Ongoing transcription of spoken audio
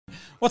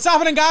What's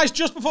happening, guys?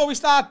 Just before we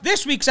start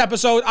this week's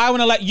episode, I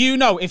want to let you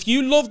know, if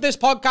you love this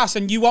podcast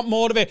and you want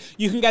more of it,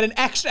 you can get an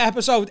extra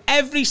episode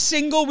every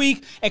single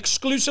week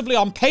exclusively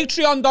on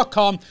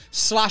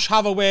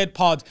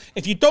patreon.com/haveawordpod.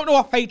 If you don't know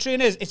what Patreon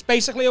is, it's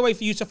basically a way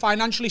for you to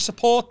financially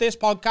support this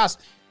podcast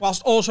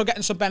whilst also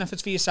getting some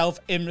benefits for yourself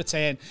in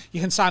return. You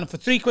can sign up for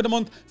 £3 a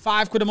month,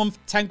 £5 a month,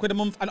 £10 a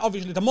month, and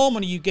obviously the more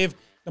money you give,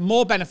 the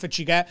more benefits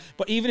you get.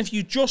 But even if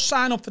you just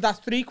sign up for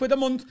that £3 a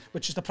month,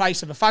 which is the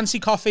price of a fancy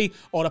coffee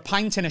or a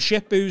pint in a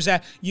shit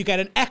boozer, you get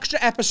an extra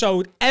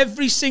episode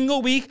every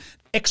single week,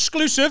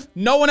 exclusive.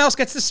 No one else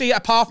gets to see it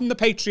apart from the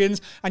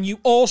Patreons. And you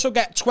also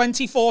get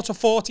 24 to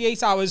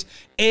 48 hours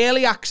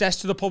early access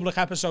to the public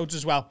episodes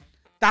as well.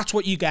 That's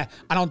what you get.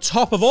 And on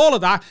top of all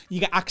of that, you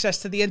get access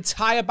to the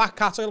entire back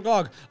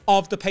catalogue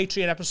of the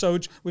Patreon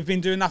episodes. We've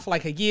been doing that for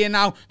like a year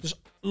now. There's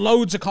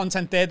loads of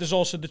content there. There's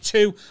also the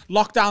 2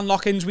 lockdown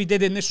lock-ins we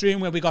did in this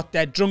room where we got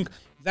dead drunk.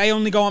 They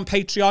only go on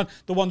Patreon.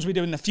 The ones we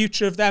do in the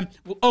future of them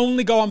will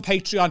only go on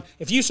Patreon.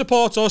 If you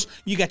support us,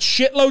 you get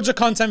shitloads of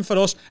content for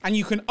us, and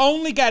you can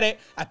only get it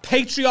at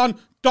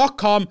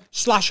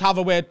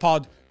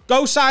patreon.com/haveawordpod.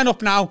 Go sign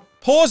up now.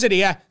 Pause it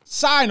here.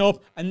 Sign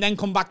up, and then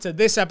come back to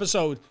this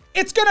episode.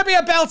 It's going to be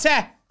a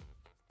belter.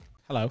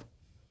 Hello.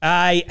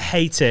 I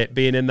hate it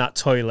being in that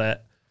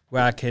toilet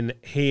where I can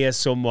hear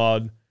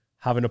someone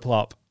having a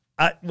plop.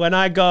 When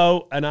I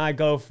go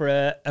for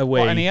a wee.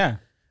 What, in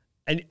here?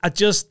 And I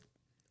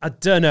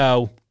don't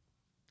know.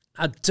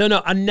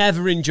 I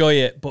never enjoy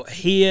it, but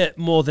here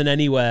more than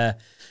anywhere,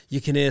 you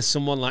can hear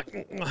someone like,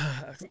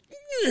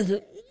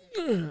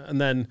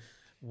 and then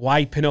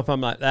wiping up.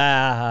 I'm like,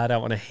 I don't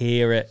want to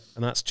hear it.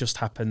 And that's just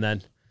happened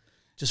then.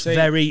 Just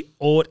very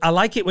odd. I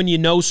like it when you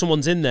know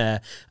someone's in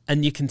there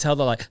and you can tell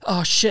they're like,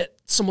 oh shit,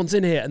 someone's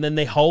in here. And then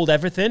they hold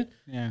everything.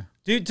 Yeah.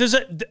 Dude, does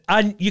it?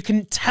 And you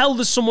can tell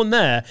there's someone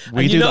there.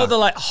 And you know they're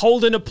like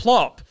holding a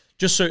plop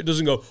just so it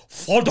doesn't go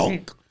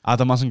fodonk.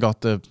 Adam hasn't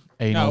got the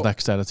anal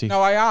dexterity.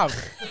 No, I have.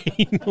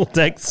 Anal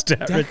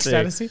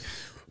dexterity.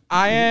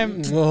 I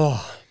am.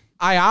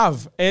 I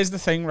have. Here's the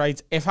thing,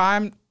 right? If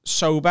I'm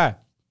sober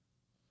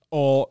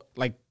or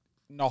like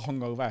not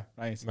hungover,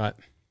 right?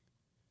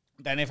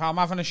 Then if I'm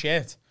having a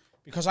shit,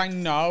 because I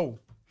know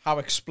how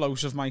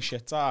explosive my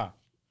shits are,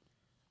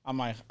 I'm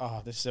like,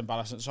 oh, this is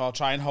embarrassing. So I'll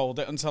try and hold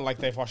it until like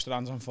they've washed their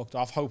hands and fucked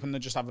off, hoping they're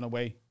just having a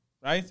wee,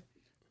 right?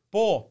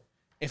 But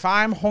if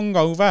I'm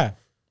hungover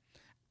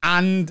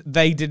and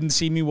they didn't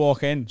see me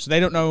walk in, so they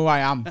don't know who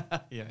I am,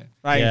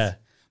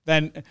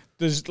 then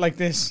there's like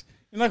this,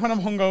 you know, like when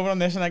I'm hungover on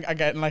this and I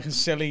get in like a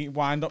silly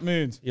wind-up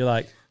mood. You're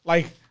like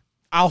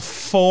I'll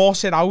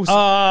force it out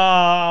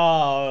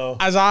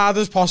as hard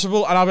as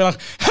possible, and I'll be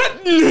like,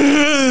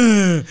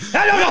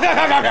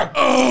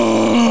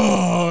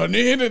 oh,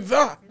 needed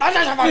that.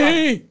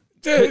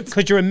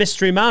 Because you're a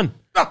mystery man.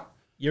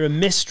 You're a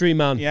mystery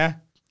man. Yeah,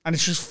 and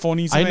it's just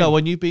funny to me. I know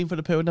when you've been for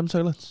the poo in them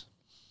toilets.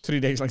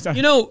 3 days later.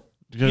 You know,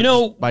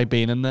 by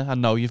being in there, I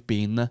know you've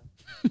been there.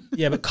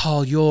 Yeah, but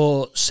Carl,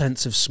 your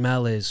sense of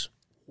smell is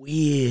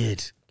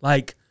weird.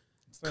 Like,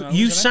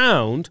 you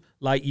sound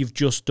like you've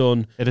just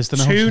done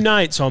 2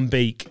 nights on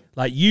Beak.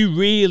 Like, you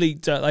really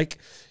do, like,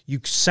 you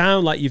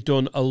sound like you've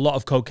done a lot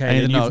of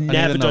cocaine and you've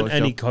never done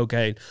any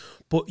cocaine.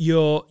 But you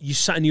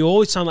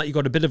always sound like you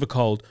got a bit of a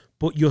cold,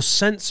 but your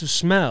sense of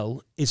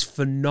smell is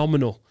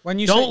phenomenal.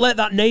 Don't let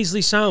that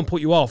nasally sound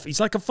put you off. He's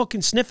like a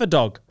fucking sniffer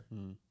dog.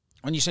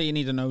 When you say you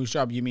need a nose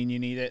job, you mean you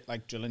need it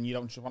like drilling? You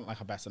don't just want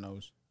like a better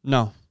nose?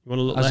 No. You want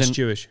to look less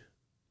Jewish?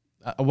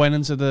 I went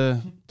into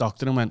the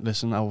doctor and went,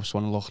 listen, I just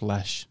want to look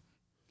less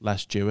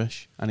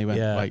Jewish. And he went,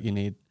 right, you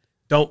need...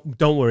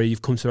 Don't worry,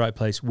 you've come to the right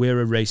place.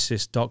 We're a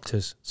racist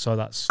doctors, so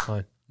that's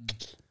fine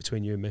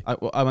between you and me.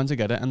 I went to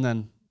get it, and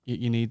then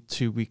you need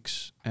 2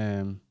 weeks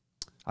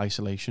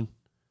isolation,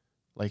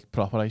 like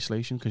proper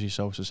isolation, because you're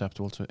so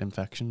susceptible to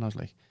infection. I was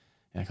like,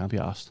 yeah, I can't be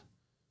asked.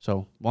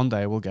 So one day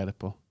I will get it,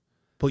 But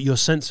your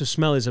sense of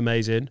smell is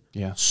amazing.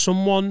 Yeah.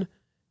 Someone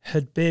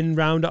had been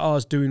round at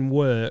ours doing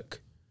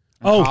work.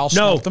 Carl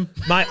smelled them.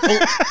 Carl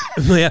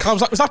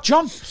was like, was that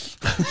John?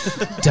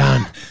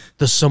 Dan,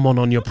 there's someone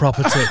on your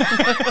property.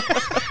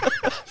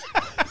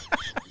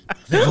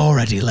 They've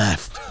already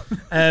left.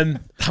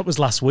 That was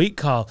last week,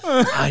 Carl.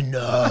 I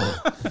know.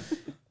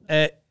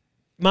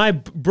 My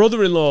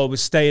brother-in-law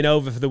was staying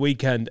over for the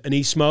weekend, and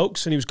he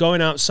smokes, and he was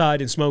going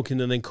outside and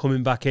smoking and then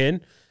coming back in,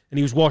 and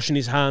he was washing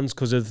his hands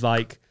because of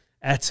like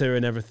ETA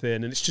and everything,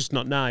 and it's just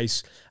not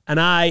nice. And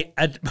I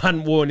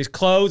hadn't worn his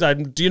clothes. I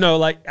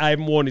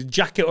hadn't worn his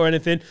jacket or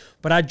anything,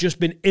 but I'd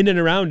just been in and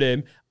around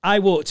him. I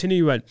walked in and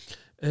he went,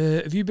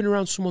 have you been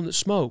around someone that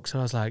smokes?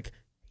 And I was like,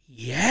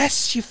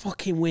 yes, you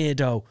fucking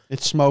weirdo.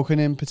 It's smoking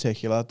in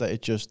particular that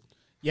it just...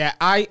 Yeah,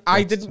 I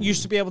didn't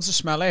used to be able to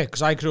smell it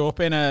because I grew up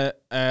in a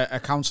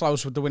council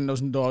house with the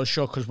windows and doors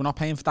shut because we're not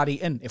paying for that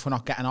eating if we're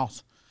not getting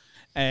hot.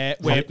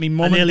 Where me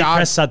mum and nearly dad...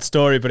 pressed that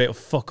story, but it'll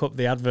fuck up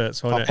the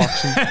adverts, won't it?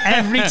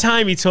 Every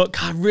time he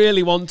talk, I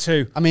really want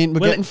to. I mean, we're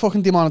getting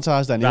fucking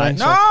demonetised anyway. Right.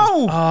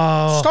 No!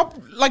 Oh. Stop,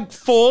 like,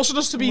 forcing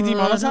us to be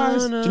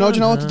demonetised. Do you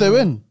know what they're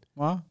doing?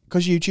 What?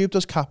 Because YouTube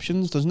does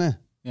captions, doesn't it?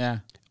 Yeah.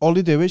 all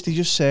they do is they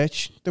just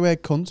search the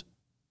word cunt.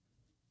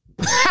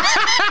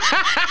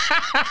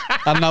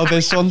 And now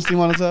there's sons they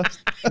want to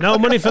test. No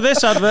money for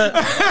this advert.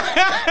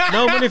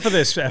 No money for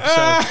this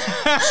episode.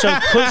 So,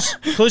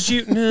 cause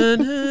you...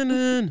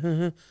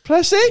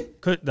 Press it.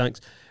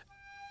 Thanks.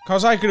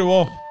 Because I grew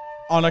up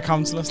on a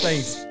council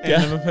estate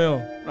in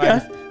Liverpool,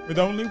 right? With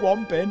only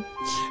one bin.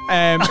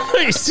 I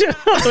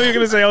thought you were going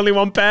to say only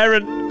one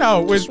parent.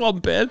 No, with just one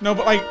bin. No,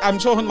 but like I'm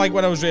talking like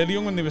when I was really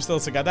young when they were still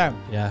together.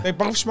 Yeah. They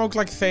both smoked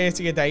like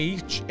 30 a day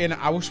each in a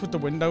house with the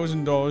windows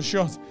and doors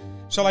shut.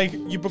 So like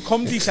you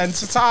become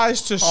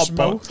desensitized to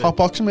smoke.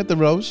 Hotboxing with the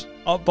rose.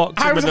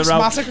 Hotboxing with the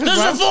rose. There's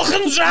a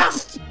fucking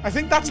draft. I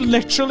think that's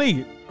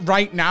literally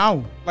right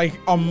now, like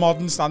on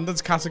modern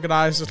standards,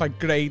 categorized as like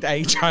grade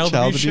A child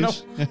abuse. You know?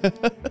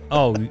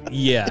 Oh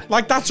yeah.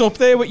 Like that's up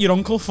there with your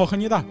uncle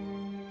fucking you that.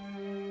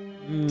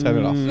 Turn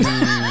it off.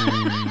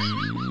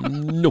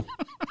 No.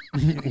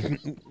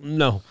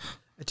 No.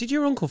 Did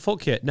your uncle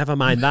fuck you? Never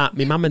mind that.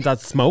 My mum and dad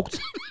smoked.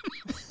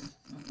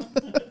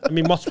 I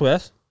mean, what's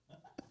worth?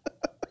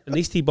 At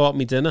least he bought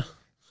me dinner.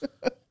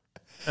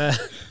 Adam,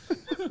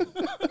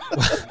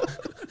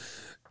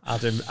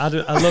 I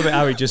love it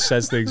how he just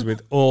says things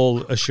with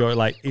all assurance.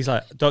 Like he's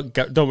like,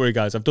 don't worry,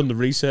 guys. I've done the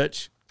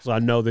research, so I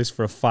know this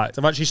for a fact.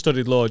 I've actually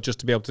studied law just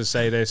to be able to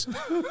say this.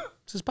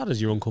 It's as bad as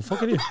your uncle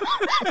fucking you.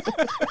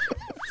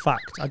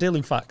 Fact. I deal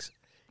in facts.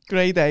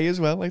 Grade A as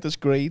well. Like there's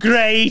grade.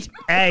 Grade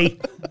A.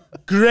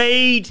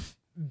 Grade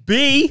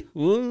B.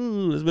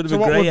 Ooh, there's a bit of So a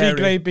what grey would be area.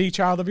 grade B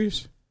child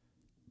abuse?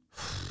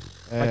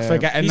 Like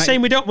forgetting. You're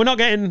saying we're not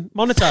getting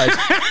monetized?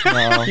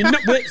 No.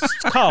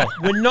 Carl,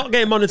 we're not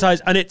getting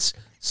monetized, and it's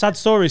sad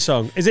story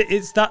song.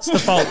 That's the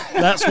fault.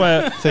 That's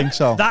where. Think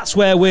so. That's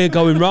where we're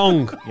going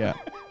wrong. Yeah.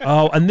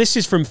 Oh, and this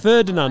is from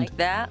Ferdinand. Like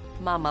that,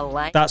 mama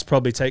like. That's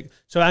probably take.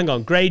 So hang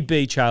on, grade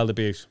B child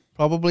abuse.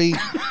 Probably.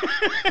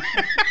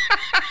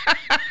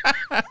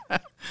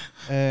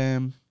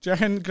 Do you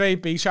reckon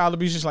grade B child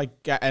abuse is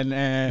like getting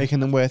Making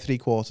them wear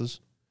 3/4.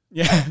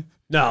 Yeah.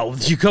 No,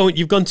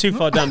 you've gone too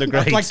far down the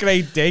grade. Like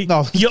grade D.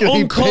 No, Your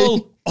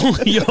uncle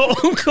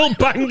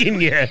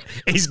banging you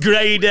is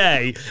grade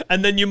A,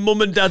 and then your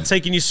mum and dad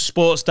taking you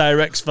Sports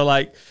Directs for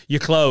like your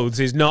clothes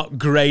is not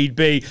grade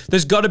B.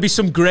 There's got to be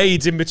some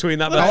grades in between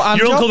that. No,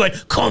 your uncle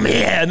like, come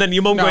here, and then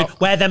your mum going,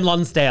 wear them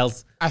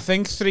Lonsdales. I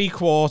think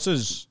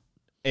 3/4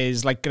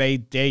 is like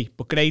grade D,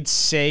 but grade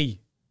C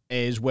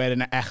is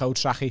wearing an Echo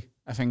trackie,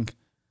 I think.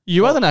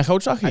 You had an Echo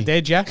trackie? I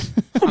did, yeah.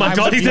 Oh my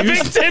God, he's the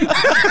victim.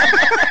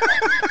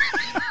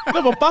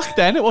 No, but back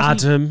then it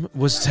wasn't. Adam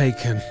was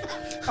taken.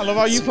 I love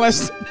how you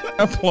pressed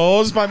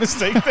applause by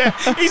mistake there.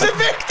 He's a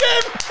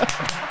victim!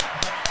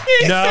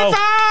 He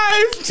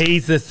survived!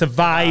 He's the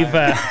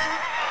survivor.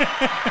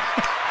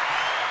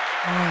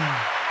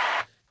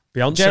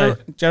 Beyonce.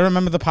 Do you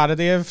remember the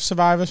parody of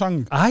Survivor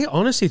song? I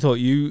honestly thought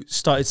you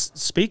started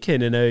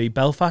speaking in a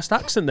Belfast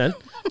accent then.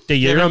 Do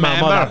you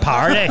remember the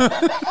party?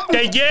 Do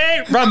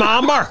you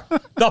remember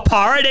the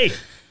party?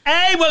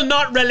 I will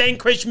not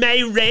relinquish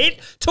my right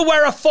to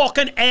wear a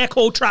fucking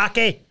Echo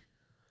trackie.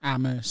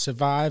 I'm a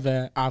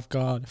survivor. I've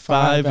got a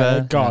Fiver.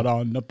 fiver. Got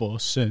on the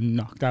bus and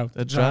knocked out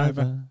the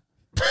driver.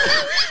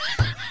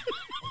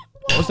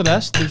 What was the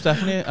rest? There was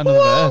definitely another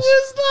verse.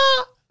 was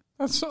that?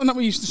 That's something that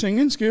we used to sing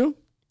in school.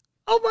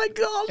 Oh my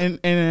God.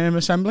 In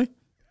assembly.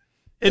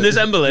 In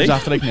assembly. It was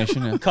after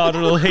Ignition, yeah.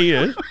 Cardinal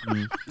Heaton.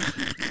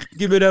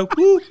 Give it a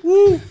woo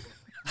woo.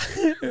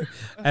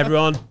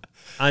 Everyone,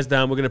 eyes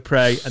down, we're going to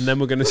pray, and then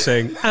we're going to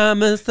sing,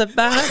 I'm a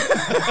survivor.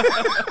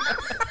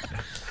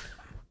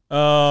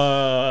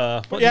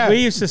 We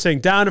used to sing,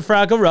 down a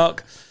Fraggle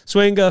Rock,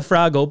 swing a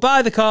Fraggle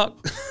by the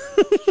cock,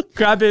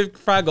 grab a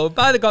Fraggle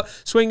by the cock,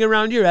 swing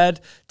around your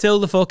head till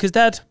the fuck is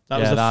dead.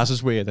 That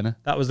was weird, isn't it?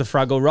 That was the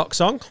Fraggle Rock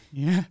song.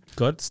 Yeah.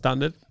 Good,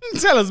 standard.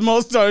 Tell us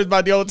more stories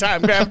about the old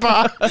time,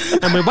 Grandpa.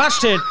 And we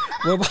watched it.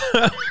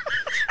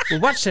 We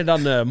watched it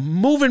on the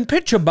moving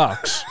picture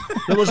box.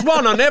 There was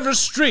one on every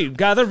street.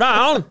 Gather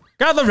round.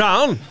 Gather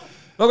round.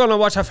 We're going to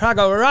watch a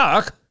Fraggle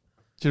Rock.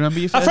 Do you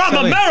remember your first From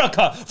telly?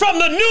 America. From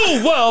the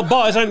new world,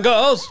 boys and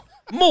girls.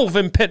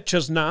 Moving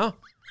pictures now.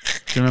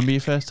 Do you remember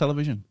your first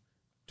television?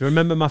 Do you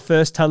remember my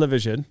first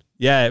television?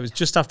 Yeah, it was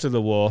just after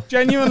the war.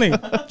 Genuinely. Do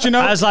you know?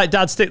 I was like,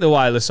 Dad, stick the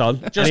wireless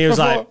on. And he was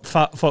before- like,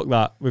 fuck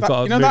that. We've got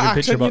a you know moving that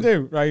picture accent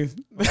you box. do, right?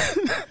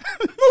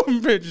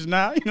 Moving pictures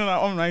now. You know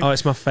that one, right? Oh,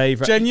 it's my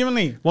favourite.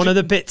 Genuinely. One of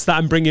the bits that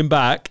I'm bringing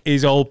back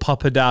is old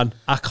Papa Dan.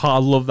 I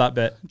love that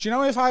bit. Do you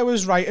know if I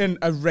was writing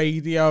a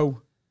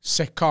radio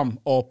sitcom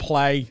or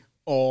play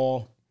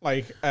or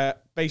like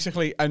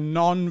basically a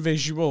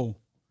non-visual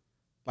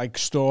like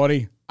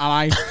story,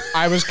 and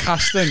I was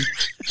casting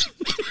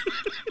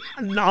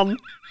A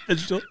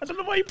non-visual. I don't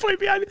know why you put it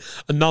behind it.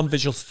 A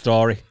non-visual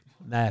story.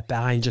 There,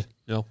 behind you.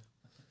 You know,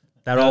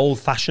 they're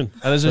old-fashioned.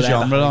 There's a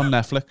genre on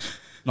Netflix.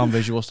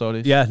 Non-visual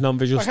stories. Yeah,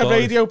 non-visual like story. a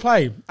radio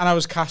play, and I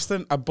was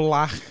casting a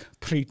black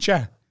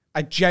preacher.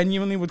 I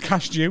genuinely would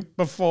cast you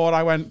before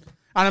I went,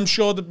 and I'm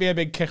sure there'd be a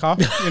big kick-off,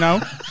 you know.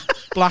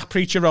 black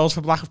preacher roles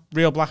for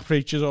real black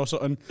preachers or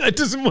something. It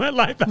doesn't work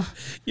like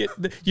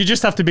that. You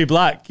just have to be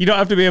black. You don't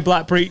have to be a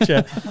black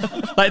preacher.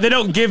 Like, they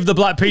don't give the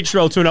black preacher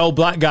role to an old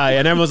black guy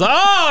and everyone's like,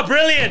 oh,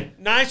 brilliant,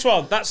 nice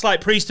one. That's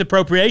like priest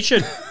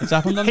appropriation. It's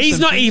happened on He's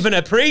The not Simpsons. even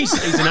a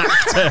priest. He's an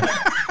actor.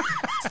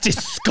 It's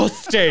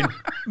disgusting.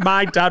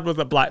 My dad was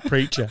a black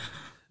preacher.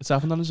 It's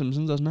happened on The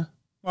Simpsons, hasn't it?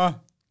 What?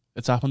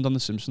 It's happened on The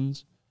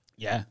Simpsons.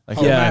 Yeah. Like,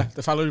 Homer, yeah.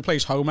 the fellow who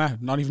plays Homer,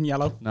 not even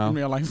yellow in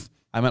real life.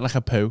 I meant like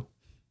a poo.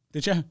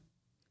 Did you?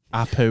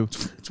 A poo.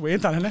 It's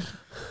weird, that, isn't it?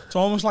 It's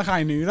almost like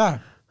I knew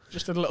that.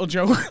 Just did a little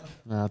joke.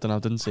 No, I don't know. I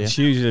didn't see It's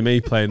it. usually me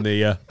playing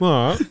the,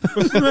 what?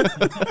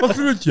 What's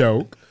a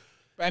joke?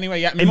 But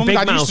anyway, yeah, my In mum and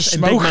Big dad used to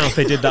Mouth, in smoke. Big Mouth,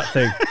 they did that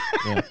thing.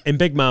 Yeah. In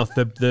Big Mouth,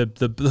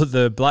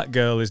 the black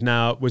girl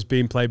was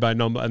being played by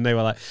non, and they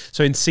were like,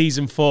 so in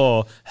season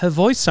 4, her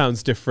voice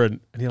sounds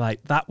different, and you're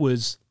like, that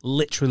was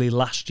literally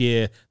last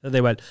year that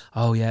they went,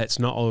 oh yeah, it's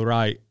not all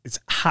right, it's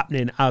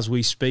happening as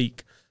we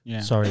speak.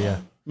 Yeah. Sorry,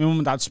 yeah, My mum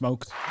and dad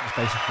smoked. That's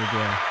basically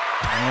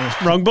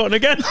wrong button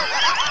again.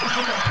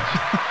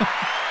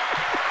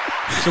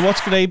 So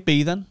what's grade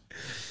B then?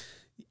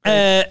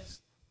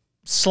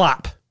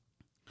 Slap,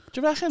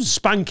 Do you reckon?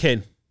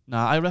 spanking.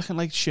 Nah, I reckon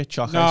like shit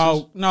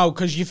chocolates. No,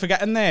 because you're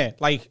forgetting there.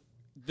 Like,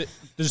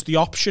 there's the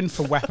option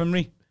for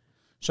weaponry.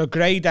 So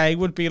grade A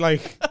would be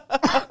like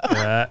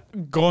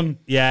gun.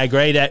 Yeah,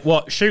 grade A.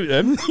 What? Shoot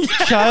them?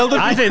 Child.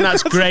 I think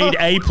that's grade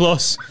A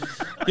plus.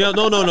 Yeah,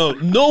 no.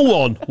 No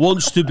one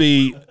wants to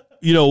be,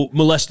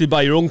 molested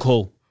by your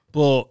uncle,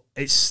 but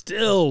it's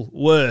still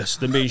worse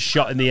than being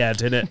shot in the head,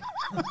 isn't it?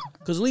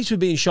 Because at least with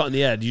being shot in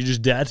the head, you're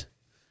just dead.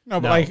 No,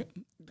 but like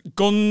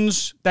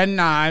guns, then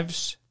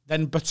knives,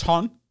 then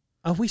baton.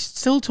 Are we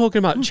still talking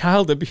about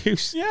child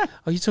abuse? Yeah.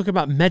 Are you talking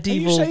about Are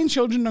medieval? you saying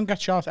children don't get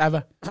shot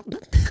ever?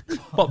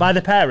 What, by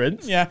the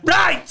parents? Yeah.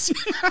 Right!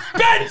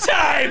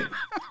 Bedtime!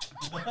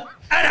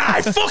 And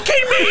I fucking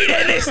mean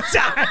it this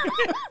time!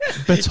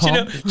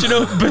 Baton. Do you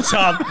know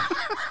baton?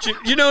 Do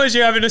you know as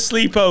you're having a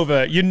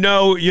sleepover, you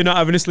know you're not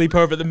having a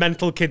sleepover at the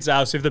mental kid's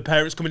house if the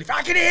parents come in, if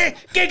I can hear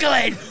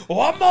giggling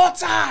one more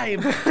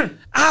time,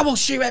 I will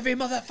shoot every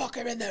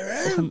motherfucker in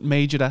the room.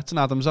 Majorette and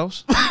Adam's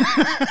house.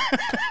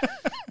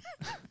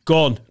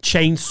 Gun,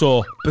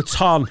 chainsaw,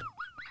 baton,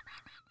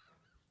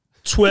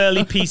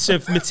 twirly piece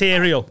of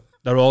material.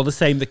 They're all the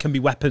same. They can be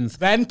weapons.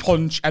 Then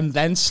punch and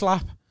then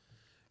slap.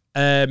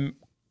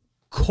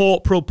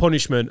 Corporal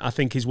punishment, I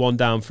think, is one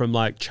down from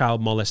like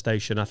child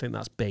molestation. I think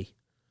that's B.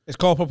 Is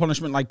corporal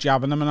punishment like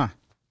jabbing them and that?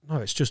 No,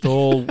 it's just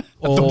all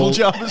Double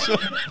jab.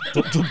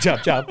 Double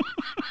jab.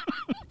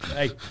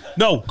 Hey.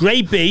 No,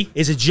 grade B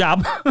is a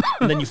jab,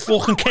 and then you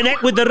fucking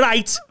connect with the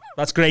right.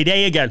 That's grade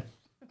A again.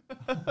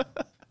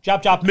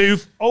 Jab,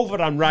 move,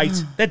 over and right.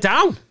 They're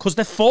down, because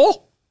they're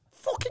 4.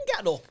 Fucking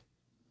get up.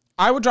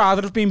 I would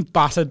rather have been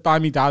battered by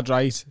my dad,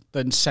 right,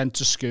 than sent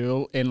to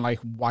school in like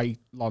white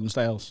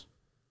Lonsdales.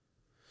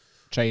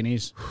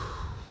 Trainees.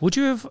 Would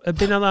you have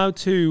been allowed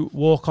to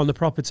walk on the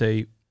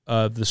property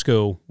of the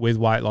school with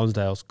white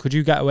Lonsdales? Could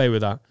you get away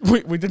with that?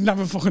 We didn't have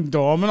a fucking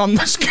doorman on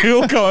the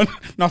school going.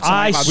 Not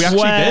I tonight, lads.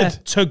 swear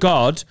to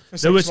God, there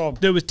sixth form.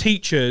 was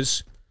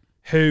teachers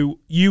who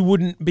you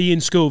wouldn't be in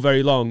school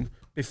very long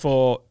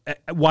before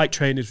white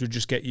trainers would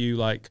just get you,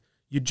 like,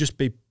 you'd just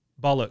be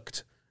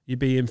bollocked. You'd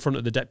be in front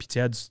of the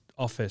deputy head's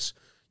office.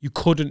 You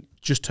couldn't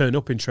just turn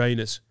up in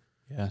trainers.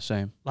 Yeah,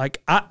 same.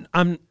 Like,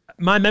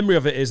 my memory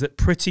of it is that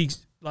pretty,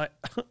 like,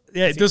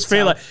 yeah, it does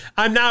feel like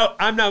I'm now.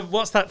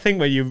 What's that thing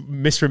where you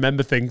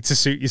misremember things to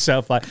suit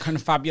yourself? Like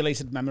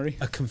Confabulated memory.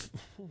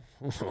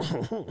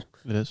 It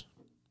is.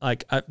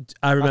 Like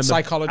I remember.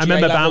 psychology I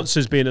remember A-level.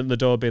 bouncers being at the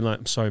door, being like,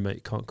 "I'm sorry, mate,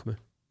 you can't come in.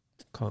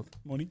 Can't."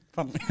 Money.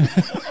 Family.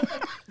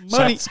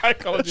 Money.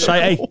 Psychology. So,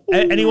 hey,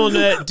 anyone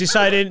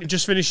deciding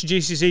just finished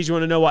your GCSEs? You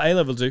want to know what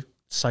A-level do?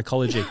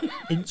 Psychology.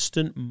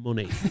 Instant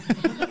money.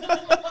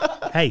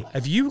 Hey,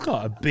 have you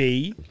got a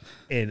B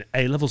in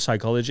A-level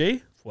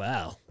psychology?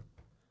 Well,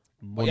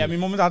 money. Yeah, my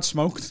mum and dad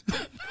smoked.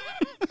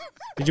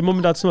 Did your mum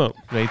and dad smoke?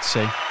 Grade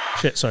C.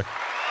 Shit, sorry.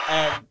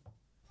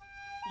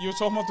 You were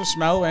talking about the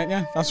smell, weren't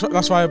you?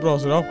 That's why I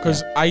brought it up,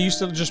 because I used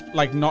to just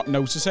like not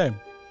notice it,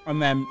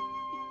 and then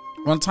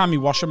one time my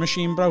washing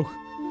machine broke,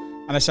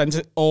 and I sent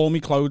all my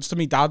clothes to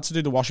my dad to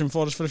do the washing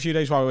for us for a few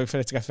days while we wait for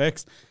it to get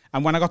fixed.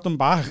 And when I got them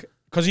back,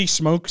 because he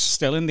smokes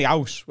still in the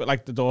house with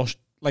like the door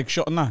like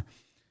shut and that,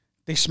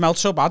 they smelled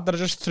so bad that I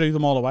just threw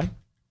them all away.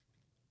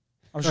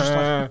 I was just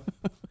like,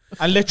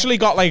 I literally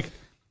got like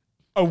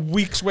a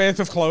week's worth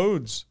of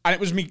clothes, and it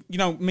was me,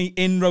 me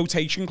in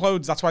rotation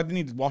clothes. That's why they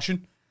needed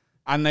washing,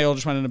 and they all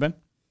just went in the bin.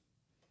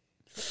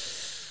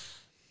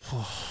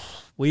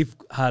 We've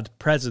had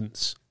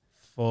presents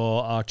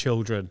for our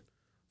children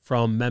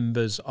from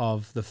members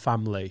of the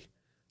family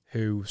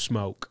who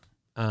smoke.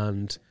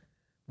 And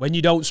when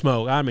you don't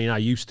smoke, I mean, I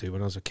used to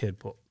when I was a kid,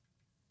 but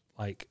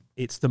like,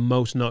 it's the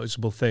most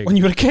noticeable thing. When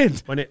you were a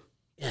kid? 5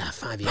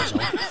 years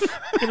old.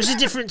 It was a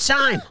different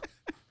time.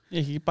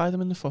 Yeah, you buy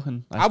them in the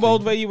fucking... How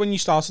old were you when you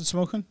started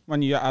smoking?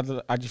 When you had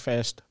your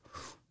first?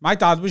 My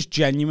dad was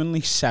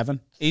genuinely 7.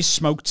 He's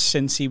smoked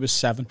since he was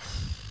 7.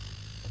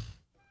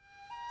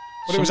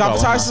 But it was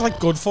advertised as like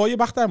good for you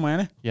back then,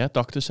 wasn't it? Yeah,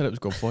 doctors said it was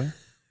good for you.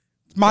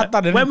 Mad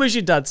that, when was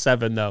your dad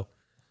 7 though?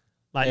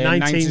 Like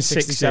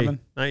 1967.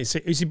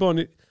 1967. Is he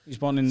born? He's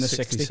born in the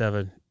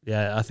 67.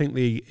 Yeah, I think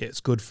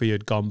it's good for you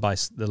had gone by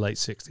the late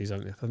 60s.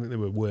 I think they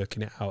were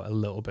working it out a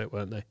little bit,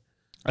 weren't they?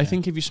 I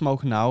think if you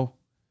smoke now,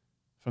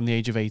 from the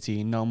age of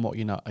 18, knowing what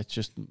you know,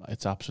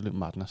 it's absolute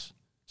madness.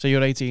 So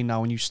you're 18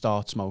 now and you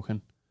start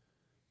smoking,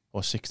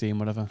 or 16,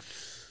 whatever.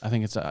 I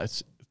think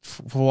it's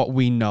for what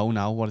we know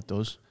now, what it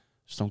does.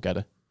 Just don't get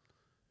it.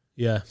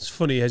 Yeah, it's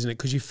funny, isn't it?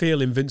 Because you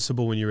feel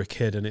invincible when you're a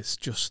kid, and it's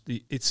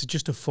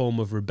just a form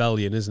of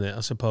rebellion, isn't it?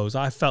 I suppose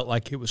I felt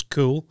like it was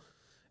cool,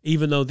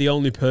 even though the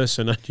only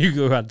person I knew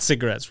who had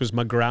cigarettes was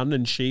my gran,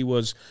 and she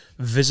was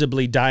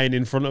visibly dying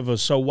in front of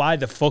us. So why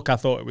the fuck I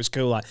thought it was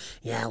cool? Like,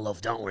 yeah,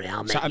 love, don't worry,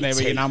 I'll make Saturday you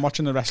where tea. you're now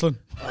watching the wrestling.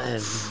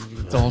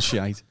 It's all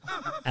shite.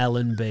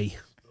 L&B,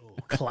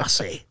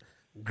 classy.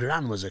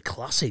 Gran was a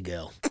classy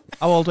girl.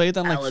 How old were you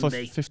then? Like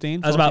L&B.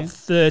 15? I was about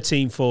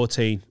 13,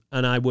 14,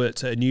 and I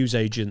worked at a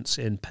newsagent's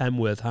in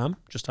Penworth Ham,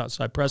 just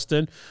outside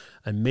Preston.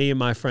 And me and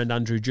my friend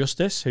Andrew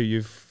Justice, who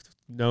you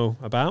know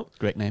about.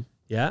 Great name.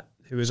 Yeah.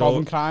 Who was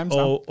Solving crimes.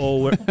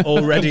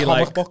 already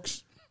like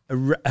books.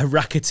 a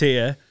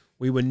racketeer.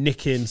 We were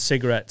nicking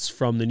cigarettes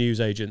from the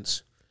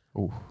newsagents.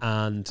 Ooh.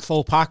 And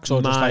full packs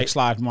or just like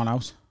sliding one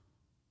out?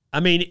 I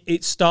mean,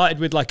 it started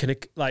with like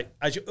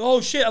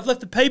oh shit, I've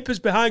left the papers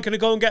behind. Can I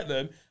go and get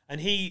them?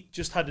 And he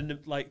just had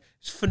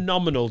it's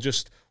phenomenal.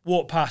 Just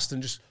walk past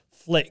and just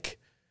flick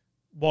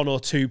 1 or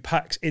 2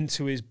 packs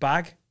into his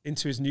bag,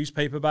 into his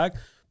newspaper bag.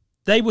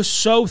 They were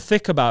so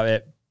thick about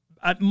it.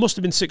 It must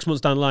have been 6 months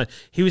down the line.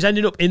 He was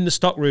ending up in the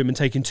stock room and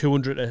taking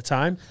 200 at a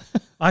time.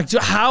 Like,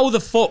 how the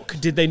fuck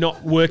did they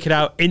not work it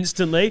out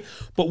instantly?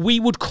 But we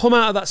would come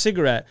out of that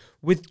cigarette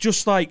with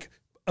just like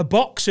a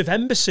box of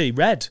Embassy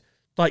Red,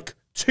 like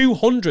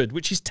 200,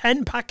 which is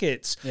 10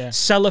 packets,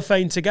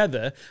 cellophane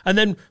together, and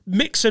then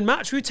mix and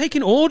match. We were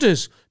taking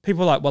orders. People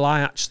were like, well, I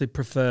actually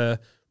prefer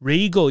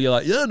Regal. You're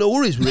like, yeah, no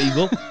worries,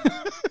 Regal.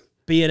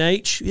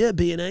 B&H. Yeah,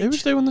 B&H. Who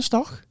was doing the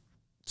stock?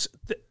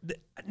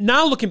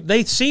 Now looking,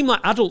 they seem like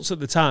adults at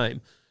the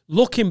time.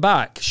 Looking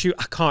back,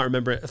 I can't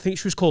remember it. I think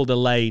she was called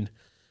Elaine,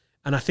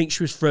 and I think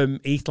she was from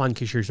East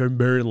Lancashire, from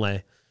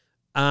Burnley.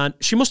 And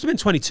she must have been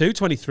 22,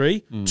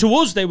 23. To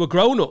us, they were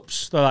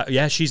grown-ups. They're like,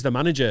 yeah, she's the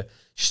manager.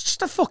 She's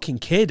just a fucking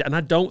kid, and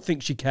I don't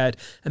think she cared.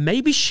 And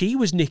maybe she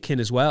was nicking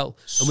as well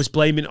and was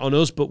blaming it on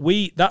us. But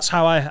that's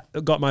how I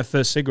got my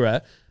first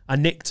cigarette. I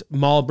nicked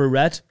Marlboro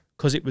Red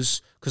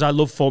because I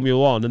love Formula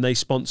One, and they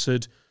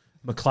sponsored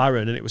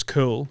McLaren, and it was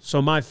cool.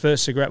 So my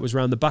first cigarette was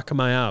around the back of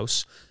my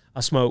house.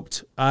 I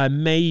smoked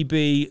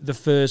maybe the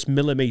first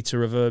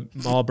millimetre of a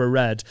Marlboro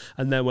Red,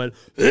 and then went,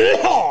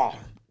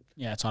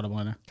 yeah, it's horrible,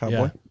 isn't it? Cowboy.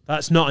 Yeah.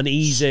 That's not an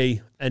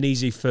easy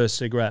first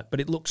cigarette, but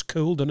it looks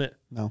cool, doesn't it?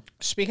 No.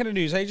 Speaking of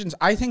newsagents,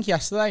 I think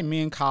yesterday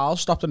me and Carl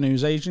stopped a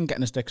newsagent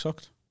getting his dick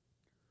sucked.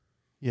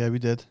 Yeah, we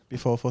did.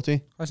 Before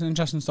footy. That's an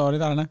interesting story,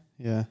 that, isn't it?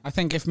 Yeah. I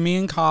think if me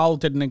and Carl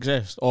didn't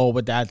exist or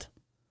were dead,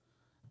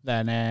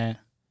 then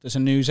there's a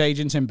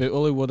newsagent in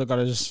Bootle who would have got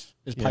his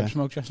pipe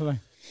smoked yesterday.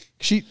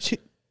 She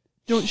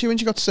when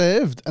she got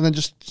served and then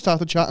just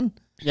started chatting.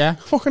 Yeah.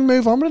 Fucking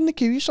move on with the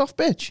queue, you soft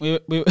bitch.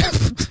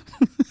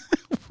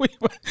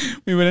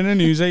 We were in a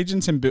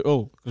newsagent in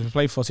Bootle because we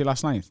played footy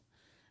last night.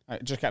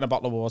 Just getting a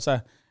bottle of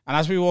water. And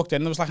as we walked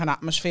in, there was like an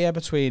atmosphere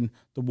between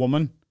the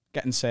woman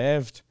getting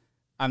served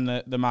and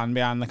the man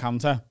behind the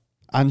counter.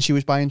 And she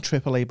was buying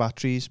AAA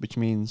batteries, which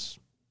means,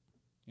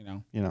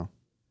 You know.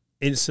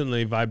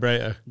 Instantly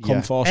vibrator.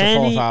 Comforts for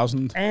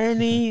 4,000.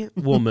 Any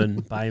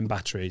woman buying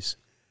batteries,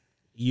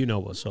 you know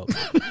what's up.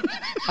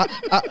 At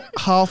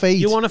 8:30.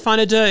 You want to find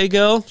a dirty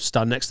girl?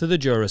 Stand next to the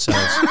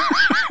Duracells.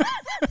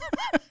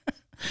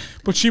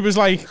 But she was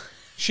like,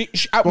 she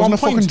at Wasn't one a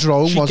point, fucking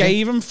drone, she was it?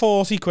 gave him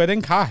 40 quid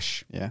in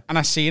cash. Yeah. And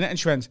I seen it and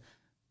she went,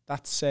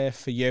 that's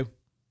for you.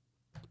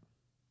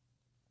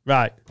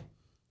 Right.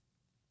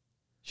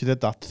 She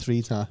did that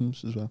 3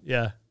 times as well.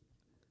 Yeah.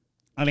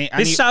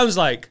 This sounds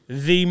like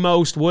the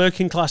most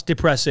working class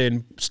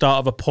depressing start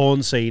of a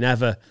porn scene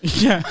ever.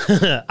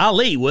 Yeah.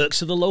 Ali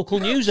works at the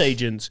local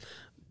newsagent.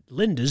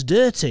 Linda's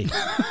dirty.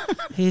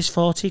 Here's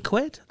 40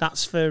 quid.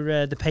 That's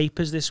for the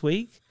papers this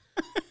week.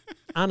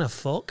 And a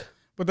fuck.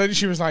 But then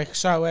she was like,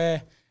 so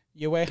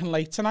you're working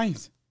late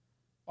tonight?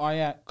 Oh,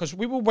 yeah. Because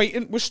we were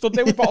waiting. We stood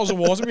there with bottles of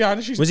water behind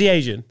us. Was he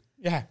Asian?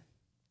 Yeah.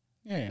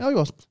 Yeah. No, he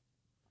wasn't.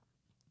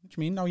 What do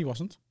you mean? No, he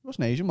wasn't. He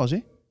wasn't Asian, was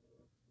he?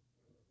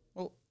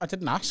 Well, I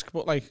didn't ask,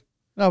 but like...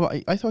 No,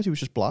 but I thought he was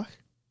just black.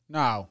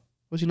 No.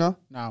 Was he not?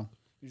 No.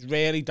 He was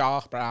really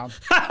dark brown.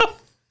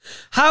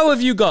 How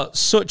have you got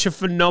such a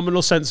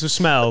phenomenal sense of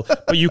smell,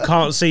 but you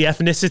can't see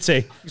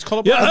ethnicity? He's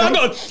colourblind. Yeah, hang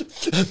on.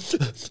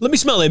 Let me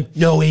smell him.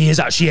 No, he is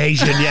actually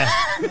Asian, yeah.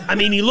 I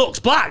mean, he looks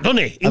black, doesn't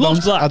he? He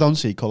looks black. I don't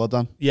see colour,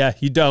 Dan. Yeah,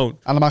 you don't.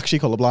 And I'm actually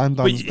colourblind,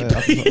 Dan.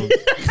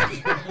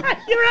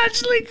 You're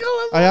actually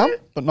colourblind. I am,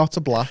 but not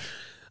to black.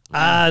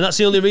 That's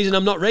the only reason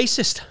I'm not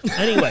racist.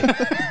 Anyway.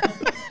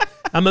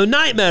 I'm a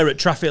nightmare at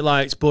traffic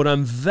lights, but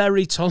I'm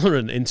very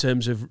tolerant in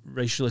terms of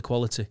racial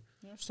equality.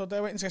 Yeah, stood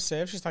there waiting to get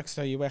served. She's like,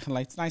 so you're working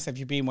late tonight? Have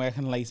you been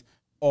working late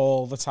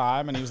all the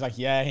time? And he was like,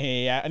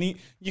 yeah. And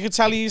you could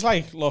tell he's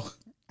like, look,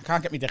 I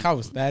can't get my dick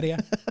out. There, yeah.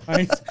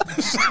 Right?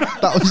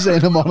 That was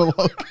in a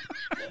monologue.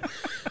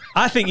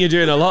 I think you're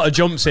doing a lot of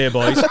jumps here,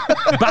 boys.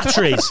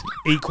 Batteries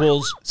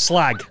equals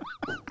slag.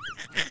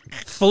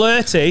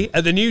 Flirty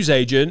at the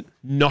newsagent,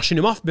 noshing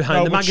him off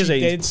behind the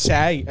magazine. She did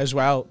say as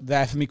well,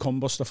 there for me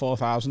Cumbuster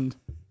 4000.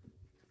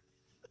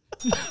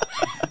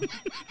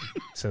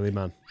 Silly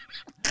man.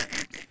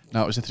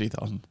 No, it was a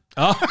 3000.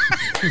 Oh,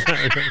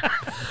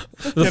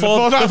 the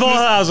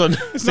 4000.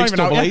 It's not even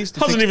out yet.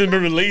 Hasn't even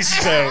been released.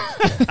 So,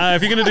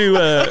 if you're going to do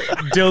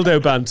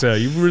dildo banter,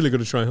 you've really got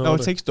to try harder. No,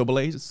 it takes double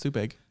A's. It's too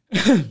big.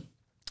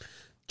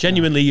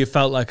 Genuinely, you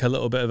felt like a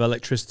little bit of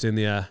electricity in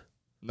the air.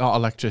 Not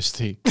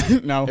electricity.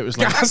 No, it was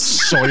like gas.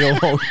 Soil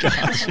or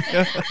gas.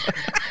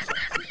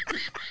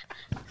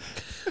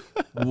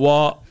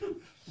 What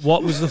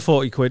was the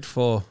 40 quid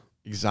for?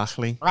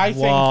 Exactly. I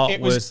think what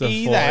it was the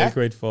either 40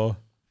 quid for?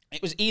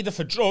 It was either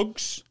for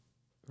drugs,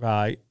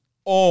 Right.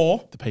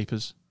 or The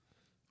papers.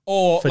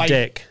 For like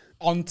dick.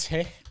 on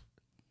tick.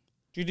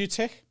 Do you do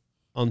tick?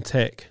 On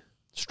tick.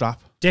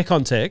 Strap. Dick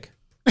on tick.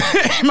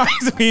 It might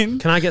have been.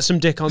 Can I get some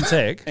dick on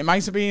tick? It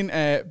might have been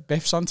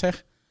Biff's on tick.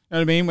 You know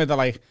what I mean? Where they're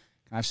like,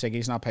 can I have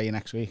ciggies and I'll pay you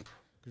next week.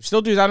 We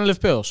still do that in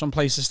Liverpool. Some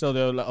places still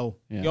do a little.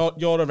 Yeah.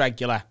 You're a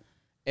regular.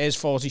 Here's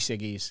 40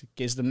 ciggies.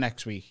 Gives them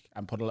next week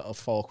and put a little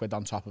 4 quid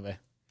on top of it.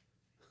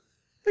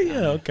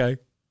 Yeah, okay.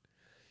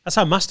 That's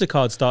how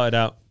MasterCard started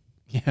out.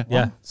 Yeah.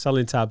 Yeah,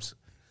 selling tabs.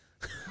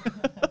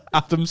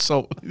 Adam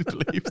so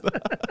believes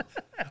that.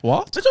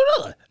 What? I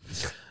don't know.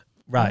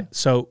 Right,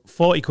 so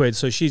 40 quid.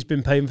 So she's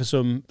been paying for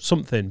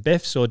something.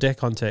 Biff's or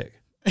dick on tick?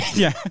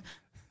 Yeah.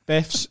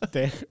 Biff's,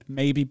 dick,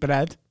 maybe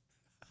bread.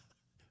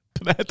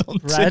 Bread on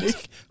Bread.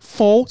 tick.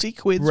 40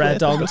 quid.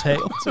 Bread on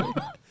tick.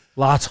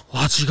 Lad,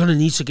 you're going to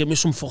need to give me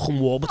some fucking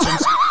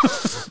Warburtons.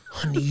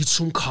 I need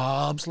some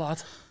carbs,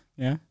 lad.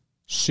 Yeah.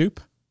 Soup.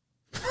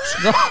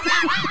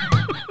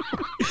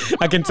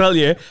 I can tell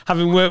you,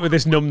 having worked with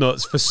this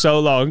numbnuts for so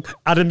long,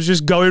 Adam's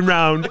just going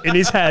round in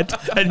his head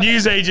at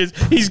newsagents.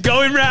 He's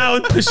going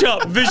round the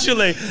shop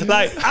visually,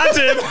 like,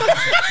 Adam.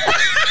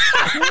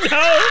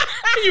 No,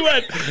 you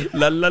went,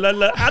 la la la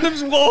la.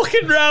 Adam's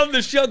walking round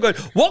the shop going,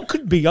 what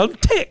could be on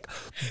tick?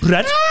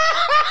 Bread.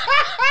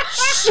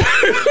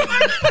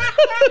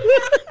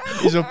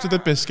 He's up to the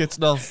biscuits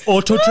now.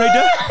 Auto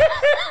trader.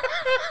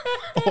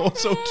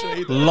 Also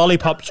trade.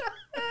 Lollipops.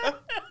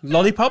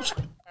 Lollipops.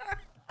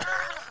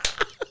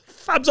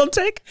 Fabs on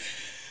tick.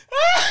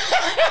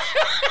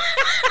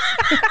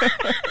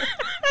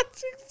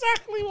 That's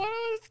exactly what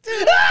I was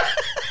doing.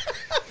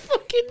 I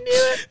fucking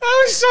knew it. I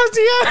was sat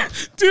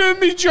here doing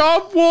my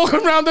job,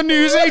 walking around the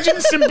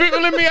newsagents and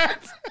people in my head.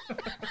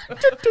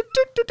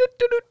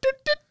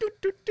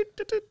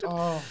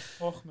 Oh,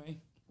 fuck me.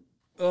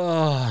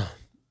 Oh.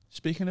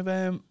 Speaking of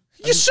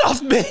You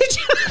soft bitch.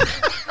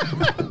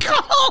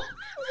 Carl.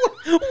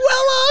 Well,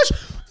 Ash.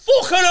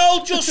 Fucking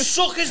hell, just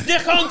suck his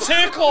dick on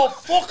tick or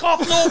fuck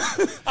off, no.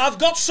 I've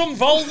got some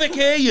Volvic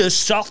here, you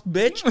soft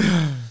bitch.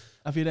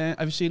 have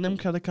you seen them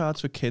credit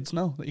cards for kids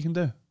now that you can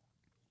do?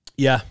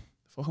 Yeah.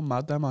 Fucking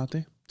mad them, aren't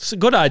they? It's a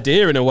good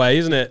idea in a way,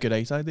 isn't it?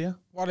 Great idea.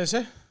 What is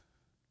it?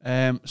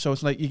 So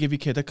it's like you give your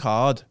kid a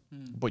card,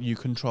 but you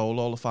control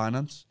all the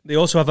finance. They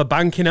also have a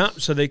banking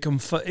app, so they can...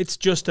 it's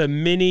just a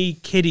mini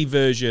kiddie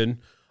version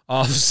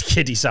of...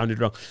 Kiddie sounded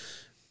wrong.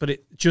 But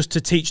just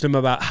to teach them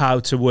about how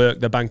to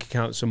work their bank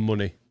accounts and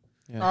money.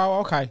 Yeah. Oh,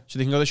 okay. So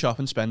they can go to the shop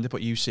and spend it,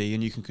 but you see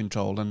and you can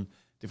control, and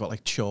they've got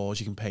like chores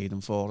you can pay them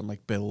for and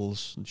like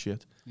bills and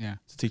shit. Yeah.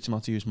 To teach them how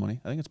to use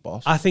money. I think it's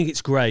boss. I think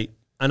it's great.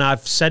 And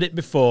I've said it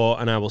before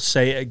and I will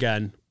say it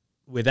again.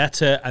 With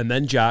Etta and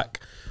then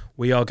Jack,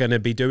 we are going to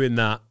be doing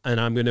that, and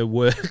I'm going to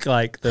work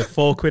like the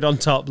 4 quid on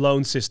top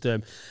loan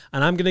system,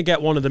 and I'm going to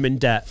get one of them in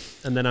debt,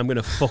 and then I'm going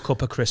to fuck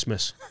up a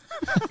Christmas.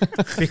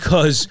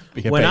 Because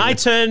when I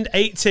turned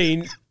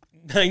 18,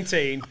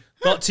 19...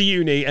 got to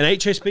uni and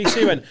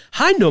HSBC went,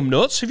 hi,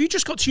 numbnuts, have you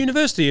just got to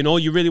university and all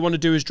you really want to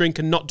do is drink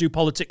and not do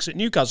politics at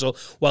Newcastle?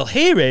 Well,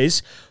 here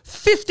is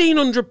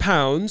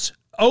 £1,500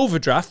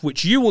 overdraft,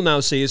 which you will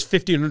now see as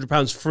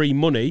 £1,500 free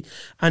money.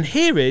 And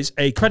here is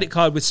a credit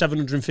card with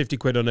 750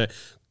 quid on it.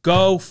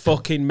 Go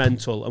fucking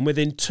mental. And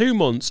within 2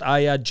 months,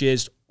 I had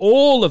jizzed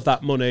all of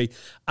that money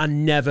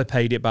and never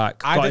paid it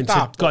back. I did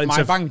that, but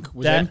my bank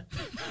was in.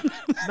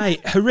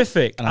 Mate,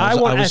 horrific. And I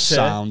was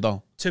sound,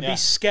 though. To be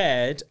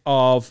scared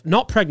of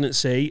not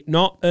pregnancy,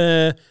 not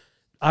I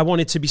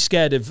wanted to be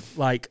scared of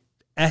like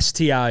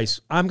STIs.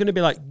 I'm going to be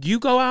like, you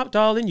go out,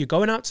 darling, you're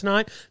going out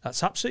tonight.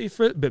 That's absolutely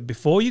free. But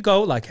before you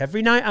go, like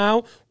every night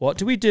out, what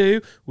do?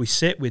 We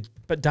sit with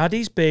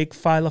Daddy's big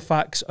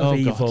Filofax of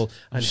evil. God.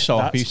 I'm so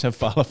happy you said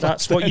Filofax.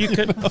 That's what you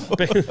can...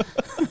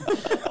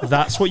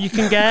 That's what you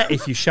can get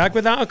if you shag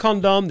without a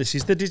condom. This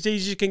is the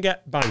disease you can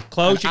get. Bang,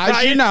 close. You're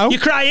crying.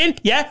 You're crying.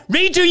 Yeah,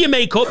 redo your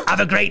makeup. Have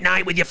a great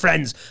night with your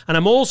friends. And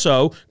I'm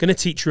also going to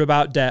teach you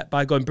about debt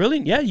by going,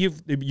 brilliant. Yeah,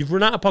 you've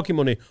run out of pocket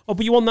money. Oh,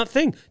 but you want that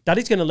thing.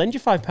 Daddy's going to lend you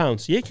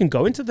 £5. Yeah, you can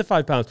go into the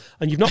 £5.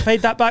 And you've not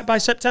paid that back by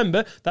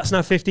September. That's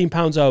now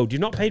 £15 owed.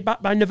 You've not paid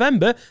back by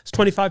November. It's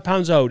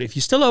 £25 owed. If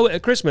you still owe it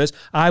at Christmas,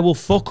 I will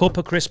fuck up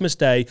a Christmas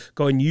day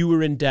going, you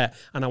were in debt.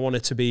 And I want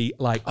it to be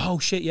like, oh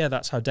shit, yeah,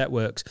 that's how debt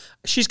works.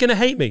 She's going to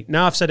hate me.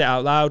 Now I've said it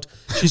out loud.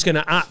 She's going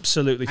to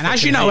absolutely And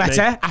as you know,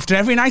 Etta, after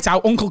every night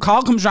out, Uncle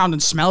Carl comes round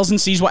and smells and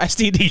sees what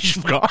STDs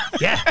you've got.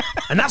 Yeah,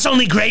 and that's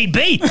only grade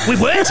B.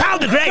 We've worked out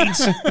the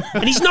grades.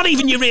 And he's not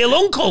even your real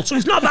uncle, so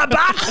it's not that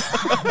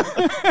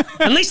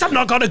bad. At least I've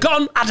not got a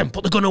gun. Adam,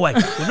 put the gun away.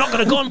 We've not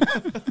got a gun.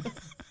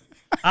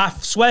 I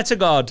swear to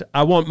God,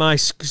 I want my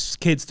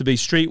kids to be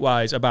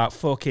streetwise about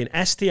fucking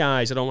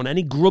STIs. I don't want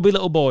any grubby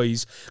little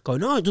boys going,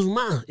 no, it doesn't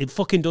matter. It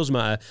fucking does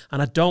matter.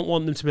 And I don't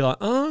want them to be like,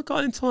 oh, I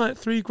got into like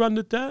 £3,000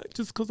 of debt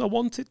just because I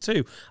wanted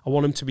to. I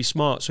want them to be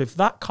smart. So if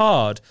that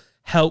card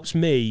helps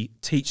me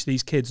teach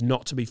these kids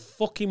not to be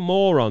fucking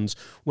morons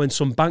when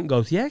some bank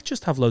goes, yeah,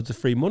 just have loads of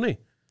free money.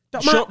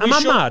 Am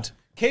I mad?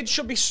 Kids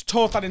should be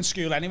taught that in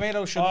school anyway,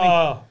 though, shouldn't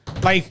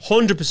they? Like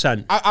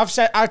 100%.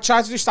 I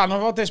tried to do stand-up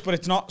about this, but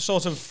it's not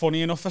sort of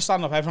funny enough for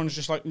stand-up. Everyone's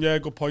just like, yeah,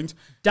 good point.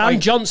 Dan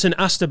Johnson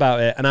asked about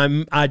it,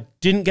 and I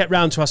didn't get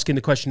round to asking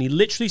the question. He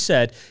literally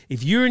said,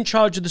 if you're in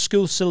charge of the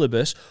school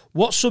syllabus,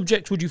 what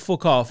subject would you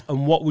fuck off,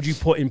 and what would you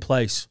put in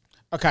place?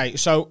 Okay,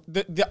 so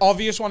the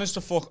obvious one is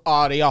to fuck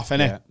RE off, innit?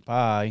 Yeah,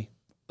 bye.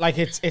 Like,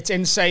 it's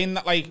insane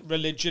that, like,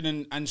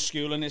 religion and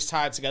schooling is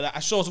tied together. I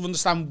sort of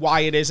understand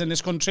why it is in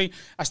this country.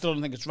 I still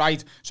don't think it's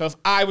right. So if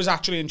I was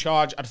actually in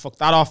charge, I'd fuck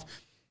that off.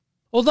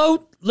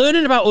 Although,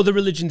 learning about other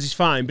religions is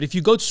fine, but if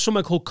you go to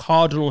somewhere called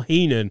Cardinal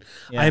Heenan,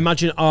 I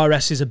imagine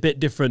RS is a bit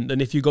different than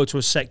if you go to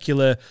a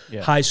secular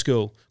high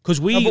school.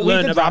 Because we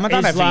learn about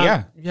Ramadan Islam. Every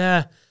year.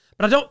 Yeah.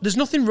 But there's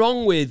nothing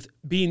wrong with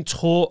being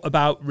taught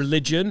about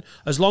religion,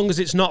 as long as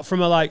it's not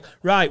from a, like,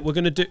 right, we're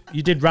going to do,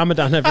 you did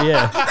Ramadan every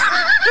year.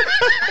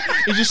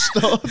 He just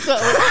stopped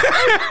that.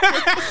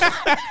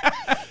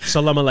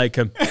 Salam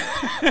alaikum.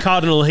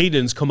 Cardinal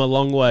Heenan's come a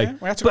long way. Yeah,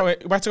 we had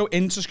to go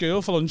into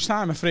school for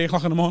lunchtime at 3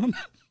 o'clock in the morning.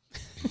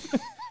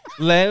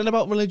 Learning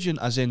about religion,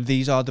 as in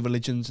these are the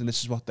religions and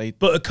this is what they...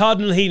 But at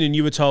Cardinal Heenan,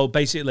 you were told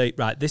basically,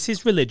 right, this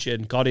is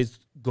religion, God is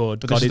good,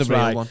 but God is the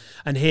right, real one.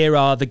 And here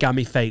are the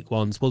gammy fake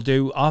ones. We'll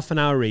do half an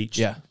hour each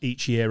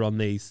year on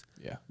these.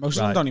 Yeah, most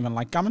of them don't even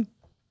like gammon.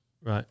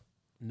 Right,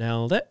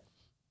 nailed it.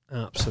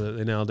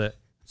 Absolutely nailed it.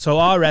 So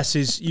RS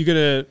is,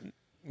 you're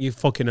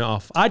fucking it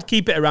off. I'd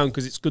keep it around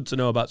because it's good to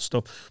know about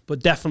stuff, but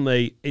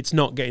definitely it's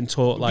not getting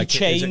taught like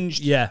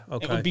changed. Yeah,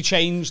 okay. It would be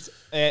changed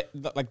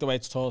like the way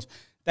it's taught.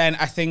 Then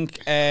I think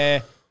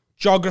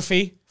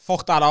geography,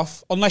 fuck that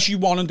off, unless you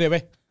want to do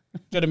it. Do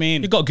you know what I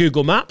mean? You've got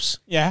Google Maps.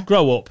 Yeah.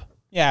 Grow up.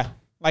 Yeah.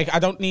 Like, I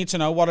don't need to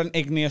know what an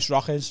igneous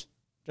rock is. Do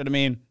you know what I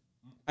mean?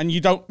 And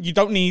you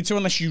don't need to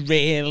unless you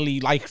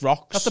really like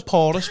rocks. That's the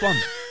poorest one.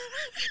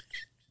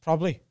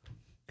 Probably.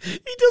 He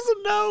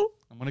doesn't know.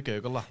 I'm going to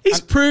Google that. He's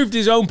proved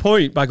his own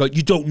point by going,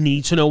 you don't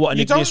need to know what an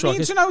igneous rock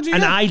is. You don't need to know, do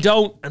you? And I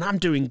don't, and I'm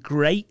doing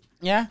great.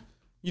 Yeah.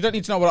 You don't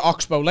need to know what an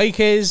Oxbow Lake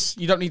is.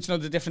 You don't need to know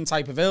the different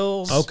type of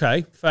hills.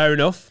 Okay, fair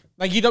enough.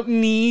 Like, you don't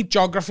need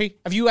geography.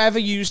 Have you ever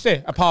used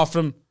it, apart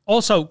from...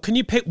 Also, can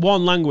you pick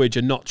one language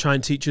and not try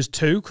and teach us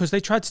two? Because they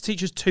tried to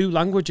teach us 2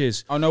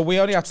 languages. Oh, no, we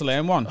only had to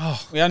learn one.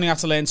 Oh. We only had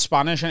to learn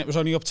Spanish, and it was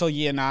only up till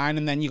year 9,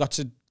 and then you got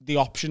the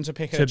option to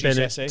pick it at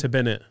GCSE. To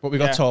bin it. But we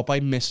got taught by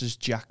Mrs.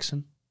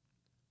 Jackson.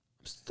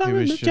 Who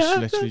was just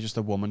literally just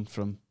a woman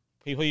from...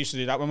 People used to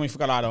do that when we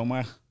forgot our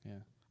homework. Yeah.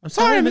 I'm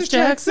sorry, Miss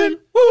Jackson.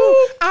 Woo!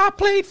 I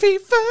played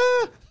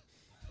FIFA.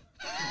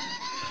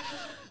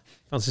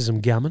 Fancy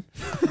some gammon?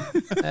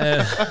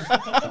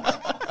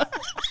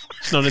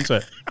 Not into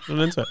it. Not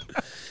into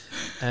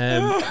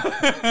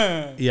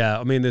it. Yeah,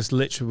 I mean,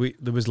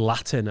 there was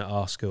Latin at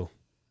our school.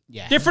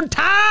 Yeah. Different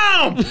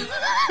town!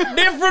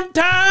 Different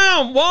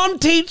town! One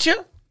teacher.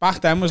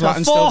 Back then, was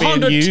Latin still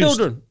being used?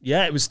 Children.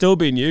 Yeah, it was still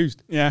being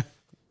used. Yeah.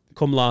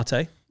 Cum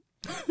latte.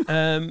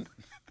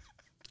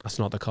 That's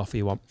not the coffee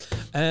you want.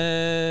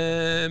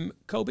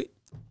 Kobe.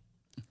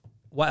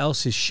 What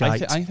else is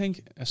shite? I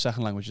think a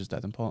second language is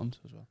dead important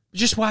as well.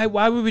 Just why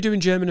were we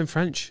doing German and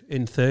French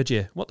in 3rd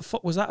year? What the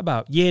fuck was that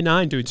about? Year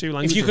 9 doing 2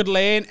 languages. If you could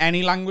learn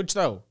any language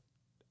though,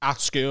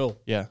 at school.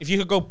 Yeah. If you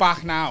could go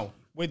back now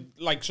with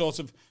like sort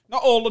of,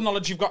 not all the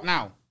knowledge you've got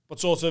now, but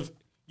sort of,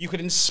 you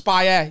could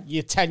inspire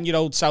your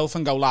 10-year-old self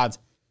and go, lad,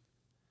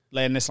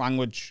 learn this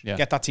language. Yeah.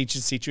 Get that teacher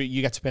to teach you.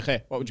 You get to pick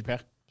it. What would you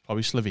pick?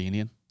 Probably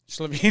Slovenian.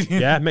 Slovenian.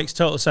 Yeah, it makes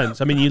total sense.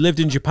 I mean, you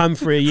lived in Japan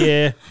for a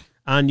year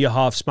and you're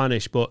half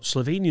Spanish, but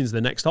Slovenian's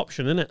the next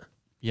option, isn't it?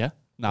 Yeah.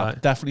 No,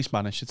 right. Definitely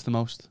Spanish. It's the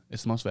most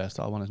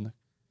versatile one, isn't it?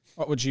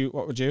 What would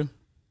you?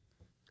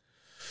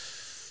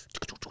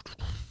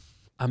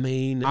 I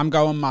mean, I'm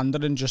going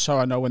Mandarin just so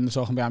I know when they're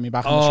talking behind me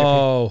back on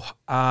the chippy.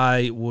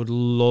 I would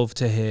love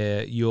to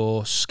hear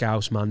your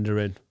Scouse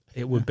Mandarin.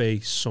 It would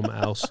be something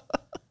else.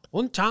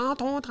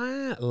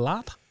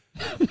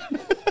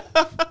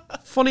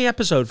 Funny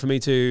episode for me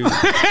to...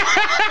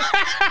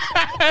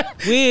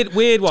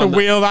 weird one. To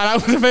wheel that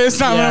out for the first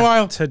time in a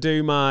while. To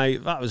do my...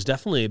 That was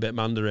definitely a bit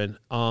Mandarin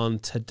on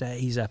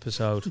today's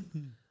episode.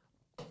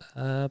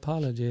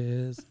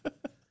 Apologies.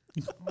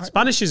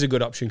 Spanish is a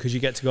good option because you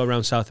get to go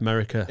around South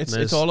America.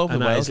 It's all over the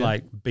world. It's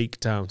like beak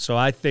down. So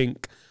I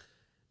think...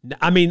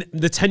 I mean,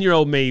 the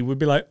 10-year-old me would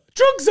be like,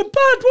 drugs are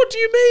bad, what do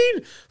you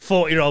mean?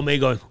 40-year-old me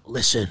going,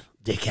 listen,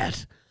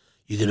 dickhead,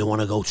 you're going to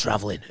want to go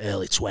travelling,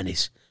 early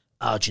 20s.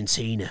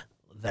 Argentina,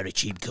 very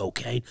cheap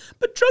cocaine.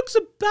 But drugs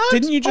are bad.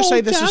 Didn't you just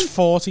say this is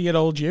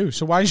 40-year-old you?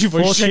 So why is your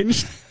voice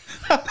changed?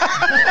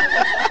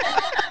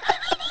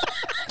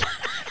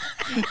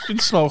 Been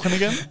smoking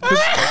again?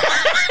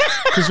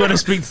 Because when I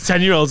speak to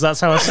 10-year-olds, that's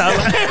how I sound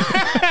like.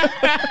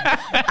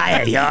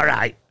 Hey, you all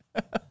right?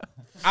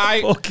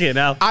 Fucking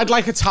hell. I'd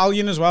like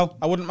Italian as well.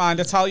 I wouldn't mind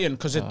Italian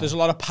because there's a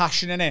lot of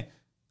passion in it.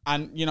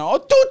 And, you know,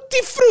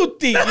 tutti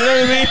frutti. You know what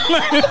I mean?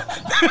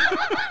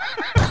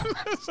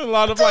 There's a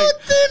lot of like...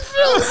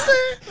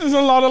 There's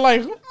a lot of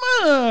like...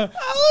 Maria,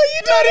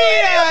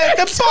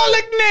 the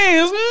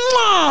bolognese.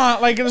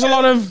 Like, there's a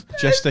lot of...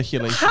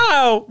 Gesticulation.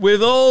 How?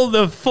 With all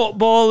the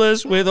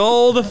footballers, with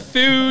all the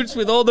foods,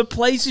 with all the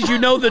places you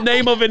know the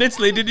name of in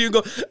Italy, did you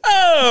go,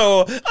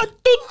 oh, a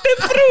tutti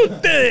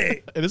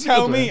frutti?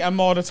 Tell me a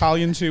more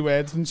Italian 2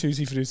 words than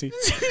tutti frutti.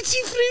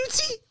 Tutti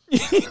frutti?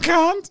 You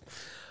can't.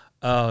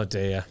 Oh,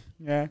 dear.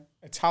 Yeah.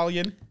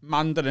 Italian,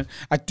 Mandarin.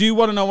 I do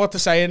want to know what they're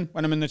saying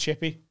when I'm in the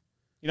chippy.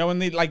 You know, when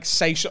they like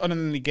say something and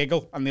then they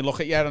giggle and they look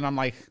at you and I'm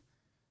like,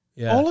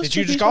 yeah. Did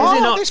you just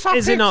go, this fat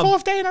pig,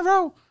 4th day in a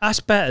row? That's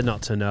better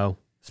not to know.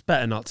 It's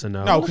better not to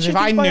know. No, because if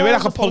I knew it, I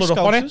could pull it up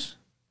on it.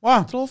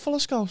 What? They're all full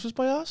of scousers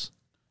by us.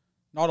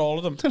 Not all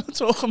of them. They're not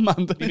talking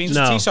Mandarin. He means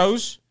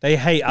Tissos. They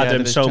hate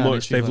Adam so Chinese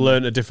much they've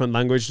learned a different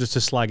language just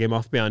to slag him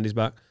off behind his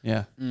back.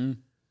 Yeah.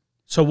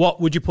 So what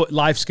would you put?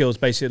 Life skills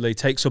basically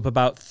takes up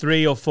about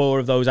 3 or 4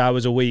 of those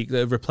hours a week that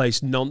have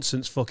replaced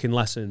nonsense fucking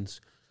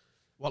lessons.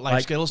 What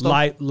life skills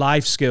though?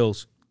 Life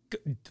skills.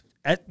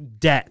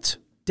 Debt.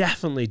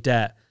 Definitely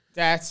debt.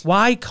 Debt.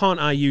 Why can't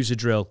I use a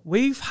drill?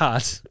 We've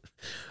had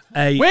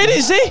a... Where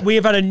is it? We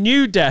have had a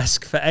new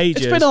desk for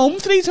ages. It's been home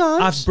 3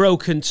 times. I've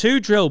broken 2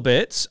 drill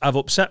bits. I've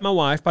upset my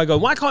wife by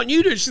going, why can't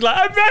you do it? She's like,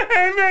 I'm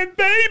baby.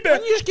 Why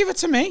don't you just give it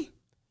to me?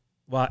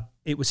 Well,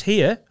 it was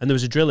here and there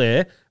was a drill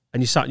here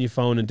and you sat on your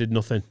phone and did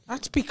nothing.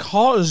 That's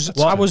because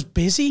I was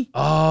busy.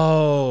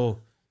 Oh.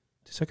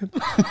 2 seconds.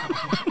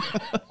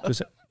 2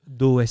 seconds.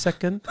 2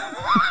 seconds.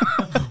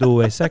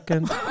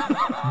 2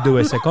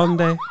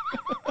 secondi.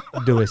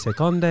 2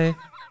 secondi.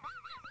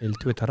 Il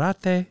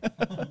twitterate.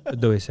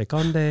 2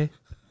 secondi.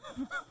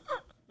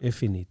 E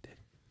finite.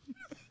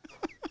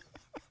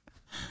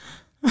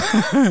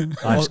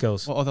 Life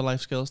skills. What other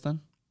life skills then?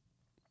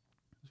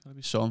 There's got to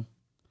be some.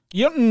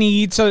 You don't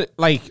need to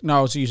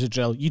know to use a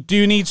drill. You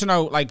do need to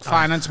know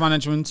finance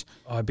management.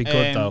 Oh, it'd be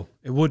good though.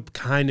 It would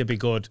kind of be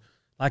good.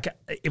 Like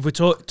if we're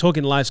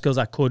talking life skills,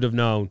 I could have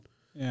known.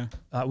 Yeah,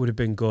 that would have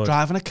been good.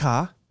 Driving a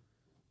car.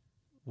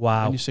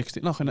 Wow. When you're 60.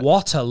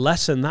 What a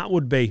lesson that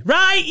would be.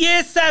 Right,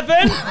 year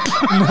 7.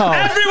 No.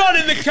 Everyone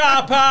in the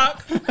car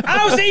park.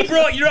 How's he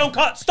brought your own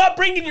car? Stop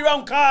bringing your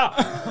own car.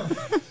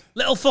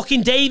 Little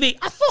fucking Davey.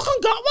 I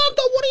fucking got one.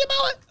 Don't worry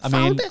about it. I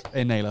mean,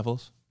 in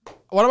A-levels.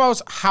 What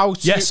about how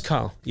to... Yes,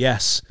 Carl.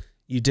 Yes,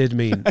 you did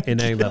mean in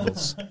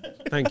A-levels.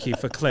 Thank you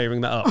for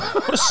clearing that up.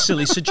 What a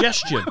silly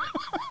suggestion.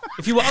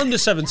 If you were under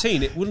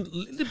 17,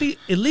 it'd be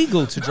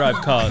illegal to drive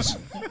cars.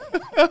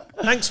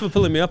 Thanks for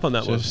pulling me up on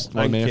that one.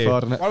 Thank you.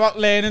 What about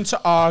learning to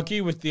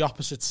argue with the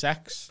opposite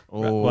sex?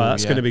 Oh, well,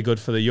 that's going to be good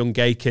for the young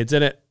gay kids,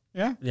 isn't it?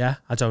 Yeah. Yeah,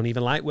 I don't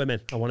even like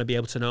women. I want to be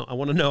able to know. I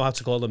want to know how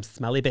to call them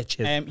smelly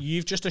bitches.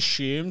 You've just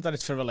assumed that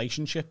it's for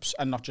relationships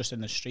and not just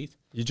in the street.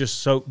 You just,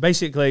 so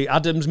basically,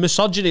 Adam's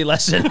misogyny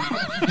lesson.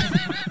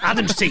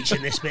 Adam's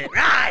teaching this bit.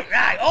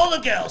 Right. All the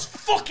girls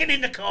fucking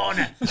in the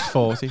corner. He's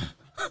 40. Is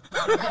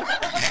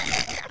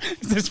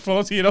this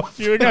 40-year-old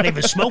you again? Not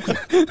even smoking.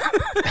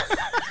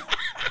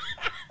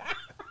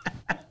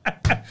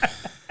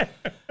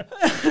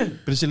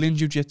 Brazilian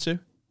Jiu-Jitsu.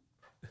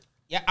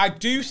 Yeah, I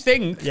do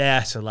think.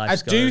 Yeah, it's a life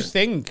skill. I do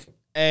think.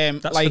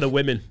 That's for the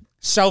women.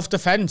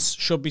 Self-defense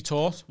should be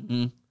taught.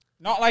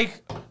 Not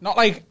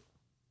like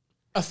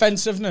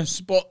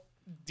offensiveness, but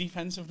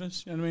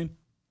defensiveness. You know what I mean?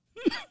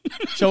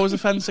 Show us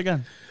offense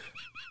again.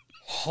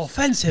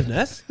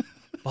 Offensiveness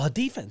or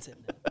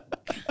defensiveness?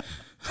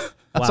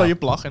 That's how you're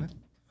blocking it.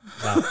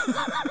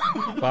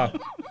 Wow.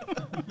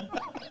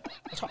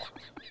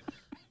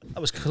 That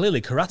was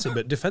clearly karate,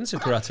 but defensive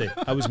karate.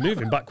 I was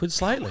moving backwards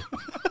slightly.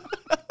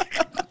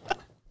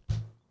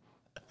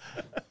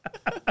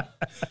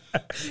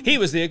 He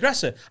was the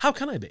aggressor. How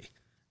can I be?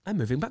 I'm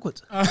moving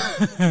backwards.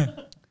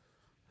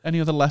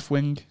 Any other left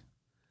wing?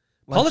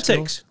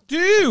 Politics.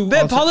 Bit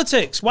of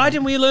politics. Why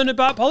didn't we learn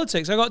about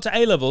politics? I got to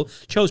A-level,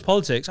 chose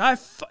politics.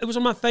 It was one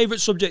of my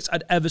favourite subjects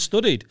I'd ever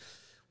studied.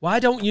 Why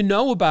don't you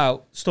know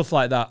about stuff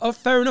like that? Oh,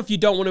 fair enough, you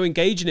don't want to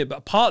engage in it,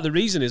 but part of the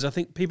reason is I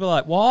think people are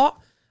like, what?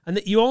 And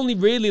that you only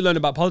really learn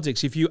about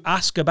politics if you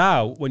ask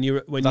about when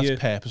you're... That's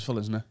purposeful,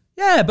 isn't it?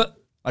 Yeah, but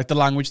Like the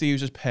language they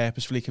use is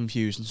purposefully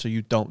confusing, so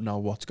you don't know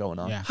what's going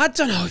on. Yeah. I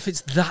don't know if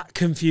it's that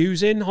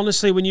confusing.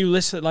 Honestly, when you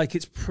listen, like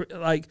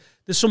like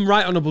there's some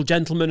right honourable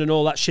gentlemen and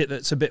all that shit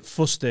that's a bit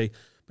fusty,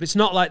 but it's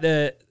not like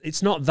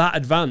it's not that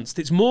advanced.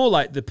 It's more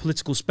like the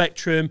political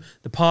spectrum,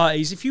 the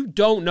parties. If you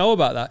don't know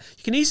about that,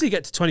 you can easily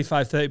get to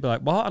 25, 30, be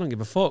like, what? I don't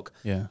give a fuck.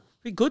 Yeah.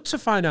 Be good to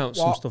find out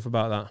some stuff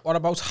about that. What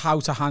about how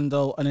to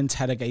handle an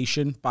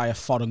interrogation by a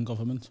foreign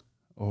government?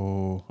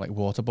 Oh, like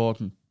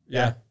waterboarding.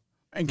 Yeah.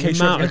 In case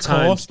you're amount a of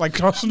times- course, like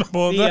crossing the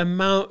border. The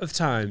amount of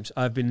times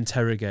I've been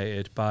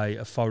interrogated by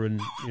a foreign,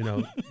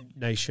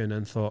 nation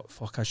and thought,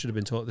 fuck, I should have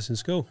been taught this in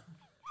school.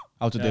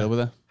 How to deal with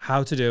it.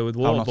 How to deal with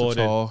How not to waterboarding.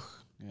 talk.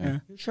 Yeah.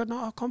 You should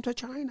not have come to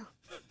China.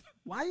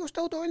 Why are you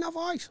still doing that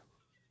voice?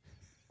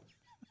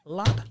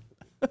 Lad.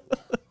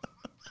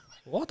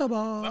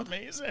 Waterboard.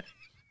 Amazing.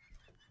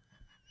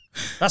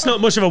 That's not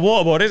much of a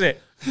waterboard, is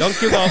it?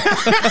 Donk you go.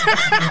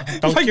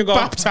 Donk Like you go.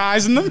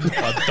 baptising them.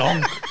 Oh,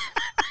 donk.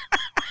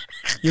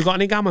 You got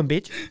any gammon,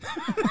 bitch?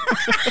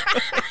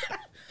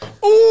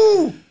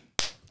 Ooh!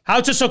 How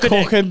to suck a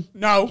dick? Cooking.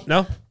 No.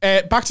 No?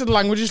 Back to the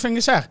languages thing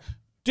you said.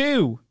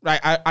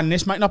 And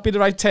this might not be the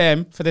right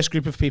term for this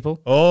group of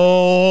people.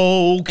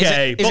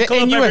 Okay. Is it Buckle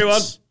up,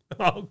 Inuits?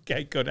 everyone.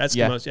 Okay, good.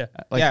 Eskimos, yeah.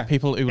 Like Yeah.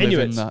 people who live in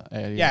Inuits. that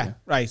area. Yeah,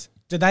 right.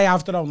 Do they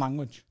have their own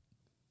language?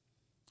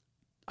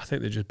 I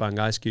think they just bang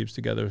ice cubes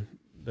together.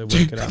 They work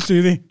it out.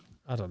 Do they?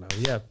 I don't know,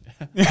 yeah.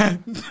 Yeah.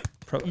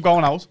 I'm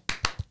going out.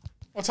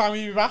 What time are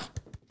you back?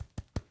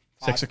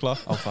 6 o'clock.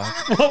 Oh,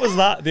 5. What was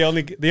that? The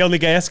only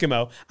gay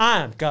Eskimo.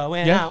 I'm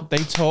going Yeah, out. they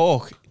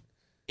talk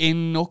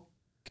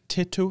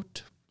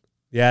Inuktitut.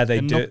 Yeah, they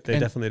do. Inuk- They in-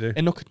 definitely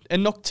do.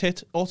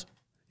 Inuktitut.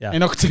 Yeah.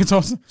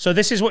 Inuktitut. So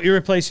this is what you're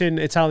replacing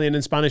Italian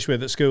and Spanish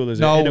with at school, is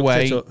it? No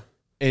way. Inuktitut.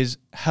 Is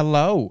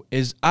hello.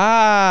 Is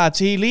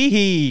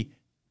tilihi.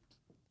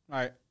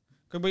 Right.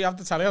 Could we have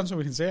the telly on so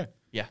we can see it?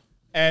 Yeah.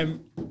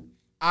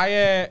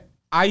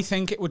 I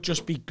think it would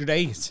just be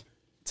great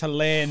to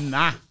learn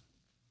that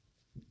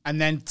and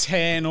then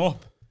turn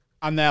up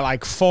and they're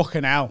like,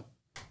 fucking hell,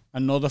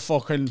 another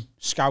fucking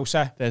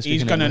Scouser. They're He's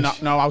speaking going to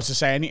English. not know how to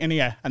say anything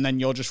here. And then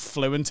you're just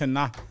fluent in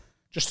that.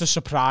 Just to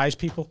surprise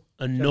people.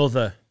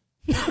 Another.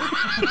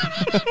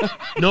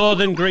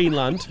 Northern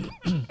Greenland.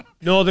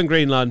 Northern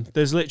Greenland.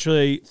 There's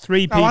literally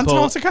 3 people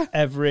Antarctica?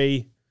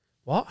 every...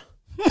 What?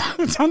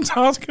 It's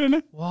Antarctica, isn't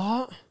it?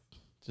 What?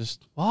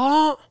 Just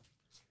What?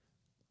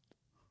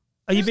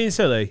 Are you being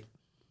silly?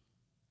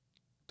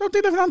 Don't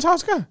they live in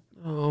Antarctica?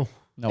 Oh.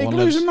 no Igloos one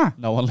lives. in that?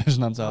 No one lives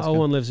in Antarctica. No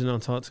one lives in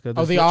Antarctica. Oh,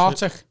 There's the literally-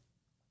 Arctic.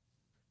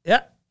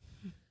 Yeah.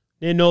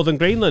 Near Northern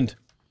Greenland.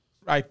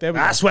 Right, there we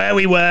That's where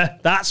we were.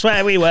 That's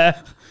where we were.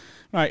 go.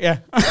 Right, yeah.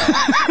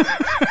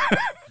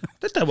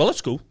 Did that well at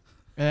school.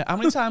 How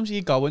many times are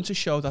you going to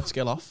show that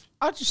skill off?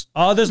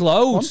 Oh, there's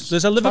loads. Once,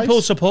 There's a Liverpool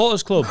twice.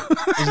 supporters club.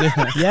 Is it?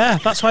 Yeah,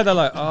 that's why they're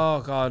like,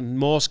 oh, God,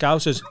 more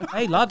Scousers.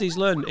 Hey, lad, he's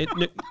learned it.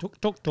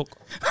 Tuk, tuk, tuk.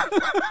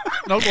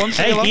 No one.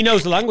 Say Hey, hello. he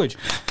knows the language.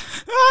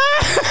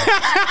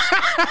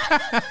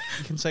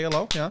 You can say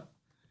hello. Yeah.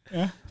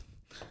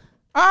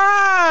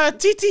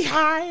 Titi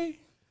High.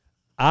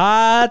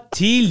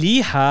 Ati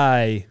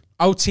Lehigh.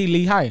 O.T.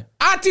 Lehigh.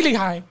 Artie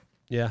Lehigh.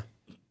 Yeah.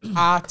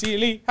 Artie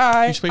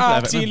Lehigh. You speak for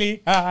Artie Everton.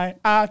 Lehigh.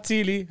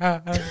 Artie Lehigh.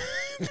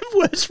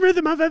 Worst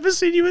rhythm I've ever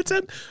seen you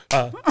attend.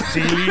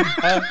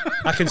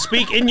 I can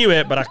speak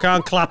Inuit, but I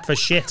can't clap for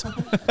shit.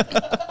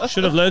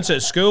 Should have learnt it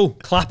at school.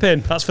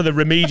 Clapping. That's for the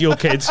remedial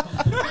kids.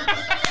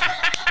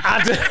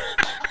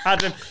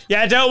 Adam.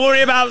 Yeah, don't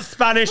worry about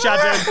Spanish,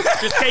 Adam.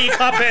 Just get you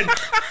clapping.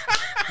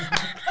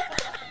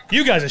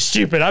 You guys are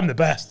stupid. I'm the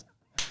best.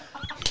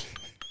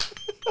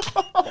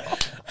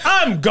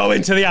 I'm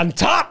going to the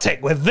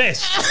Antarctic with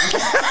this.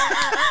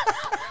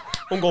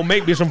 I'm going to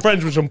make me some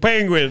friends with some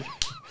penguins.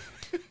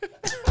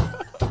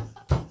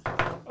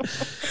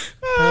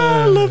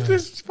 I love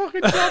this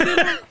fucking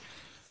job.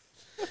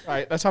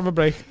 Right, let's have a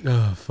break.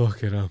 Oh,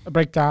 fuck it up. A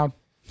breakdown.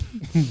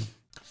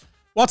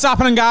 What's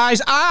happening, guys?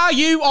 Are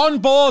you on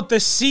board the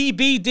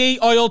CBD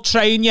oil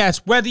train yet?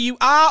 Whether you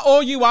are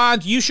or you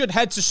aren't, you should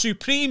head to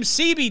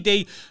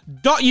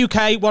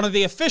supremecbd.uk, one of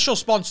the official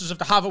sponsors of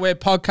the Have a Word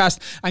podcast,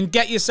 and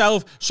get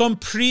yourself some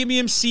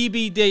premium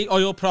CBD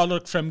oil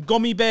product, from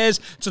gummy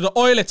bears to the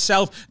oil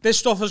itself. This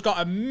stuff has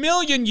got a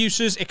million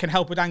uses. It can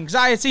help with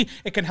anxiety.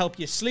 It can help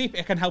you sleep.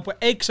 It can help with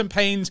aches and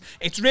pains.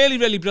 It's really,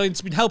 really brilliant.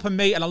 It's been helping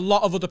me and a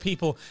lot of other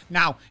people.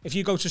 Now, if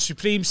you go to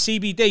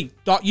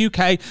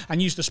supremecbd.uk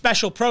and use the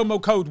special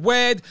promo code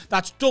WORD,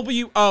 that's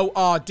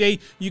WORD,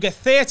 you get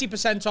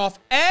 30% off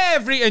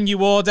everything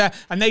you order,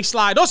 and they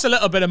slide us a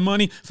little bit of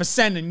money for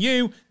sending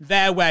you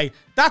their way.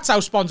 That's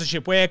how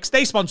sponsorship works.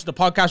 They sponsor the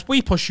podcast,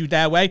 we push you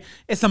their way.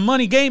 It's a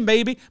money game,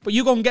 baby, but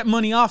you're going to get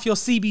money off your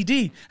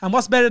CBD. And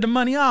what's better than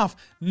money off?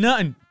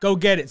 Nothing. Go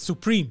get it.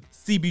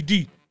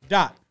 supremecbd.uk.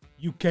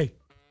 Okay?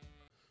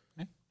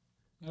 You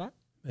all right?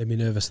 Made me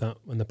nervous that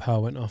when the power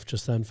went off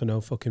just then for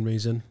no fucking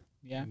reason.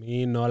 Yeah.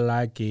 Me no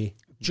like it.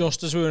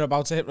 Just as we were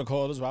about to hit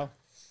record as well.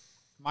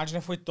 Imagine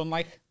if we'd done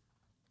like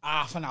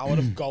half an hour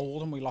of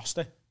gold and we lost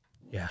it.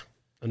 Yeah.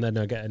 And then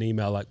I get an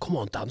email like, come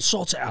on, Dan,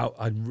 sort it out.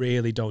 I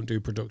really don't do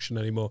production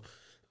anymore.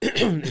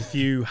 If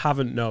you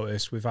haven't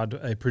noticed, we've had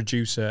a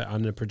producer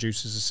and a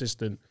producer's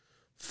assistant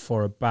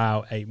for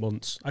about 8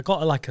 months. I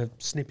got like a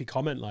snippy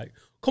comment like,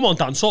 come on,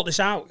 Dan, sort this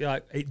out. You're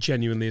like, it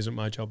genuinely isn't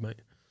my job,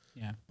 mate.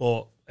 Yeah.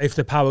 But if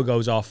the power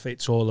goes off,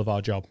 it's all of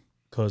our job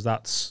because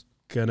that's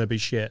going to be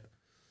shit.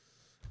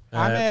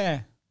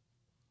 I'm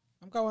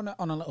going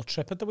on a little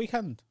trip at the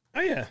weekend.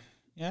 Oh, yeah.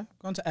 Yeah,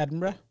 going to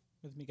Edinburgh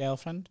with my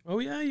girlfriend. Oh,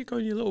 yeah, you're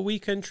going your little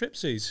weekend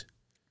tripsies.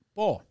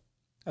 But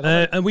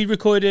And we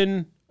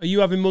recording, are you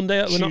having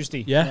Monday?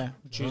 Tuesday. Yeah?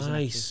 Tuesday.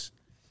 Nice.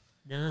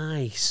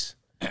 Nice.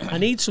 I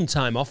need some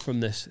time off from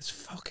this. It's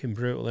fucking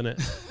brutal, isn't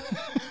it?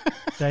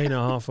 Day and a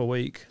half a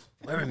week.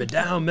 Wearing me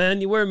down,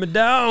 man. You're wearing me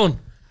down.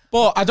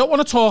 But I don't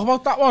want to talk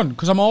about that one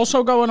because I'm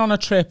also going on a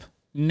trip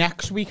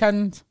next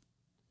weekend.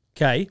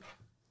 Okay.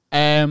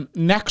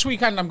 Next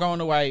weekend I'm going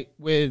away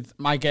with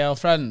my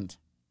girlfriend,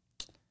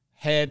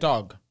 her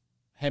dog,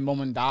 her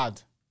mum and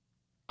dad,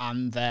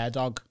 and their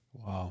dog.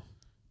 Wow.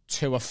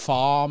 To a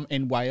farm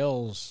in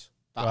Wales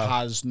that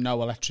has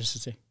no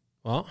electricity.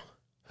 What?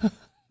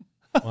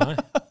 Why?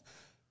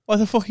 Why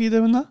the fuck are you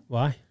doing that?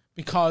 Why?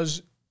 Because,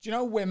 do you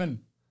know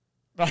women,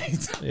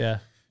 right? Yeah.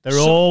 They're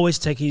always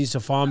taking you to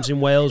farms in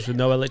Wales with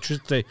no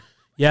electricity.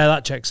 Yeah,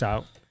 that checks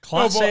out.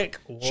 Classic.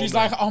 No, she's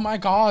like, oh my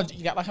God,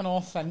 you get like an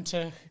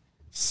authentic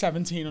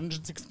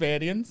 1700s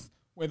experience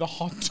with a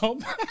hot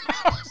tub.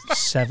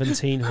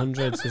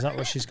 1700s. Is that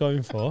what she's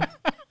going for?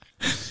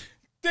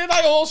 Did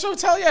I also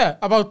tell you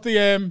about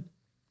the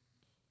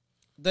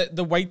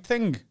weight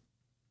thing?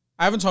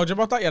 I haven't told you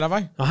about that yet, have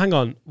I? Oh, hang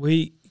on.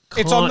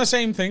 It's on the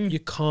same thing. You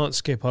can't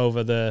skip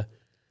over the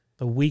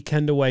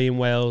weekend away in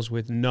Wales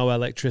with no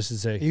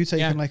electricity. Are you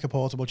taking like a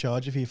portable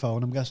charger for your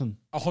phone, I'm guessing?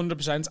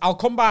 100%. I'll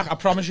come back. I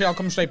promise you I'll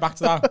come straight back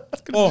to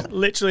that.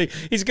 Literally,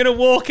 he's going to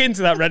walk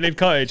into that rented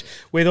cottage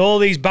with all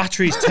these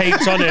batteries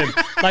taped on him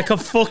like a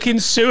fucking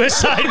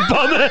suicide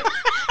bomber.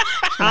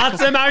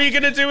 Adam, how are you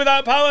going to do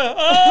without power?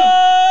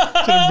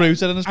 Oh!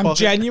 Rooted in his I'm pocket.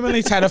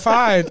 genuinely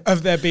terrified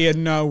of there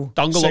being no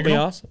dongle up signal.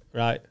 my arse.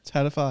 Right.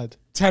 Terrified.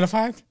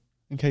 Terrified.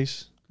 In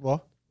case,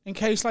 what? In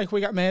case like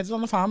we get murdered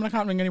on the farm and I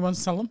can't ring anyone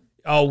to tell them.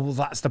 Oh, well,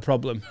 that's the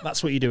problem.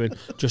 That's what you're doing.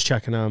 Just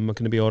checking I'm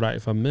going to be all right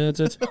if I'm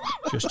murdered.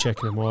 Just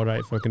checking I'm all right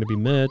if I'm going to be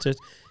murdered.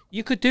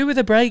 You could do with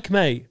a break,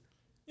 mate.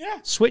 Yeah.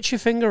 Switch your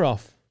finger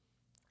off.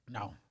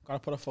 No. Got to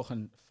put a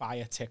fucking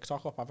fire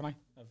TikTok up, haven't I?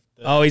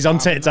 Oh, he's on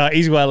TikTok.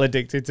 He's well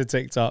addicted to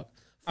TikTok.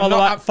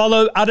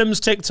 Follow Adam's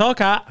TikTok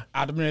at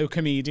Adam No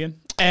Comedian.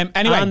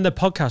 Anyway. And the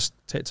podcast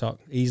TikTok.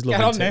 He's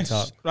loving on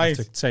TikTok. this, right.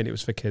 After saying it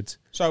was for kids.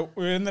 So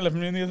we were in the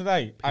living room the other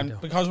day, and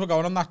because we're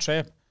going on that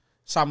trip,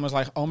 Sam was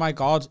like, "Oh my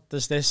God,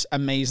 there's this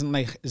amazing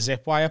like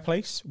zip wire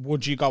place.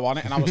 Would you go on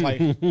it?" And I was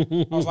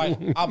like,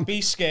 "I'll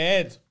be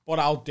scared, but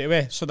I'll do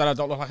it so that I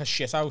don't look like a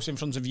shit house in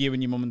front of you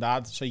and your mum and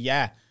dad." So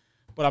yeah,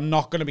 but I'm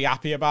not going to be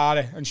happy about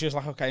it. And she was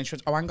like, "Okay." And she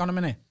went, "Oh, hang on a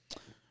minute.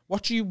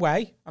 What do you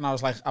weigh?" And I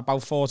was like,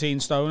 "About 14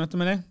 stone at the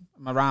minute.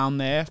 I'm around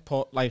there.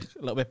 Put like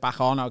a little bit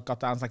back on. I got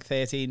down to like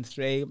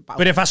 13.3.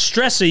 But if I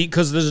stress eat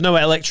because there's no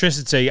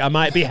electricity, I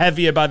might be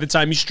heavier by the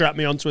time you strap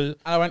me onto it.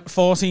 And I went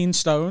 14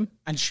 stone,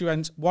 and she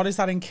went, "What is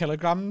that in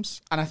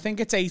kilograms?" And I think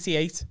it's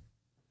 88.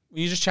 Will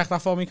you just check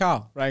that for me,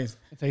 Carl? Right.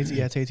 It's 80,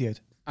 yeah, it's 88.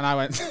 And I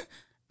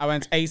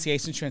went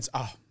 88, and she went,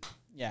 "Oh,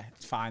 yeah,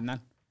 it's fine then."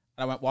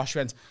 And I went, "What?" She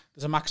went,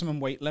 "There's a maximum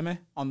weight limit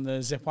on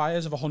the zip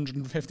wires of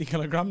 150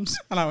 kilograms."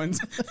 And I went,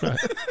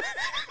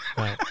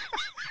 Right.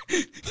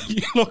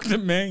 You looked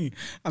at me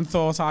and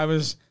thought I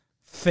was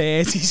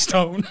 30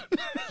 stone.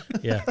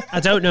 Yeah. I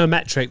don't know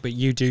metric, but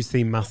you do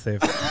seem massive.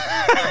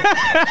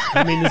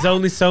 I mean, there's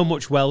only so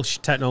much Welsh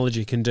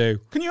technology can do.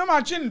 Can you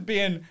imagine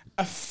being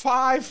a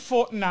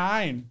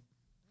 5'9",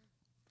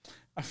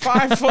 a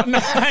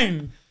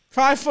 5'9",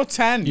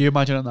 5'10", You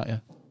imagining that, yeah?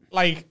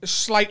 like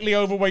slightly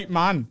overweight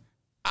man,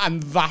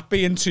 and that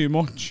being too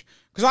much?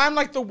 Because I'm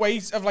like the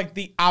weight of like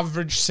the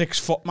average 6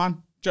 foot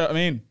man. Do you know what I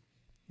mean?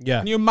 Yeah.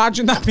 Can you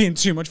imagine that being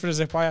too much for a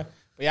zip wire?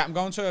 But yeah, I'm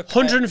going to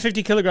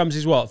 150 kilograms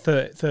is what?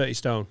 30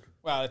 stone.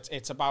 Well,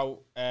 it's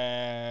about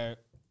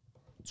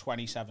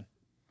 27.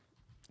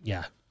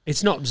 Yeah.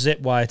 It's not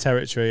zip wire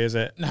territory, is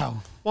it?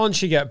 No.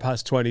 Once you get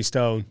past 20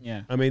 stone,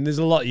 Yeah. I mean, there's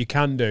a lot you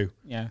can do.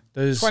 Yeah.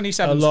 There's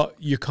 27 a lot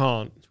you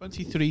can't.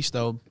 23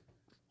 stone.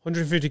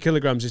 150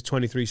 kilograms is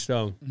 23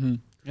 stone. Mm-hmm.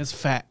 It's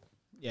fat.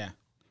 Yeah.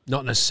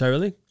 Not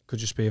necessarily. Could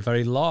just be a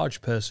very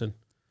large person.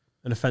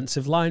 An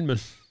offensive lineman.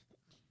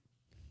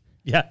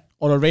 Yeah.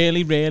 Or a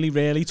really, really,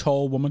 really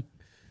tall woman.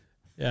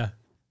 Yeah.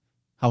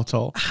 How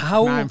tall?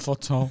 How 9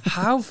 foot tall.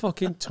 How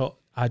fucking tall?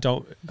 I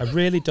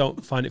really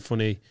don't find it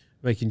funny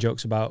making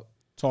jokes about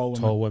Tall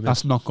women. tall women.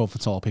 That's not good for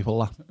tall people,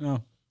 that.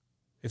 No.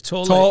 If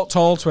tall,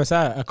 Tall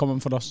Twitter are coming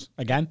for us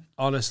again.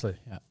 honestly,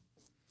 Yeah.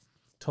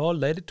 tall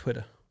lady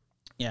Twitter.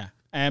 Yeah.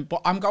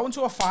 But I'm going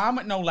to a farm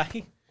with no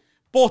lecky.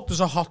 But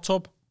there's a hot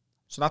tub.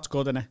 So that's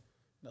good, innit?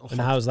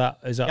 And how's that?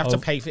 Is that You have to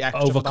pay for the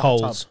extra over for the hot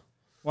coals? tub.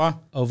 What?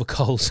 over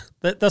coals.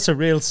 That's a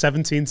real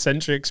 17th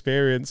century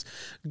experience.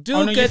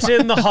 Oh, no, Get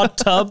in the hot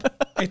tub.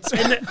 It's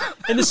in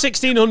the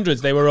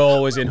 1600s, they were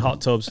always in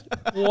hot tubs.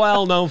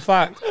 Well-known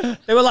fact.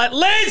 They were like,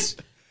 Liz,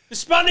 the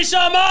Spanish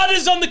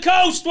Armada's on the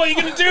coast. What are you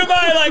going to do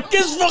about it? Like,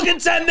 give us fucking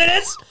 10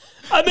 minutes.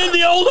 I'm in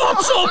the old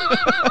hot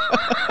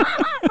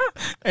tub.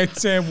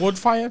 It's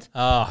wood-fired.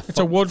 Ah, It's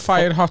a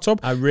wood-fired hot tub.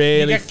 I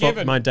really get fucked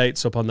given- my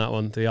dates up on that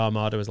one. The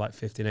Armada was like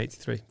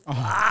 1583.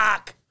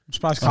 Fuck. I'm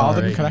surprised Carl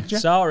didn't correct you.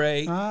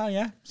 Sorry. Ah,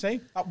 yeah. See,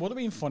 that would have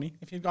been funny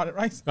if you'd got it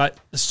right. Right,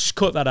 let's just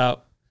cut that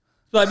out.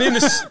 Like in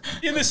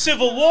the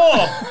Civil War,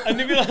 and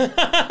they'd be like,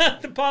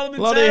 the parliamentarians.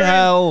 Bloody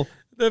hell.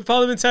 The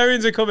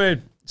parliamentarians are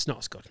coming. It's not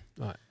as good.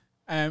 Right.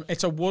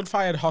 It's a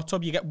wood-fired hot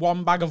tub. You get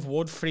 1 bag of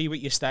wood free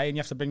with your stay, and you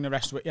have to bring the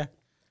rest with you.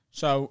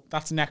 So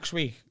that's next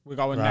week. We're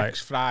going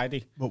next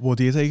Friday. What wood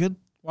are you taking?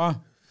 What?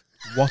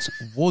 What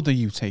wood are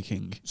you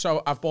taking?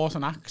 So I've bought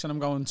an axe, and I'm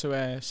going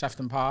to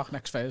Sefton Park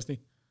next Thursday.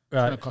 I'm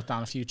Right. going to cut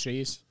down a few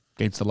trees.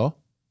 Against the law?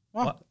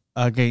 What?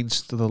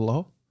 Against the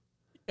law?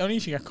 Only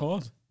if you get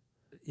caught.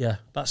 Yeah,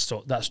 that's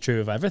true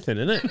of everything,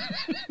 isn't it?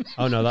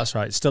 Oh no, that's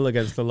right. It's still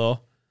against the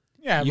law.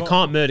 Yeah, You but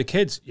can't murder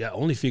kids. Yeah,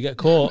 only if you get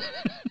caught.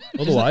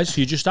 Otherwise,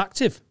 you're just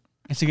active.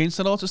 It's against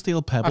the law to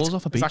steal pebbles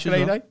off a beach Is as that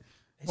great, well. eh?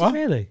 Is What? it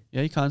really?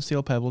 Yeah, you can't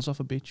steal pebbles off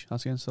a beach.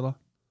 That's against the law.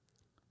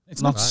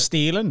 It's not Right.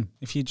 stealing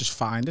if you just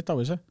find it, though,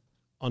 is it?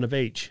 On a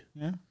beach.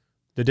 Yeah.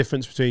 The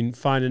difference between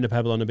finding a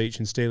pebble on a beach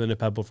and stealing a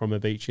pebble from a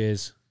beach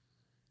is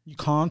You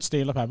can't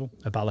steal a pebble.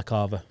 a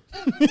balaclava.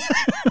 You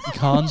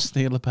can't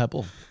steal a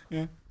pebble.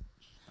 Yeah.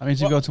 That means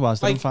you go to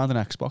Asda like- and find an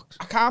Xbox.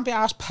 I can't be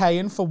asked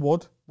paying for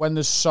wood when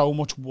there's so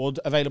much wood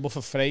available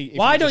for free. If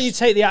Why don't just- you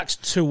take the axe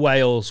to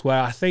Wales,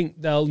 where I think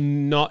they'll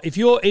not... If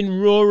you're in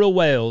rural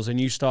Wales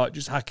and you start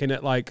just hacking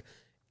at, like,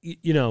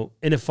 you know,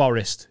 in a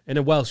forest, in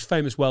a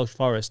famous Welsh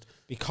forest,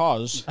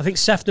 Because, I think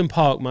Sefton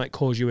Park might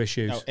cause you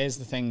issues. no, here's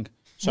the thing.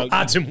 So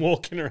Adam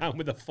walking around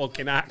with a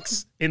fucking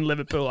axe in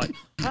Liverpool, like,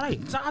 hey,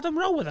 is that Adam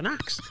Rowe with an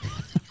axe?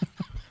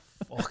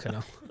 Fucking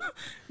hell.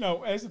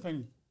 No, here's the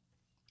thing.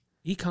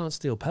 He can't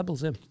steal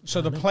pebbles, him.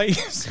 So the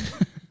place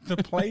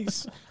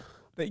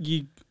that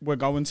you were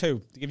going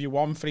to, they give you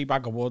 1 free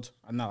bag of wood,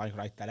 and they're like,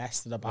 right, the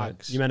rest of the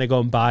bags. You meant to go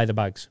and buy the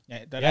bags.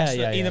 Yeah, the Yeah, rest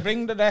yeah, either yeah.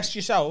 bring the rest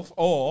yourself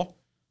or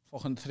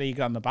fucking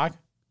 $3 a bag,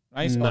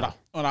 right? No.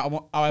 However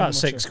About much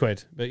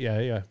 £6. But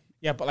yeah.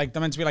 Yeah, but like they're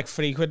meant to be like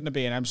 £3 in the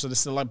B&M, so there's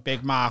still like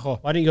big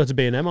markup Why didn't you go to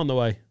B&M on the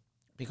way?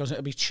 because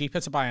it'd be cheaper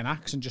to buy an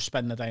axe and just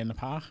spend the day in the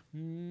park.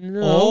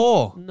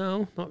 No.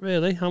 No, not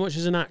really. How much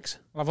is an axe?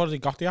 Well, I've already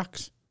got the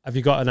axe. Have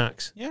you got an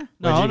axe? Yeah,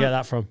 Where did you No, get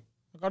that from?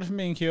 I got it from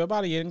B&Q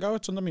about a year ago.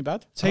 It's under my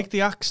bed. Take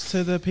the axe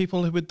to the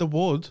people with the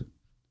wood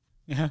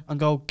Yeah, and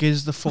go,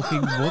 giz the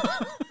fucking wood.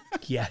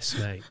 Yes,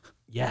 mate.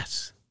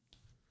 Yes.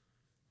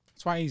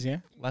 it's quite easy. Yeah,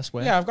 Less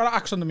work. yeah, I've got an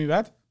axe under my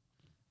bed.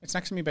 It's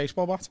next to my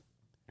baseball bat.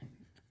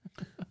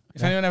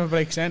 If anyone ever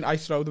breaks in, I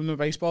throw them the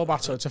baseball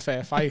bat, so it's a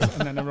fair fight,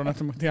 and then I run at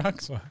them with the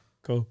axe.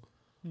 Cool.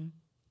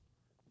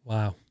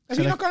 Wow. Have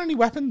you not got any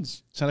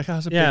weapons? Seneca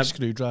has a Yeah. big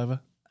screwdriver.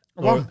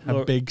 What?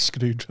 A big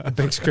screwdriver.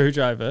 Big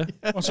screwdriver.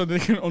 So they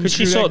can unscrew Could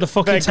she sort the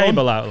fucking their gun?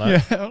 table out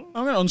like? Yeah. I'm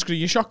going to unscrew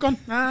your shotgun.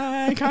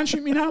 Nah, you can't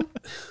shoot me now.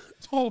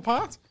 It's all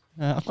apart.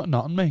 I've got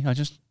nothing, me.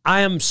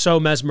 I am so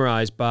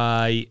mesmerised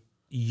by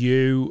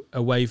you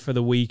away for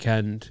the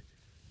weekend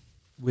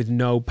with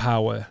no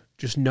power,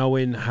 just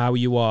knowing how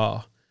you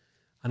are.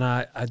 And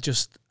I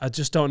just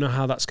don't know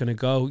how that's going to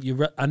go.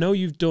 I know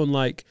you've done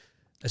like...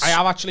 I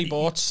have actually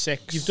bought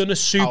 6. You've done a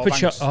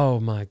supercharge. Oh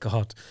my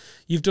God.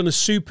 You've done a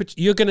super...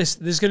 There's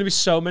going to be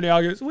so many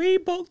arguments. We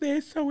booked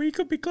this so we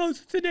could be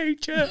closer to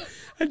nature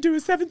and do a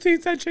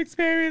 17th century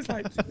experience.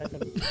 Like,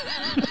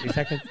 2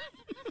 seconds.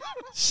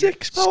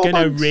 6 It's going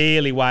to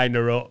really wind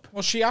her up.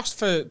 Well, she asked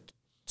for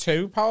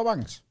 2 power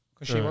banks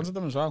because she wanted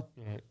them as well.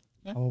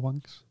 Power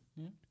banks.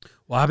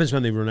 What happens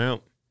when they run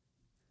out?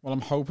 Well,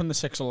 I'm hoping the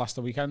 6 will last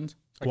the weekend.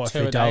 Like What if 2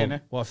 they a day, don't?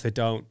 innit? What if they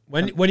don't?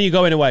 When are you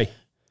going away?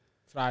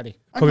 Friday,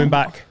 Coming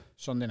back?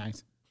 Sunday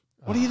night.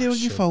 What do you do with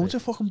your should phone be. to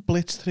fucking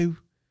blitz through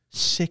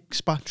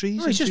 6 batteries?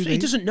 No, in he's 2 he days?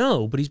 doesn't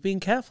know, but he's being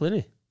careful, isn't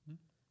he?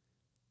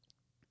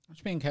 I'm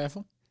just being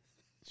careful.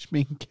 Just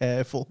being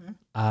careful.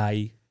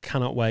 I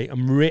cannot wait.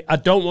 I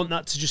don't want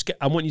that to just get...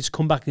 I want you to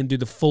come back and do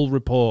the full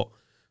report.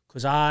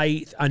 Because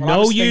I know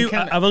was you...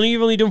 thinking-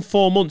 you've only done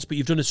 4 months, but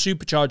you've done a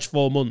supercharged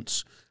 4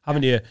 months,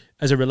 haven't you,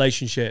 as a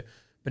relationship?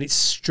 But it's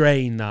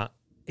strain that.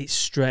 It's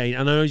strain.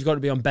 I know you've got to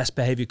be on best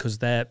behaviour because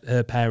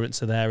her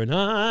parents are there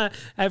and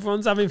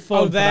everyone's having fun.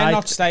 Oh, but they're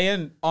not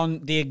staying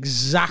on the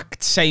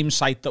exact same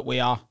site that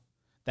we are.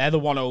 They're the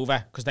one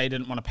over because they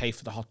didn't want to pay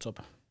for the hot tub.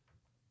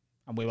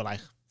 And we were like,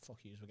 fuck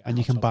you. We're getting And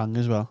a you hot can tub. bang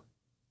as well.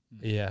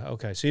 Yeah,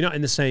 okay. So you're not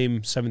in the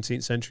same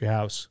 17th century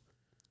house.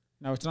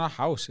 No, it's not a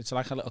house. It's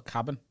like a little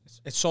cabin.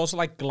 It's sort of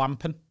like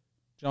glamping. Do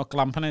you know what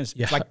glamping is?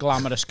 Yeah. It's like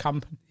glamorous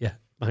camping. Yeah,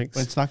 thanks.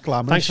 But it's not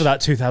glamorous. Thanks for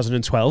that,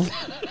 2012.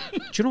 Do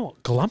you know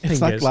what glamping It's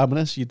not is?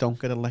 glamorous. You don't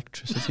get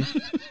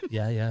electricity.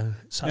 Yeah.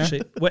 It's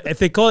actually, well, if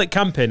they call it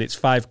camping, it's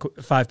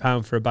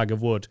 £5 for a bag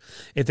of wood.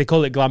 If they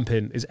call it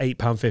glamping, it's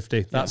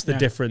 £8.50. That's the Yeah.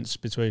 difference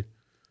between.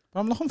 But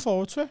I'm looking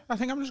forward to it. I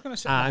think I'm just going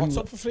to sit in the hot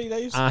tub for 3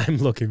 days. I'm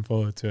looking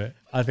forward to it.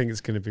 I think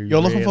it's going to be.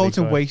 You're looking really forward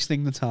to good.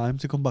 wasting the time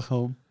to come back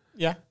home.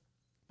 Yeah.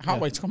 I can't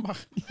wait to come back.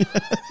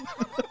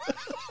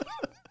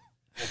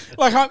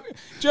 Like,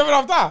 do you ever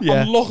have that?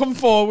 Yeah. I'm looking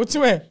forward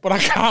to it, but I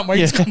can't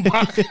wait to come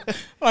back.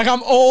 Like,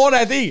 I'm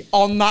already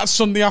on that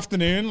Sunday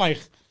afternoon. Like,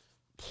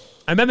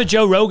 I remember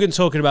Joe Rogan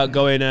talking about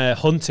going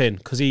hunting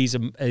because he's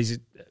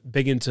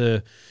big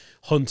into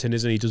hunting,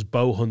 isn't he? He does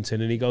bow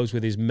hunting and he goes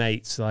with his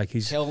mates. Like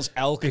he's kills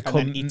elk and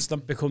then eats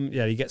them.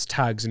 He gets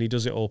tags and he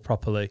does it all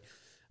properly.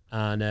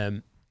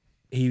 And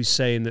he was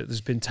saying that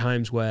there's been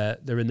times where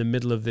they're in the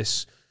middle of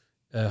this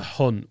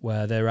hunt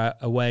where they're out,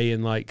 away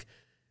in like,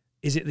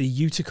 is it the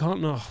Utica?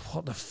 No,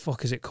 what the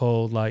fuck is it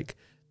called? Like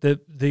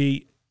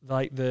the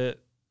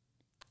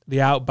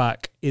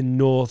outback in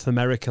North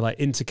America, like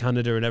into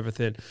Canada and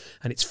everything,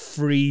 and it's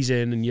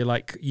freezing, and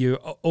you're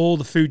all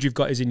the food you've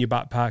got is in your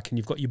backpack, and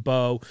you've got your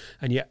bow,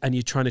 and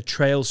you're trying to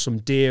trail some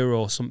deer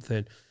or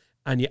something,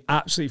 and you're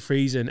absolutely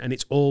freezing, and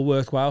it's all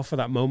worthwhile for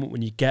that moment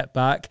when you get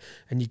back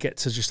and you get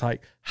to just like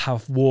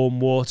have warm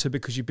water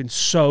because you've been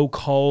so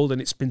cold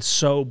and it's been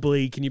so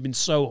bleak and you've been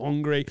so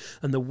hungry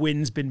and the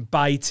wind's been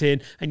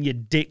biting and your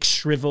dick's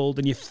shriveled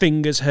and your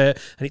fingers hurt,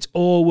 and it's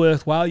all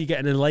worthwhile. You get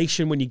an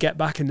elation when you get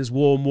back and there's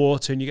warm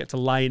water and you get to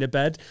lie in a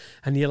bed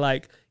and you're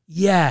like,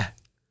 yeah.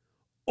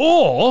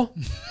 Or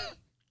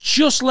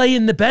just lay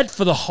in the bed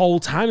for the whole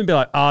time and be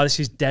like, oh, this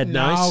is dead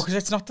nice. No, because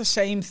it's not the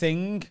same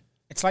thing.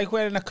 It's like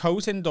wearing a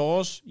coat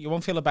indoors. You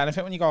won't feel the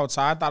benefit when you go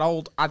outside. That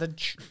old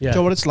adage. Yeah. Do you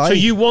know what it's like? So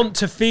you want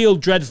to feel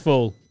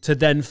dreadful to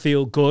then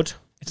feel good.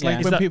 It's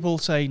like when people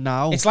say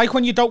now. It's like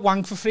when you don't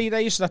wank for 3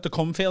 days so that the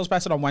cum feels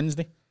better on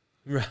Wednesday.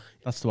 Right.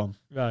 That's the one.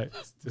 Right.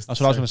 That's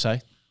what I was going to say.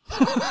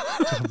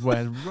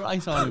 Went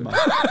right on, man.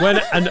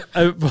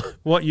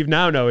 What you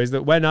now know is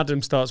that when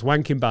Adam starts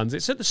wanking bands,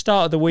 it's at the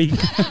start of the week.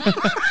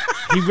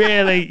 He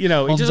really, he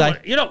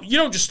doesn't. You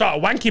don't just start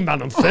a wanking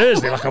band on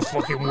Thursday like a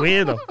fucking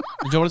weirdo. Do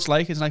you know what it's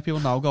like? It's like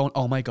people now going,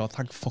 "Oh my god,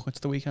 thank fuck it's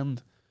the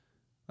weekend."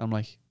 I'm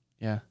like,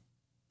 yeah,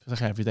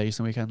 it's like every day is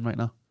the weekend right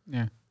now.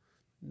 Yeah,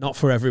 not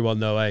for everyone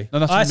though, eh? No,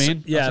 that's what I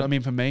mean. Yeah, that's what I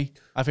mean for me.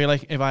 I feel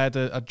like if I had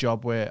a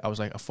job where I was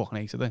like, I fucking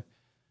hated it,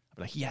 I'd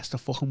be like, yes, the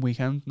fucking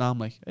weekend. Now I'm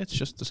like, it's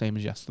just the same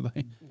as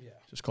yesterday. Yeah,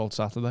 just called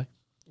Saturday.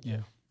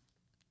 Yeah.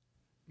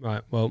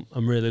 Right. Well,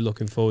 I'm really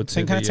looking forward to.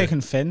 Thinking of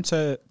taking Finn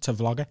to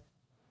vlog it.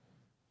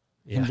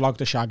 You can vlog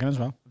the shagging as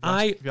well.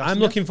 I'm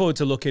looking forward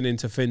to looking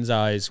into Finn's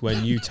eyes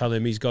when you tell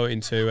him he's going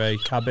to a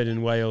cabin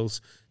in Wales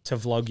to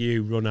vlog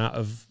you run out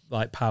of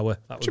like power.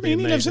 That would be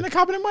amazing. He lives in a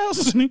cabin in Wales,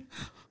 doesn't he?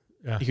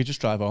 Yeah. He could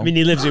just drive home. I mean,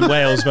 he lives in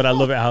Wales, but I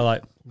love it how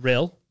like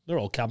real. They're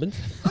all cabins.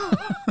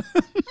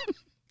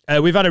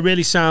 We've had a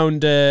really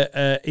sound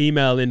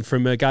email in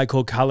from a guy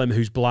called Callum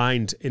who's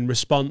blind in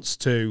response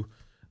to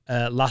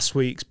last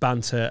week's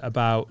banter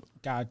about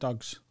guide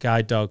dogs.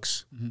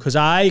 Because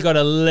I got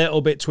a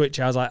little bit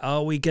twitchy. I was like,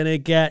 are we going to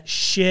get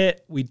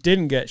shit? We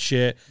didn't get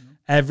shit.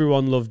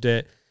 Everyone loved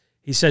it.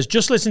 He says,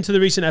 just listen to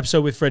the recent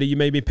episode with Freddie. You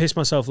made me piss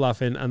myself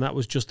laughing, and that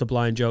was just the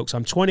blind jokes.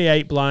 I'm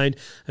 28, blind,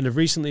 and have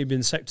recently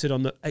been accepted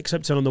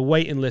on the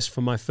waiting list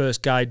for my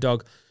first guide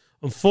dog.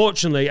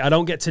 Unfortunately, I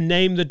don't get to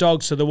name the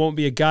dog, so there won't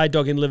be a guide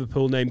dog in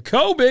Liverpool named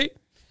Kobe.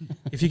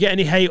 If you get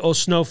any hate or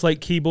snowflake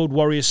keyboard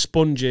warrior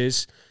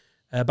sponges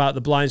about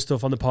the blind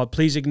stuff on the pod,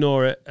 please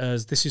ignore it,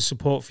 as this is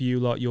support for you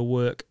lot, your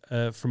work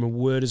from a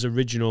word as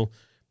original.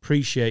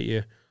 Appreciate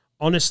you.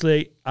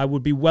 Honestly, I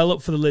would be well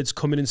up for the lids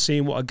coming and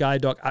seeing what a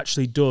guide dog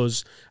actually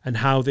does and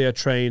how they are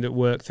trained at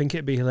work. Think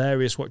it'd be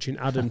hilarious watching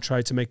Adam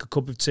try to make a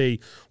cup of tea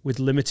with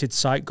limited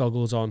sight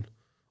goggles on,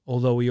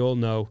 although we all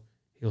know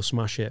he'll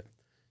smash it.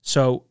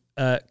 So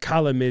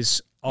Callum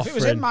is offering...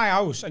 If it was in my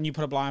house and you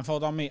put a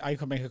blindfold on me, I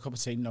could make a cup of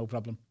tea, no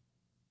problem.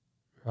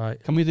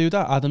 Right. Can we do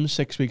that? Adam's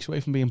 6 weeks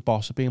away from being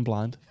boss of being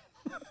blind.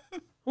 I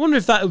wonder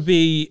if that would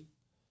be...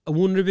 I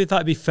wonder if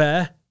that'd be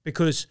fair,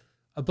 because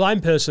a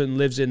blind person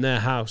lives in their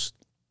house,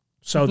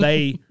 so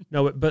they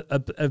know it, but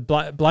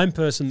a blind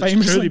person that's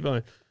truly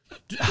blind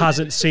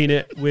hasn't seen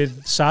it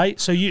with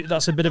sight, so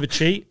that's a bit of a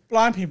cheat.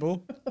 Blind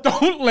people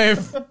don't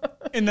live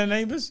in their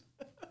neighbours.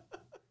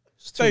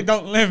 They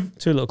don't live...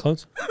 Too little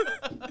close.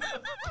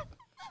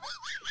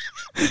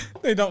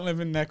 They don't live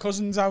in their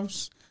cousin's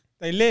house.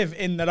 They live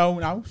in their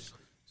own house.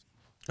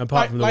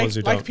 Apart from the ones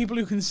who don't. Like people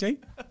who can see.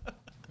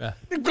 Yeah.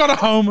 They've got a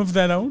home of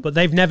their own. But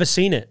they've never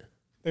seen it.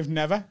 They've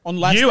never.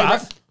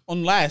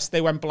 Unless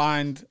they went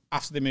blind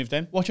after they moved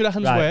in. What do you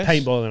reckon's worse?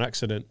 Paintball and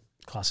accident.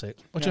 Classic.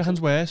 What do you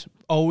reckon's worse?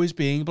 Always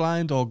being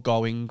blind or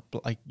going,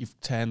 like, you've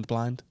turned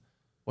blind?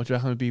 What do you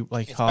reckon would be,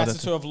 like, harder? It's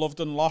better to have loved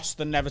and lost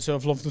than never to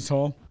have loved at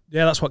all.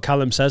 Yeah, that's what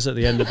Callum says at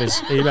the end of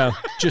his email.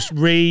 Just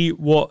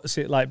what's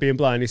it like being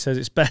blind. He says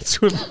it's better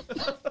to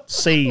have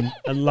seen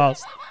and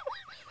lost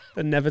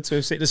than never to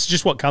have seen. This is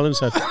just what Callum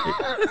said.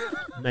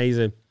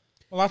 Amazing.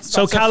 Well, that's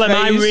so, Callum,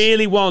 I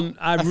really want...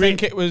 I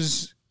think it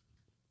was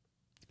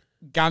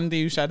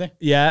Gandhi who said it.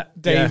 Yeah.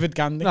 David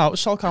Gandhi. No, it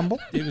was Sol Campbell.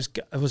 It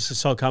was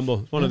Sol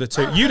Campbell. One of the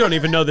two. You don't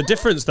even know the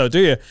difference, though, do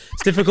you?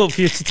 It's difficult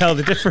for you to tell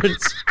the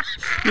difference.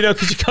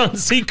 Because you can't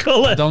see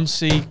colour. I don't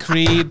see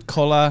creed,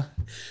 colour.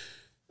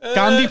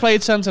 Gandhi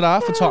played centre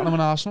half for Tottenham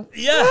and Arsenal.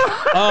 Yeah.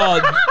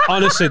 Oh,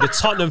 honestly, the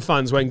Tottenham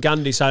fans, when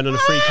Gandhi signed on a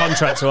free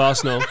contract to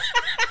Arsenal,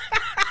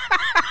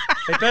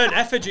 they burnt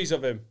effigies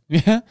of him.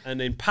 Yeah.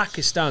 And in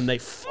Pakistan, they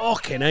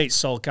fucking hate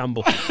Sol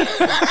Campbell.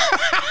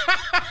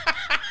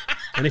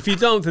 And if you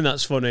don't think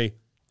that's funny,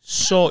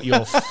 sort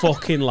your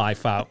fucking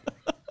life out.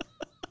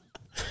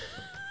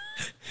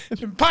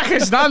 In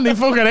Pakistan, they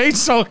fucking hate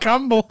Sol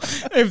Campbell.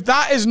 If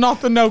that is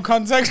not the no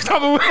context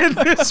of a win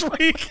this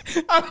week,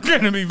 I'm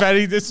going to be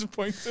very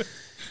disappointed.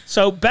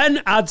 So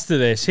Ben adds to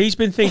this. He's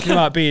been thinking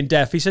about being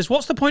deaf. He says,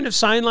 what's the point of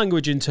sign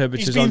language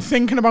interpreters? He's been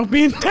thinking about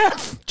being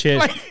deaf. Cheers.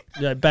 Like...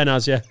 Yeah, Ben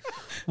has, yeah.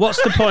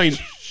 What's the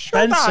point?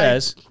 Ben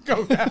says...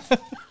 Go deaf.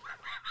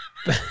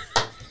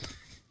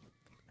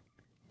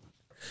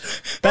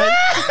 Ben,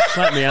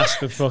 let me ask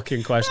the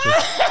fucking question.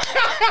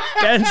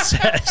 Ben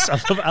says,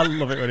 I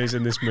love it when he's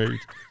in this mood.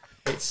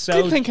 It's so.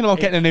 You're thinking about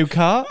getting a new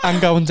car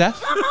and going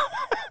deaf.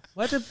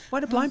 Where do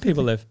blind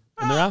people live?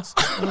 In their house?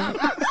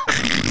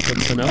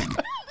 Good to know.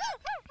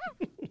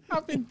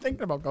 I've been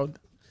thinking about going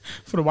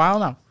for a while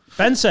now.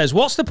 Ben says,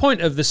 what's the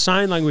point of the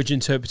sign language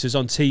interpreters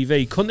on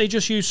TV? Couldn't they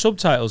just use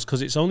subtitles?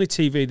 Because it's only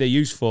TV they're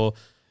used for.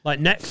 Like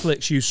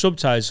Netflix use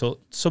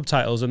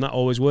subtitles and that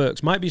always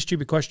works. Might be a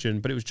stupid question,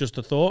 but it was just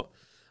a thought.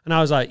 And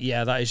I was like,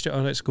 yeah, that's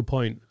a good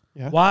point.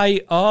 Yeah.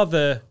 Why are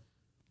the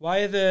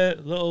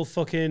little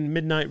fucking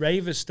midnight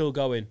ravers still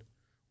going?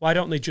 Why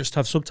don't they just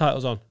have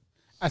subtitles on?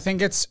 I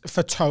think it's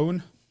for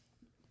tone.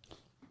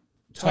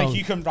 Like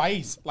you can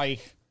write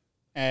like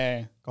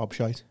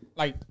gobshite.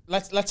 Like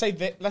let's say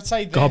this.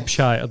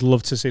 Gobshite. I'd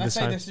love to see Let's the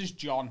say sign. this is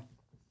John.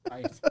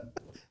 Right.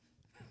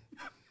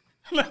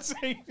 Let's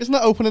say Isn't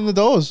that opening the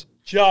doors?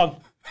 John.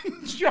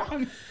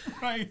 John.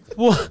 Right.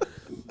 What?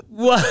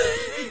 What?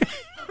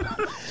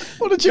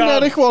 What a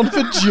generic one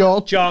for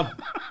John. John.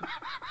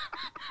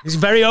 He's a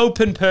very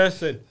open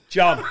person.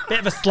 John. Bit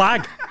of a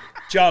slag.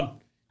 John.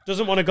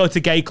 Doesn't want to go to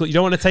gay clubs. You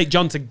don't want to take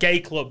John to gay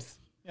clubs.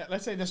 Yeah,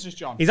 let's say this is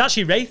John. He's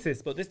actually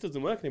racist, but this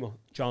doesn't work anymore.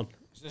 John.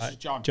 This is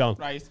John. John.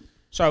 Right.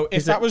 So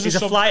if He's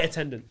a flight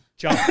attendant.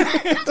 John.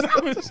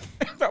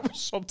 if that was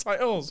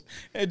subtitles,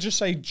 it'd just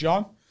say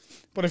John.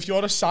 But if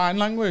you're a sign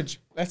language,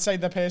 let's say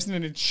the person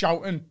in it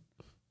shouting,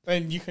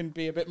 then you can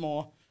be a bit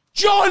more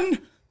John.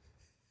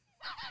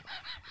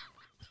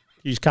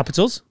 Use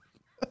capitals.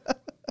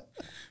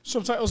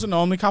 Subtitles are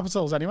normally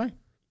capitals anyway.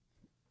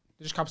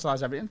 They just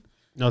capitalise everything.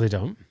 No, they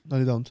don't. No,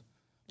 they don't.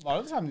 A lot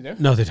of the time they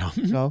do. No, they don't.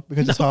 No,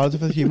 because it's harder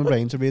for the human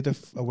brain to read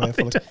a word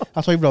fully.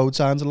 That's why road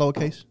signs are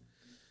lowercase.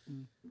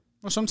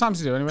 Well,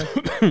 sometimes they do anyway.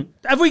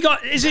 Have we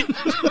got? Is it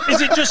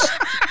just?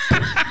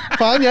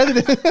 Fine, yeah,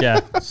 they do.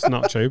 Yeah, it's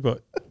not true,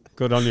 but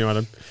good on you,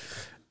 Adam.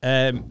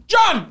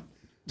 John.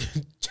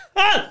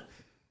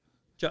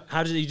 John.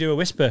 How did he do a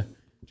whisper?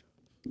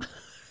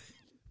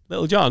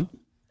 Little John.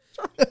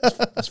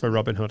 That's for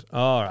Robin Hood.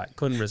 All right,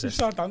 couldn't resist.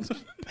 Start dancing.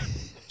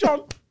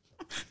 John.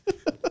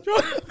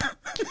 John.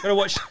 You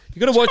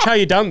gotta watch how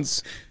you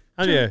dance,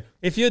 haven't you?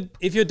 If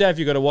you're deaf,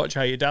 you gotta watch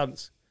how you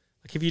dance.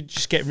 Like if you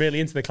just get really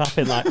into the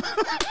clapping, like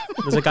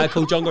there's a guy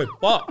called John going,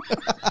 what?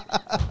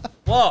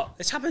 What?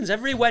 This happens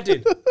every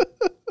wedding.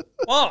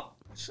 What?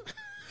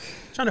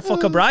 Trying to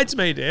fuck a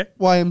bridesmaid here.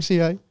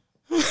 YMCA.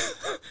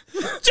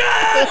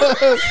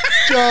 John!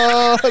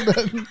 John!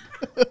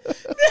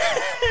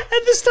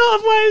 At the start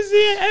of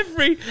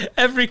YMCA,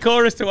 every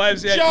chorus to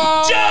YMCA.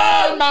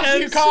 John!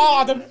 Matthew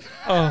Carl, Adam.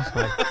 Oh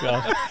my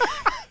God.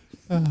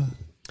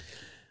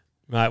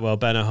 Right, well,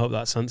 Ben, I hope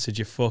that's answered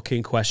your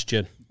fucking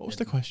question. What was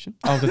the question?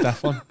 Oh, the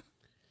deaf one.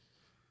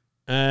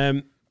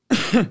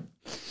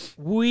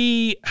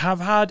 We have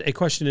had a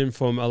question in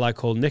from a lad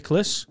called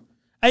Nicholas.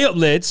 Hey up,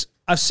 lids.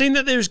 I've seen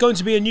that there is going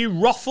to be a new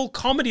Ruffle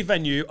comedy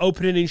venue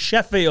opening in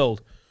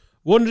Sheffield.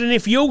 Wondering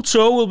if you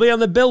two will be on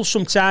the bill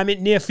sometime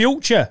in near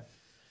future.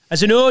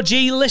 As an OG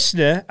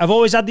listener, I've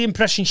always had the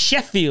impression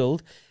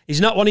Sheffield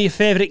is not one of your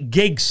favourite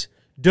gigs.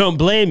 Don't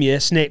blame you,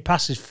 Snake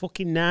Pass is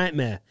fucking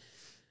nightmare.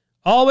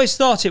 I always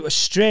thought it was a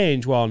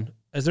strange one,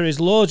 as there is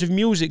loads of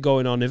music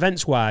going on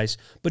events-wise,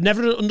 but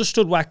never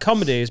understood why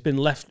comedy has been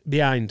left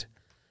behind.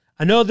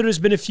 I know there has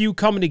been a few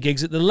comedy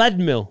gigs at the Lead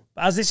Mill,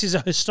 but as this is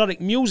a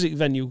historic music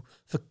venue,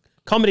 for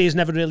comedy has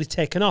never really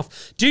taken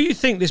off. Do you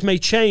think this may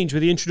change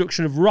with the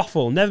introduction of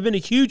Ruffle? Never been a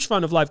huge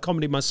fan of live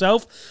comedy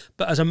myself,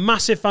 but as a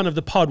massive fan of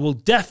the pod, will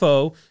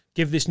defo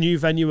give this new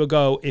venue a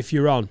go if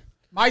you're on?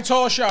 My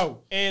tour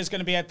show is going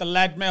to be at the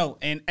Lead Mill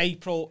in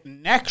April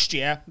next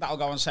year. That'll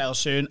go on sale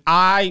soon.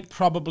 I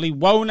probably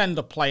won't end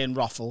up playing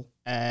Ruffle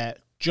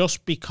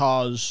just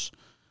because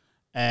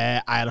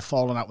I had a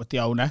falling out with the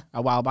owner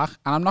a while back,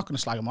 and I'm not going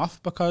to slag him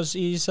off because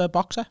he's a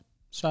boxer.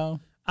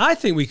 So I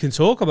think we can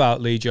talk about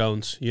Lee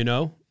Jones, you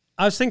know.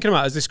 I was thinking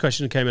about it as this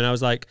question came in, I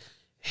was like,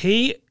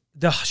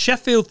 the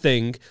Sheffield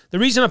thing, the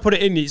reason I put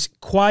it in is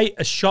quite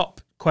a shop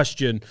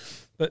question,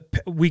 but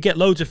we get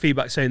loads of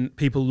feedback saying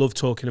people love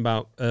talking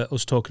about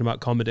us talking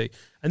about comedy.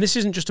 And this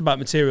isn't just about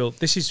material.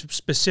 This is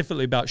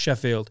specifically about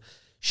Sheffield.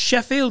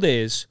 Sheffield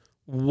is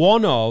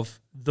one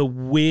of the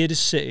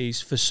weirdest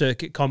cities for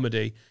circuit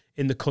comedy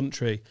in the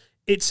country.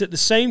 it's at the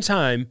same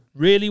time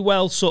really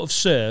well sort of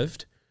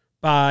served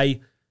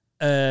by,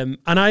 and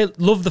I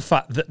love the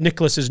fact that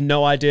Nicholas has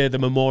no idea the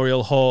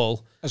Memorial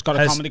Hall has got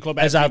a comedy club.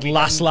 Has had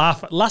Last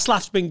Laugh. Last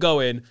Laugh's been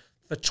going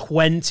for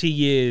 20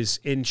 years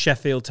in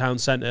Sheffield Town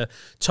Centre.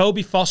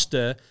 Toby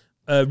Foster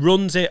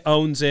runs it,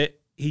 owns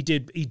it. He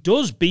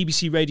does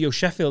BBC Radio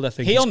Sheffield, I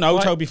think. He'll know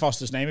Toby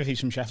Foster's name if he's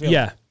from Sheffield.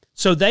 Yeah.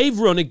 So they've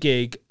run a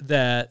gig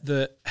there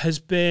that has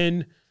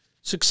been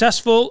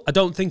successful. I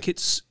don't think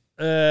it's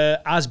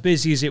as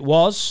busy as it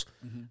was.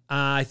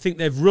 I think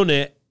they've run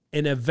it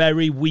in a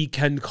very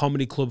weekend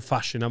comedy club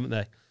fashion, haven't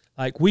they?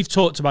 Like, we've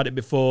talked about it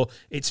before.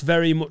 It's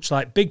very much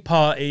like big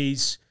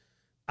parties,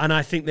 and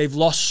I think they've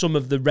lost some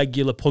of the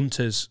regular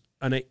punters,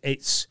 and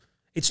it's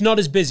not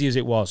as busy as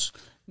it was.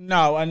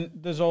 No, and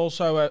there's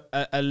also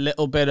a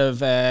little bit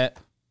of, and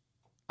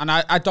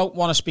I don't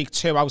want to speak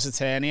too out of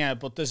turn here,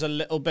 but there's a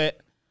little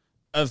bit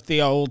of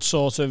the old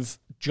sort of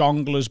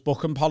jonglers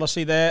booking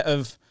policy there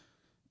of,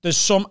 there's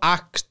some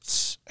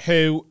acts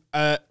who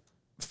are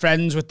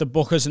friends with the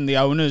bookers and the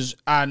owners,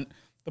 and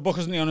the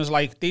bookers and the owners are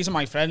like, these are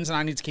my friends and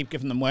I need to keep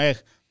giving them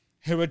work,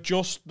 who are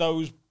just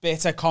those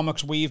bitter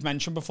comics we've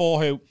mentioned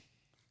before, who are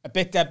a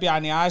bit dead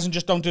behind the eyes and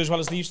just don't do as well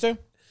as they used to.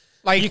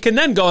 Like, you can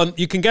then go on.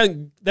 You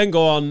can then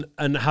go on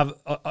and have.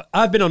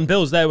 I've been on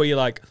bills there where you're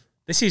like,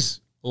 this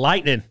is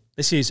lightning.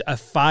 This is a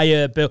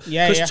fire bill.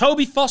 Yeah, because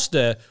Toby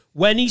Foster,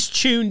 when he's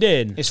tuned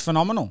in, is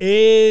phenomenal.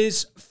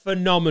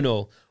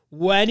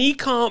 When he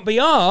can't be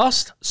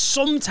asked,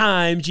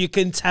 sometimes you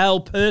can tell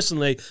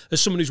personally, as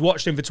someone who's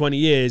watched him for 20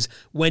 years,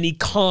 when he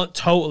can't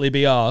totally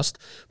be asked.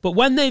 But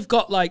when they've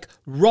got like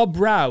Rob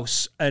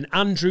Rouse and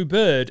Andrew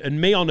Bird and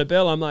me on a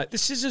bill, I'm like,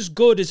 this is as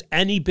good as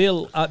any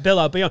bill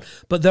I'll be on.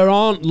 But there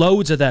aren't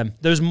loads of them.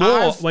 There's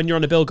more when you're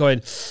on a bill going,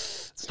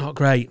 it's not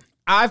great.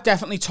 I've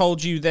definitely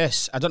told you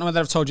this. I don't know whether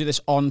I've told you this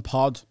on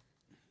pod,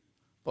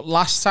 but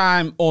last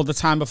time or the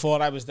time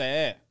before I was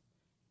there,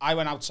 I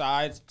went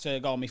outside to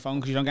go on my phone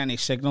because you don't get any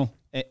signal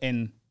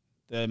in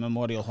the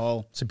Memorial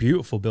Hall. It's a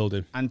beautiful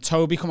building. And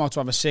Toby come out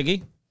to have a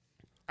ciggy,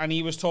 and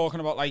he was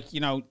talking about, like, you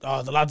know,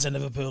 the lads in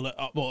Liverpool,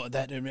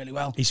 they're doing really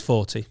well. He's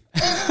 40.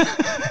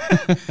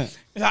 He's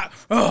like,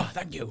 oh,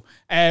 thank you.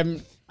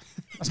 The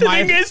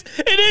thing is,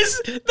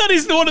 that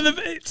is one of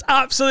the, it's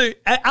absolute,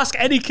 ask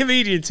any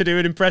comedian to do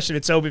an impression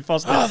of Toby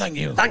Foster. Oh, thank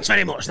you. Thanks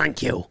very much,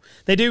 thank you.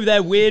 They do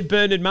their weird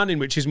Bernard Manning,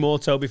 which is more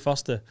Toby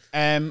Foster.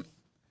 And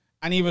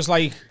he was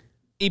like,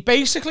 he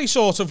basically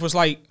sort of was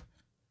like,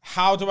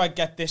 how do I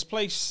get this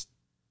place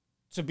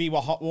to be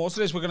what Hot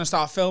Water is? We're going to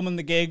start filming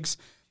the gigs.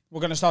 We're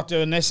going to start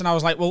doing this. And I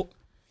was like, well,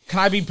 can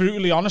I be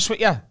brutally honest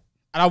with you? And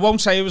I won't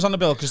say it was on the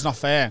bill because it's not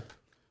fair.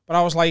 But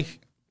I was like,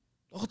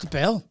 look at the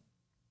bill.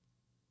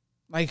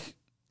 Like,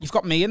 you've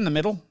got me in the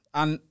middle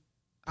and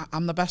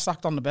I'm the best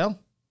act on the bill.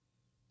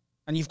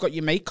 And you've got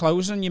your mate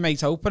closing, your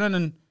mate opening.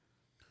 And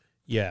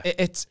yeah,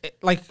 it's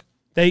like,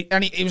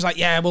 and he was like,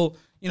 yeah, well,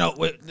 you know,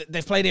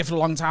 they've played here for a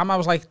long time. I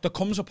was like, there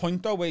comes a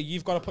point, though, where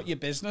you've got to put your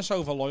business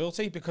over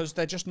loyalty because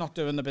they're just not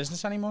doing the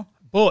business anymore.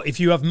 But if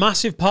you have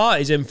massive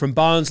parties in from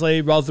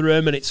Barnsley,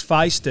 Rotherham, and it's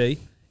feisty,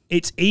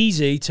 it's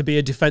easy to be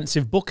a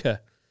defensive booker,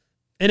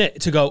 innit?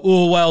 To go,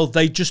 oh, well,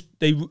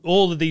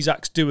 all of these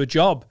acts do a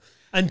job.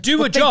 And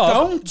do a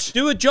job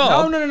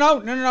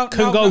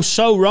can go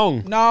so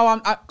wrong.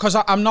 No, because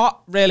I'm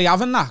not really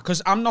having that,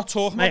 because I'm not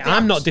talking about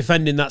I'm not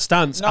defending that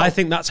stance. No. I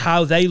think that's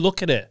how they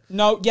look at it.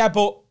 No, yeah,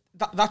 but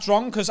that's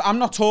wrong, because I'm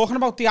not talking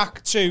about the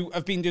acts who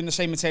have been doing the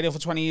same material for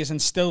 20 years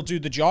and still do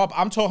the job.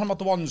 I'm talking about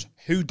the ones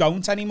who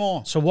don't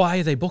anymore. So why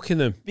are they booking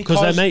them? Because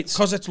they're mates?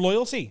 Because it's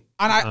loyalty.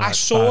 And I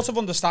sort of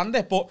understand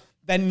it, but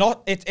they're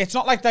not. It's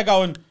not like they're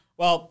going,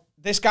 well,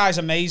 this guy's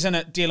amazing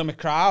at dealing with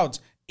crowds.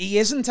 He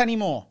isn't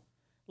anymore.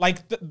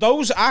 Like,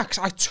 those acts,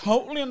 I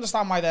totally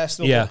understand why they're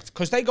still booked.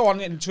 Because they go on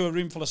into a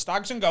room full of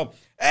stags and go,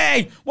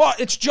 hey, what?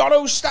 It's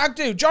Jono's stag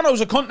do. Jono's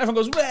a cunt. And everyone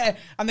goes, where?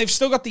 And they've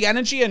still got the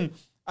energy and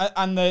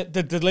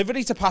the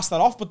delivery to pass that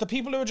off. But the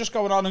people who are just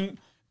going on and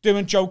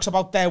doing jokes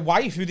about their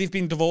wife, who they've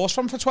been divorced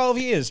from for 12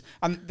 years,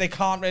 and they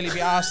can't really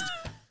be asked.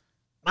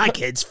 My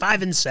kid's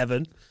 5 and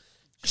 7.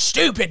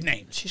 Stupid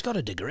names. She's got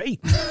a degree.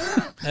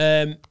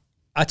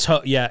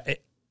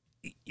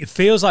 It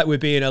feels like we're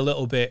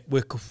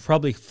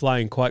probably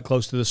flying quite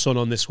close to the sun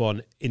on this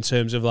one in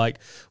terms of, like,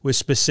 we're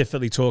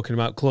specifically talking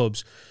about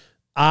clubs.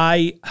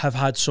 I have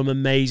had some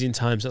amazing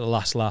times at the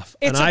Last Laugh.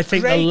 And I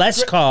think the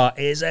Les Car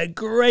is a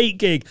great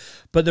gig.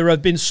 But there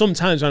have been some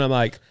times when I'm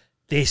like,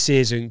 this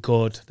isn't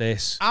good,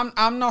 this.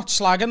 I'm not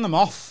slagging them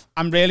off.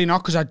 I'm really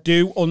not, because I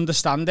do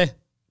understand it.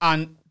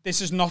 And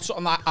this is not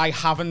something that I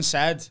haven't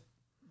said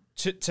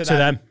to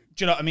them.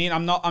 Do you know what I mean?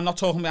 I'm not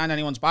talking behind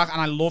anyone's back,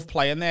 and I love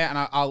playing there, and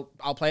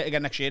I'll play it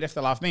again next year if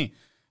they'll have me.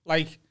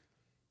 Like,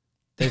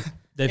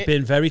 they've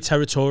been very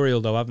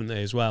territorial though, haven't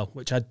they, as well?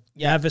 Which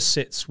never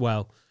sits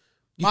well.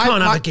 You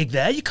can't have a gig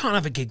there. You can't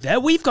have a gig there.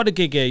 We've got a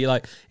gig here. You're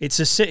like, it's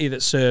a city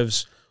that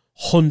serves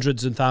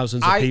hundreds and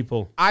thousands of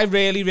people. I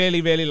really,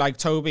 really, really like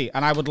Toby,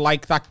 and I would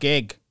like that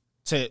gig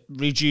to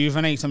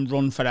rejuvenate and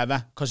run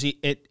forever, because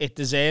it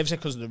deserves it,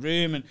 because of the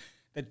room and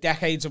the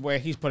decades of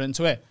work he's put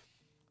into it.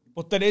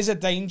 But there is a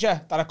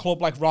danger that a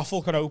club like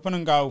ROWE could open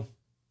and go,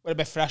 we're a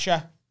bit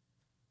fresher.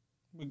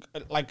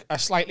 Like a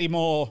slightly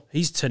more...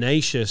 He's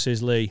tenacious,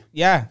 is Lee.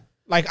 Yeah.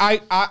 Like,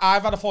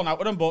 I've had a falling out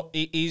with him, but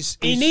he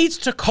needs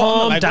to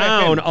calm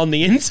down on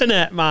the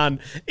internet, man.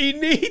 He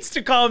needs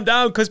to calm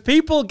down because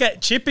people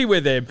get chippy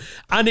with him.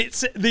 And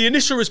it's the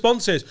initial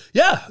response is,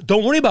 yeah,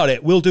 don't worry about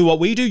it. We'll do what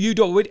we do. You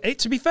do what we do.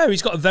 To be fair,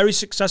 he's got a very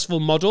successful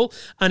model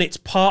and it's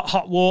part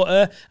hot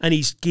water and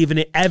he's given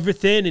it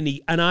everything.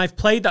 And I've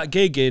played that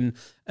gig in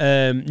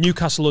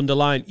Newcastle under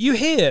Lyme. You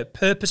hear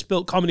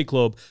purpose-built comedy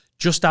club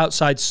just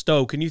outside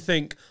Stoke and you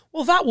think,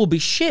 well, that will be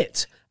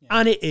shit. Yeah.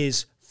 And it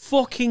is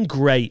fucking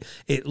great.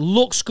 It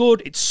looks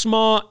good. It's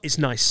smart. It's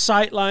nice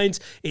sightlines.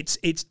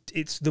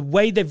 It's the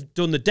way they've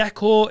done the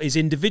decor is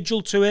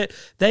individual to it.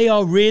 They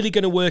are really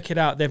going to work it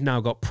out. They've now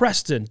got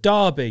Preston,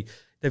 Derby.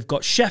 They've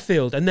got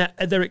Sheffield, and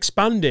they're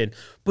expanding.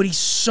 But he's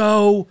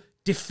so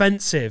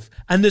defensive,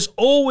 and there's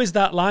always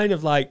that line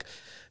of like,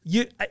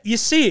 you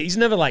see it. He's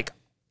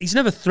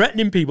never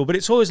threatening people, but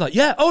it's always like,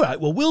 yeah, all right,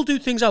 well, we'll do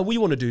things how we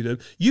want to do them.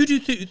 You do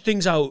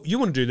things how you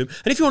want to do them.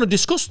 And if you want to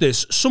discuss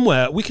this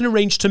somewhere, we can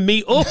arrange to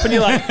meet up. And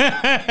you're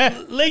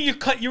like, Lee,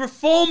 you're a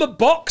former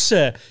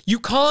boxer. You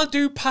can't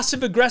do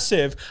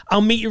passive-aggressive.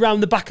 I'll meet you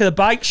around the back of the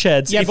bike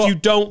sheds if you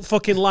don't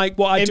fucking like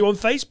what I do on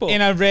Facebook.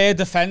 In a rare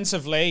defense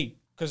of Lee,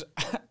 because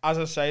as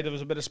I say, there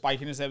was a bit of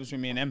spikiness there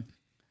between me and him.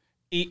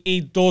 He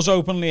does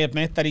openly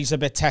admit that he's a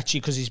bit tetchy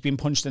because he's been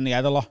punched in the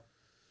head a lot.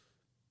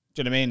 Do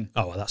you know what I mean?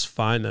 Oh, well, that's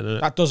fine then, isn't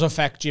it? That does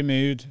affect your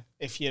mood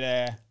if you're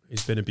there.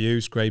 He's been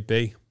abused, grade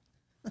B.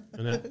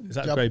 Is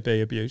that grade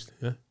B, abused?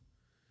 Yeah.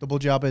 Double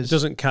jab is... It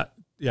doesn't count.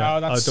 Yeah. Oh,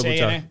 that's double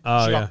jab. It.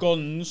 Oh, you yeah. got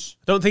guns.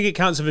 I don't think it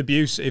counts of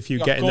abuse if you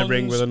get in the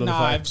ring with another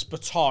knives, fighter.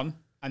 baton,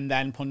 and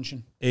then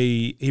punching.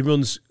 He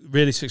runs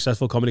really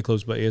successful comedy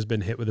clubs, but he has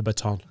been hit with a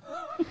baton.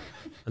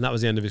 And that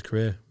was the end of his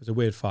career. It was a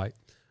weird fight.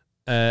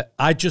 For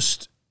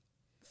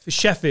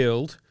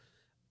Sheffield...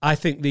 I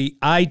think the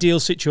ideal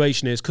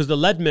situation is because the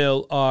Lead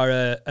Mill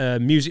are a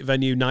music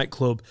venue,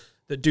 nightclub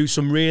that do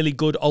some really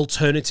good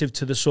alternative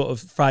to the sort of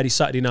Friday,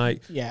 Saturday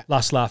night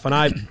last laugh. And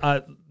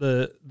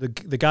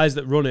the guys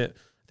that run it,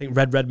 I think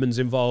Red Redmond's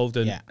involved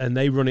and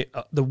they run it.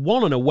 The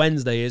one on a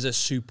Wednesday is a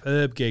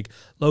superb gig.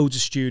 Loads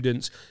of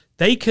students.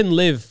 They can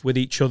live with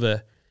each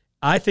other.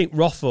 I think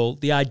ROWE,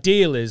 the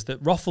ideal is that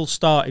ROWE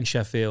start in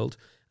Sheffield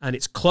and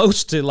it's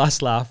close to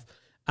Last Laugh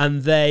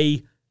and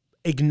they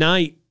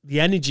ignite the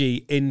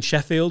energy in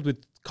Sheffield with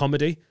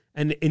comedy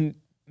and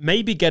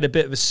maybe get a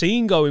bit of a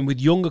scene going with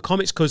younger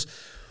comics because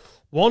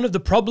one of the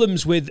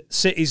problems with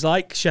cities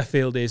like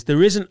Sheffield is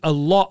there isn't a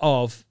lot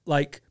of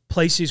like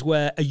places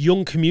where a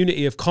young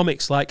community of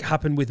comics like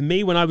happened with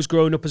me when I was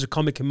growing up as a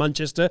comic in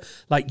Manchester,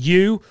 like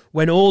you,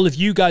 when all of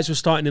you guys were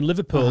starting in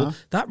Liverpool,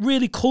 that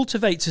really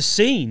cultivates a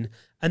scene.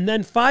 And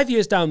then 5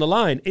 years down the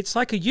line, it's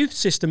like a youth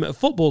system at a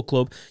football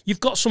club. You've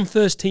got some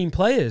first team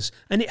players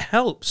and it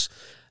helps.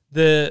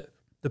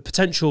 The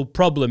potential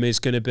problem is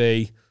going to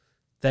be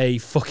they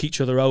fuck each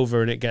other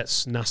over and it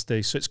gets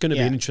nasty. So it's going to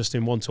be an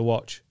interesting one to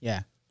watch.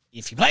 Yeah.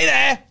 If you play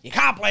there, you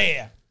can't play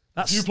here.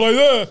 If you play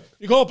there,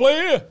 you can't play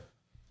here.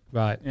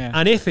 Right. Yeah.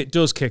 And if it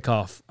does kick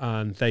off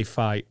and they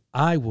fight,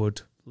 I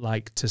would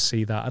like to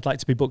see that. I'd like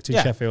to be booked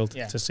in Sheffield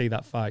to see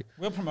that fight.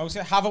 We'll promote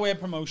it. Have a way of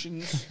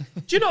promotions.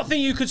 Do you not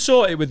think you could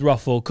sort it with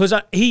ROWE? Because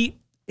he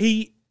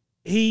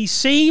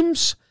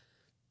seems...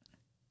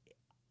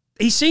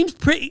 He seems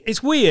pretty...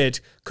 It's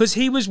weird, because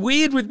he was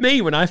weird with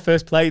me when I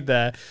first played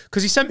there,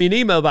 because he sent me an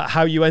email about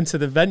how you enter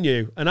the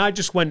venue, and I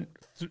just went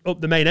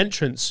up the main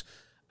entrance,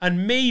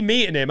 and me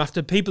meeting him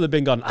after people have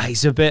been gone,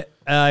 he's a bit...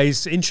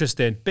 he's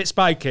interesting, bit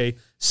spiky.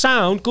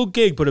 Sound, good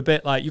gig, but a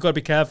bit like, you got to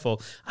be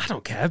careful. I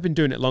don't care, I've been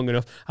doing it long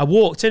enough. I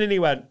walked in and he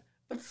went...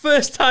 The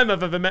first time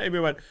I've ever met him, he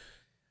went,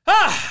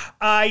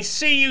 I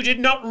see you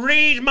did not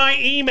read my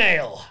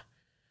email.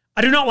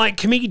 I do not like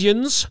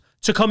comedians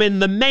to come in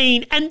the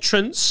main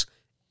entrance...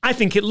 I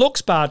think it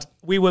looks bad.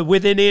 We were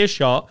within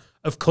earshot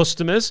of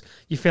customers.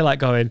 You feel like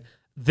going,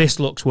 this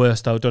looks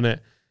worse though, doesn't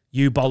it?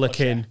 You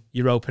bollocking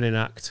your opening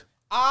act.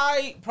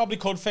 I probably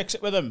could fix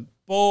it with him,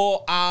 but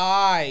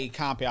I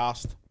can't be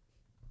asked. Do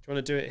you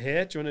want to do it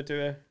here? Do you want to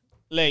do it?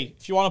 Lee,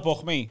 if you want to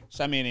book me,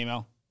 send me an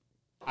email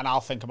and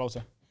I'll think about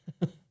it.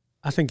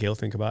 I think he'll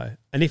think about it.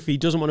 And if he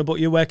doesn't want to book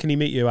you, where can he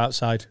meet you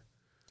outside?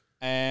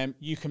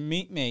 You can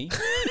meet me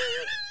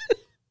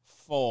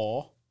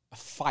for a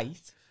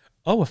fight.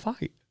 Oh, a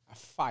fight? A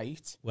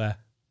fight. Where?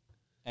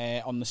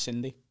 On the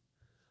Cindy.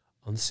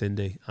 On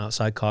Cindy,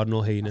 outside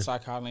Cardinal Heenan.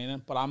 Outside Cardinal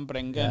Heenan. But I'm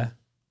bringing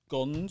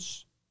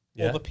guns,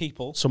 other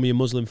people. Some of your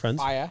Muslim friends.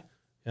 Fire.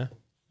 Yeah.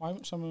 Why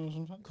would some of your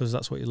Muslim friends? Because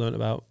that's what you learnt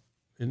about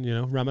in,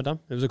 Ramadan.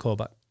 It was a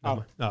callback.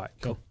 Oh. All right,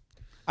 cool.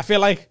 I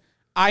feel like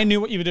I knew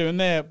what you were doing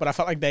there, but I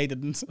felt like they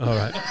didn't. All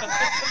right.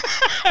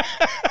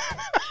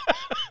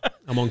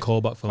 I'm on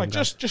callback for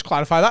just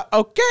clarify that.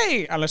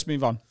 Okay, and let's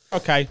move on.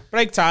 Okay,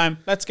 break time.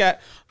 Let's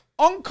get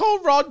Uncle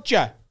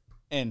Roger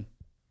in.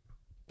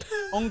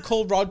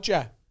 Uncle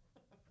Roger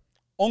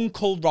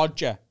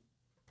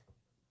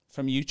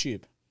from YouTube. You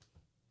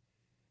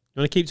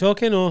want to keep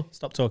talking or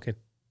stop talking?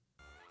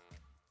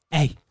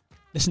 Hey,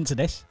 listen to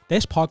this.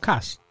 This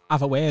podcast,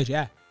 Have a Word,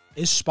 yeah,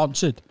 is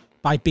sponsored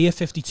by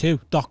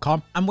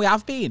beer52.com. And we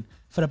have been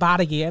for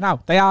about a year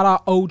now. They are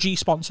our OG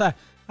sponsor.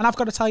 And I've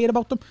got to tell you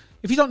about them.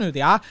 If you don't know who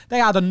they are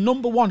the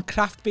 #1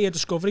 craft beer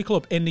discovery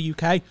club in the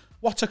UK.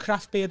 What's a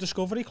craft beer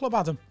discovery club,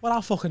 Adam? Well,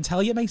 I'll fucking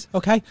tell you, mate,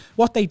 okay?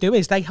 What they do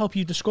is they help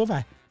you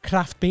discover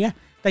craft beer.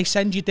 They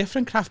send you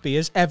different craft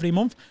beers every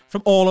month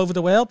from all over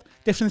the world.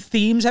 Different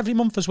themes every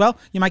month as well.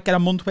 You might get a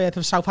month worth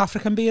of South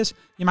African beers.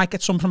 You might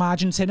get some from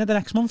Argentina the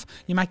next month.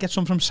 You might get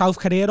some from South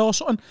Korea or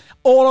something.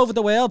 All over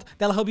the world,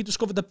 they'll help you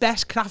discover the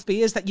best craft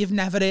beers that you've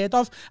never heard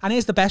of. And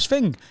here's the best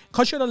thing.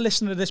 Because you're a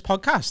listener to this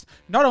podcast,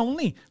 not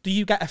only do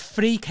you get a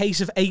free case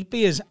of 8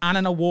 beers and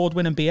an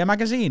award-winning beer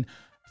magazine,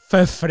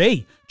 for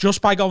free,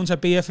 just by going to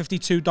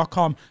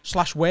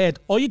beer52.com/word.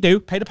 All you do,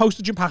 pay the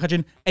postage and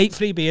packaging, 8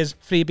 free beers,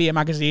 free beer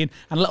magazine,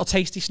 and a little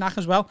tasty snack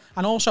as well.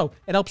 And also,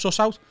 it helps us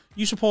out.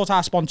 You support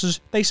our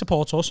sponsors, they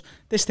support us.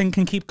 This thing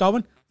can keep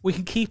going. We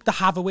can keep the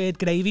Have a Word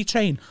gravy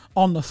train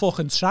on the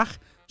fucking track.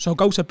 So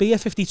go to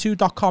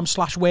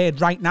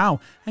beer52.com/word right now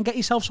and get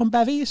yourself some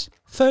bevies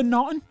for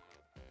nothing.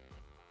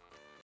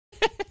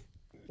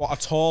 What a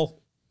tall...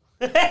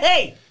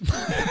 Hey!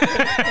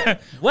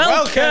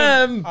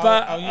 Welcome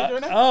back. Oh, you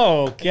doing it?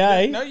 Oh,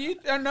 okay. No, you.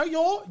 No,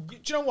 you're. Do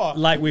you know what?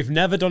 Like we've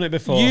never done it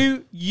before.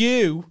 You.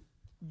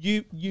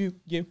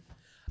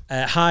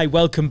 Hi,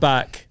 welcome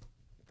back.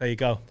 There you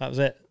go. That was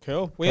it.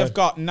 Cool. We have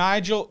got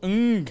Nigel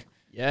Ng.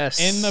 Yes.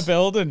 In the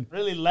building.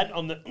 Really lent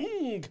on the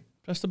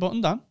Press the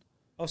button, Dan.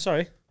 Oh,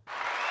 sorry.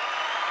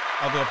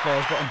 Oh, the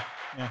applause button.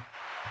 Yeah.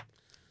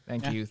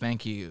 Thank you.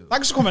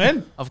 Thanks for coming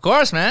in. Of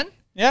course, man.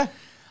 Yeah.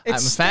 I'm a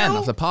fan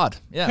of the pod.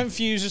 Yeah.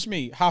 Confuses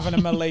me having a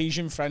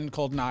Malaysian friend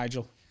called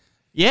Nigel.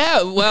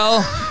 Yeah, well,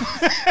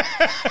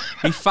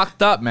 we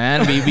fucked up,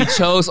 man. We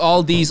chose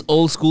all these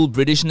old school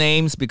British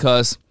names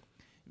because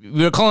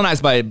we were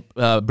colonized by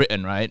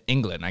Britain, right?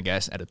 England, I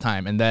guess, at the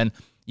time. And then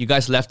you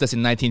guys left us in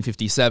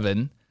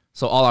 1957.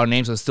 So all our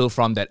names are still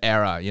from that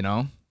era, you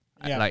know?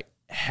 Yeah. Like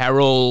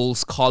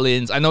Harolds,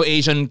 Collins. I know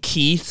Asian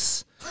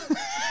Keiths,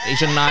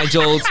 Asian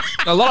Nigels.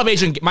 A lot of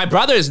Asian... My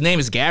brother's name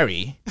is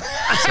Gary.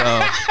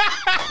 So...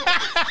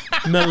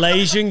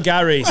 Malaysian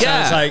Gary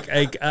Yeah.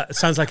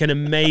 sounds like an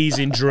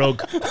amazing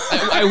drug.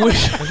 I wish...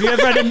 Have you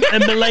ever had a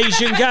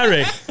Malaysian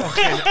Gary?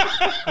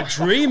 I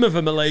dream of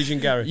a Malaysian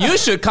Gary. You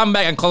should come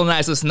back and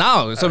colonize us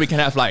now so we can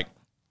have like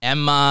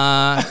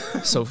Emma,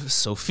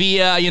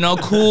 Sophia, you know,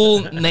 cool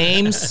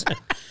names.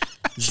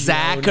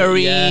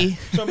 Zachary. Yeah.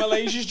 So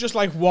Malaysia's just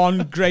like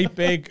one great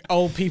big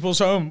old people's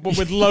home, but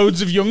with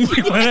loads of young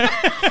people in it.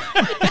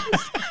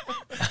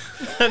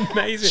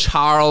 Amazing.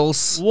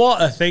 Charles. What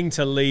a thing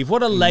to leave.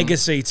 What a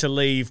legacy to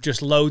leave.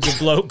 Just loads of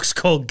blokes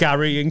called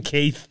Gary and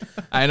Keith.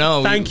 I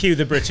know. Thank you,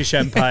 the British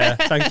Empire.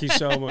 Thank you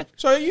so much.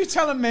 So are you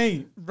telling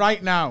me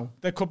right now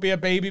there could be a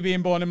baby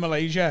being born in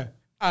Malaysia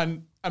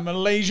and a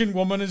Malaysian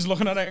woman is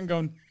looking at it and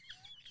going,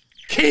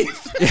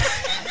 Keith?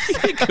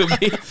 It could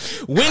be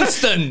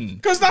Winston.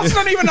 Because that's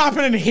not even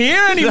happening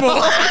here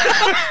anymore.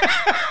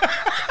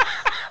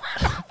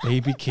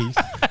 Baby Keith.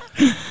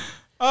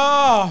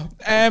 Oh,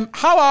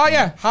 how are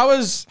you? How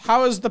has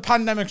the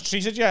pandemic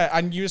treated you?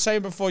 And you were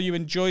saying before you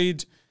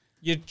enjoyed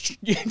your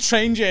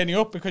train journey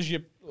up because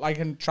you're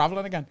liking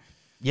traveling again.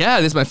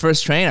 Yeah, this is my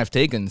first train I've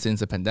taken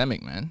since the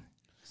pandemic, man.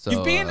 So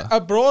You've been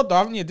abroad, though,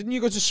 haven't you? Didn't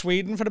you go to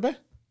Sweden for a bit?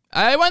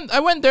 I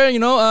went there, you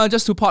know,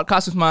 just to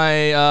podcast with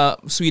my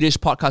Swedish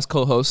podcast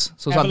co-host.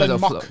 So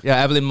Evelyn Mock.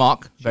 Yeah, Evelyn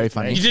Mock. Very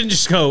funny. You didn't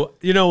just go,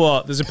 you know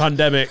what, there's a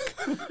pandemic.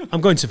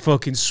 I'm going to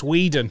fucking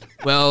Sweden.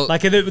 Well,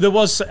 Like, there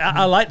was,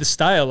 I like the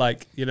style,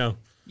 like, you know.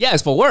 yeah,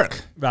 it's for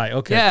work. Right,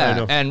 okay, fair Yeah,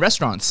 enough. and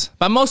restaurants,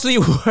 but mostly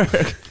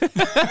work.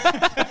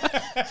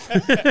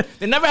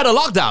 They never had a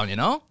lockdown, you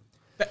know.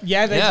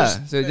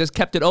 So they just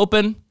kept it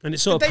open. And it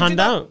sort Did of they panned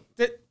do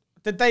that- out.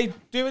 Did they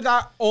do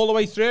that all the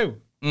way through?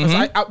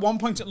 Because at one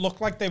point it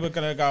looked like they were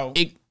going to go,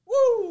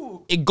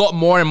 woo! It got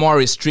more and more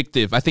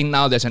restrictive. I think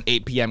now there's an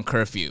 8 p.m.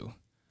 curfew.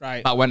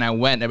 Right. But when I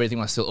went, everything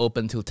was still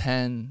open till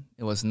 10.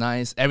 It was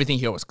nice. Everything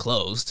here was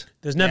closed.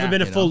 There's never Yeah.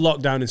 been a You full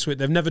lockdown in Sweden.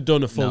 They've never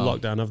done a full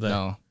lockdown, have they?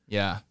 No.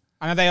 Yeah.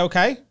 And are they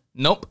okay?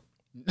 Nope.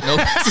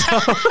 Nope.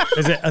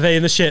 Are they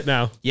in the shit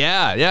now?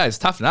 Yeah, it's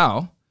tough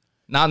now.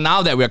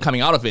 Now that we're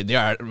coming out of it, they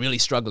are really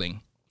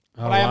struggling.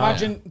 Oh, But I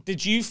imagine,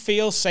 did you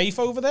feel safe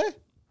over there?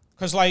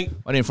 Because like...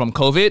 What, from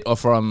COVID or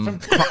from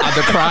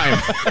other crime?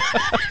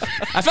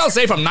 I felt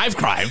safe from knife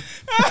crime.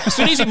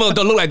 Swedish people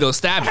don't look like they'll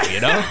stab you,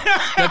 you know?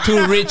 They're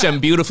too rich and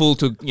beautiful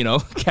to, you know,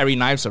 carry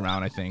knives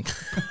around, I think.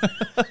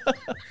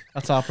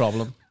 That's our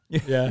problem.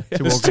 Yeah.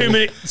 There's too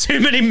many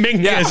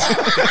mingers. Yeah.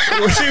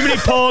 Too many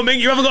poor mingers.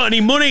 You haven't got any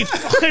money.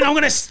 Fucking, I'm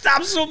going to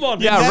stab someone.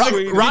 Yeah,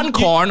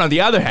 Runcorn, on the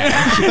other hand.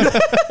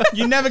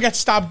 You never get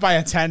stabbed by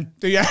a 10,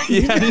 do you?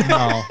 Yeah,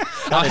 No.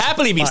 I'll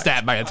happily be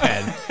stabbed by a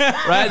 10.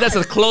 Right? That's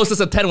the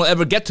closest a 10 will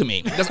ever get to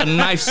me. Just a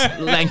knife's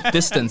length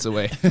distance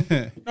away.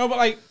 No, but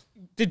like,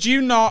 did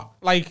you not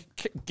like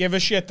give a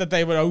shit that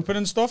they were open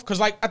and stuff? Because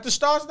like at the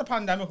start of the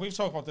pandemic, we've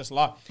talked about this a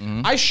lot.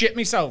 I shit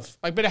myself.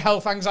 Like a bit of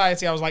health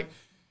anxiety. I was like,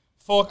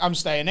 fuck, I'm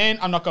staying in.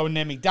 I'm not going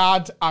near me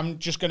dad. I'm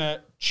just going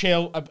to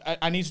chill.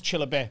 I need to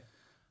chill a bit.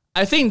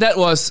 I think that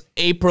was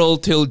April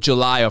till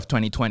July of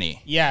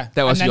 2020. Yeah.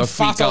 That was and your then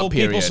fat freak out old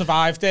period. people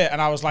survived it,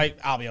 and I was like,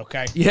 I'll be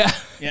okay. Yeah.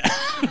 Yeah.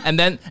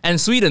 and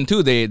Sweden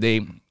too, they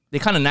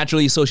kind of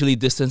naturally socially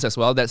distance as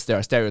well. That's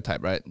their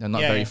stereotype, right? They're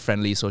not very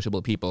friendly,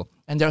 sociable people.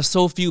 And there are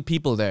so few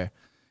people there.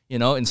 You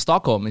know, in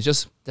Stockholm, it's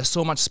just, there's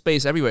so much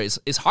space everywhere.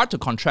 It's hard to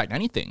contract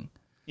anything.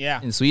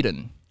 Yeah. In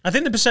Sweden. I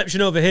think the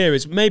perception over here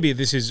is, maybe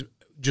this is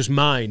just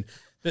mine,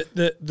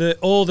 that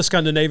all the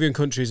Scandinavian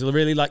countries are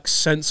really like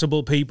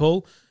sensible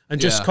people. And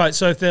just quite,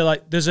 so if they're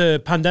like, there's a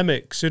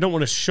pandemic, so you don't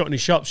want to shut any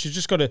shops, you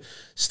just got to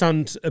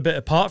stand a bit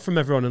apart from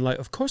everyone and like,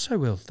 of course I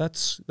will.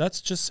 That's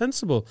just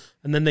sensible.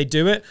 And then they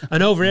do it.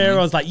 And over here,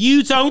 I was like,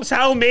 you don't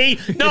tell me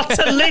not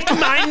to lick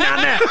my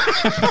nana.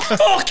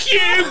 Fuck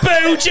you,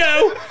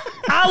 Bojo.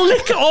 I'll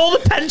lick all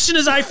the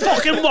pensioners I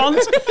fucking want.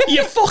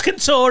 You fucking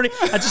Tory.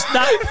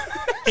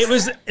 It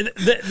was,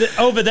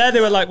 over there,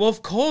 they were like, well,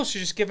 of course, you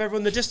just give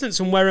everyone the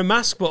distance and wear a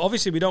mask. But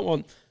obviously, we don't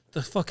want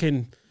the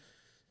fucking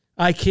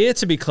IKEA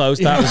to be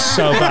closed. That was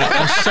so bad.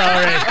 I'm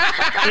sorry.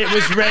 It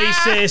was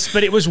racist,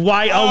 but it was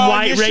white on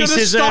white racism. You should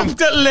have stopped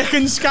at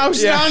licking scouse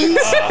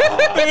stands.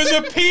 There was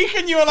a peak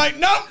and you were like,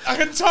 no, I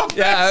can top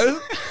this.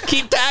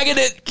 Keep tagging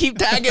it. Keep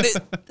tagging it.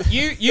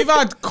 You've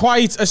had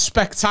quite a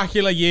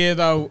spectacular year,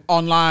 though,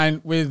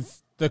 online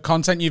with the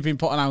content you've been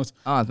putting out.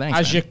 Oh, thanks,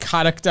 As man. your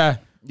character,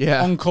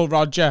 Uncle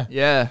Roger.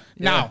 Yeah.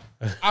 Now,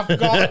 I've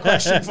got a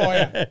question for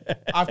you.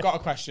 I've got a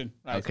question.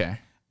 Right? Okay.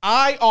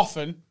 I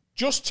often,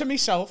 just to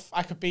myself,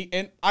 I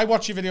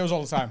watch your videos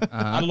all the time.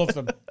 I love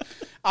them.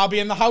 I'll be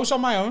in the house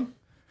on my own,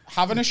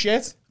 having a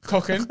shit,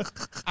 cooking,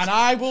 and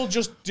I will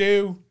just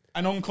do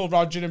an Uncle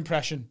Roger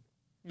impression.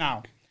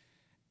 Now,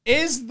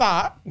 is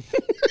that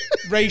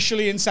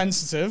racially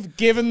insensitive,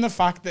 given the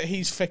fact that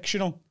he's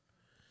fictional?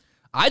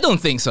 I don't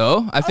think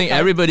so. I think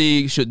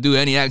everybody should do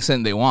any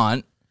accent they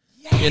want.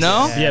 Yes. You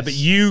know? Yeah, but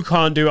you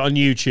can't do it on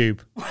YouTube.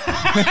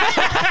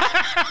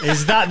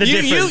 Is that the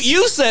difference?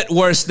 You said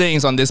worse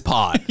things on this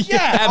pod.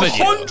 Yeah,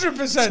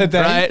 100%.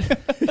 Right?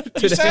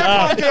 You say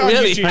I can't do it on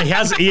Really?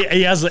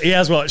 YouTube. He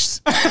has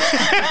watched.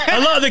 A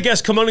lot of the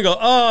guests come on and go,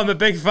 oh, I'm a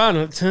big fan.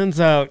 It turns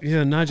out,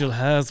 Nigel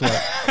has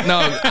watched.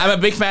 No, I'm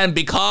a big fan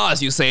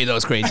because you say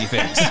those crazy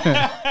things.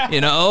 You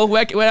know?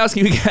 Where else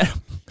can you get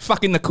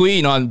fucking the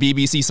Queen on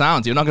BBC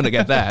Sounds? You're not going to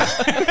get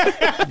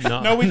that.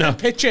 No, we can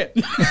pitch it.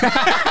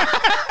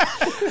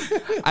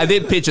 I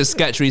did pitch a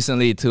sketch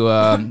recently to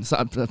a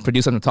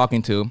producer I'm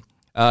talking to.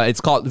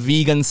 It's called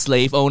Vegan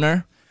Slave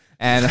Owner.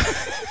 And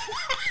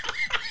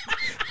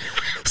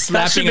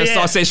slapping a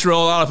sausage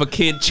roll out of a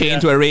kid chained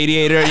to a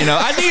radiator. You know,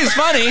 I think it's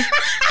funny.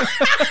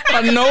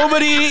 But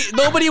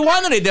nobody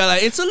wanted it. They're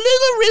like, it's a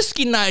little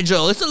risky,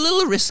 Nigel. It's a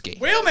little risky.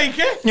 We'll make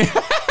it. Vegan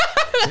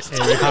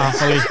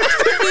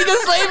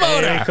Slave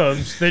Owner. Here he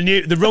comes.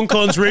 The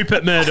Runcorn's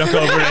Rupert Murdoch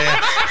over here.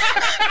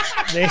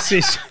 This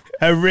is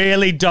a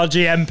really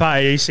dodgy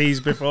empire he sees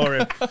before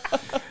him.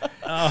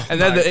 Oh,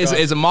 and then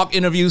it's a mock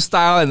interview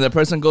style, and the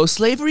person goes,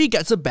 slavery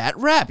gets a bad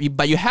rap,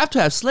 but you have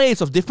to have slaves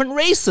of different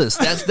races.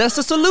 That's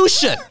the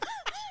solution.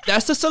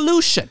 That's the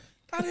solution.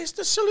 That is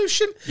the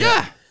solution.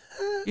 Yeah.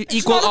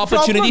 Equal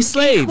opportunity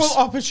slaves. Equal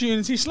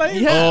opportunity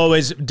slaves. Yeah.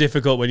 Always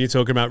difficult when you're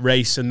talking about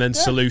race and then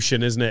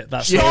solution, isn't it?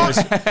 That's always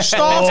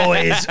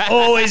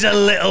a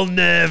little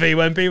nervy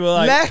when people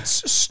are like,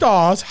 let's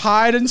start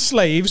hiding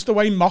slaves the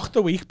way Mock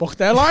the Week booked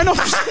their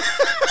lineups.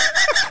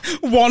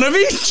 One of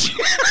each.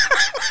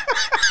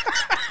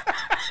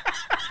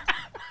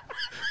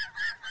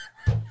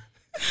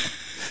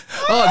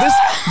 Oh,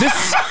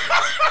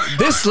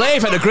 this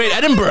slave had a great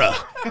Edinburgh.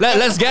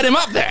 Let's get him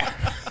up there.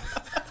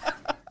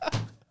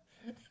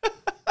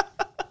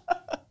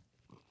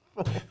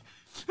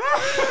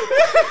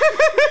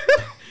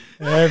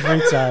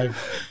 every time.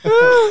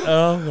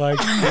 Oh my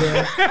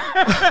God.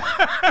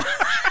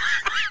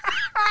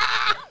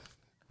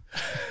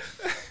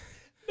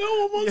 No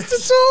one wants to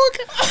talk.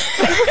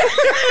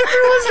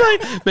 Everyone's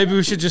like, maybe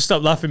we should just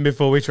stop laughing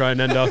before we try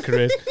and end our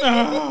careers.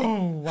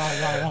 Oh,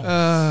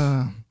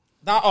 wow.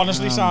 That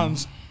honestly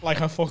sounds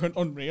like a fucking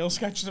unreal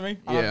sketch to me.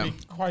 Yeah. I'd be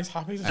quite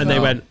happy to And they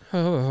went,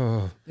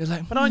 oh. They're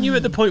like, But aren't you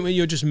at the point where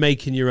you're just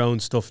making your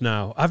own stuff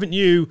now? Haven't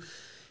you?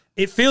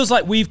 It feels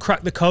like we've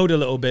cracked the code a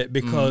little bit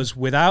because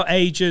without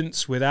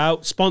agents,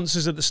 without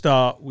sponsors at the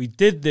start, we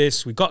did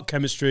this, we got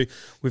chemistry,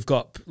 we've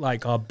got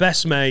like our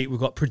best mate,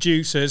 we've got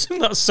producers.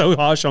 That's so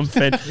harsh on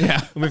Finn.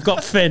 Yeah. And we've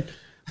got Finn.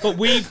 But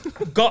we've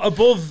got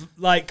above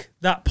like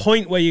that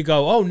point where you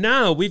go, oh,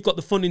 now we've got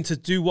the funding to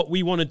do what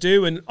we want to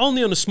do, and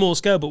only on a small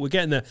scale, but we're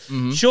getting there.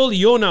 Surely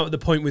you're now at the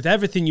point with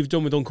everything you've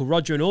done with Uncle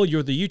Roger and all your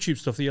other YouTube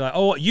stuff that you're like,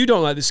 oh, you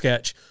don't like the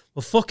sketch?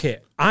 Well, fuck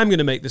it. I'm going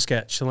to make the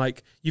sketch. And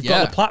like, you've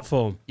got a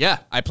platform. Yeah,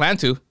 I plan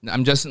to.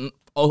 I'm just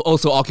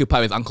also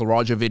occupied with Uncle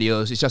Roger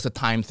videos. It's just a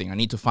time thing. I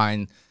need to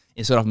find,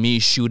 instead of me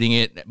shooting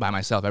it by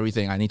myself,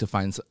 everything, I need to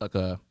find like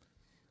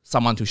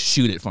someone to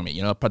shoot it for me,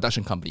 you know, a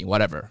production company,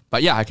 whatever.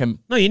 But yeah, I can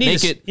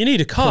make it. You need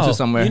a Carl.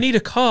 Somewhere. You need a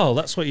Carl.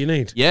 That's what you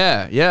need.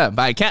 Yeah,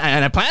 but I can't,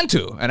 and I plan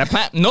to.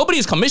 And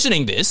nobody's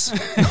commissioning this.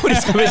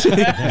 Nobody's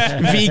commissioning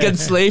Vegan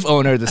Slave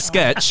Owner, the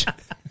sketch.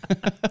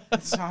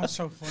 That sounds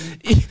so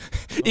funny.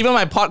 Even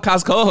my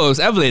podcast co-host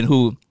Evelyn,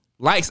 who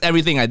likes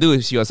everything I do,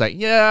 she was like,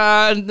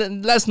 "Yeah,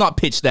 let's not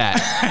pitch that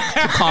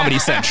to Comedy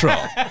Central."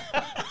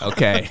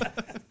 Okay.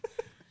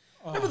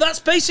 Yeah, but that's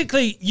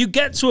basically, you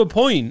get to a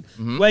point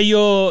where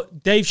you're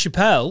Dave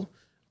Chappelle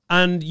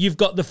and you've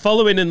got the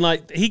following, and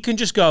like he can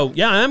just go,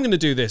 yeah, I am going to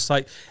do this.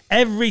 Like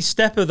every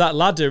step of that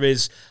ladder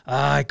is,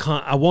 I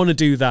want to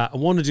do that. I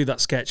want to do that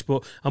sketch,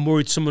 but I'm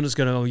worried someone is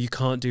going to, oh, you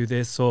can't do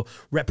this, or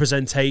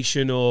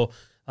representation, or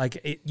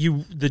like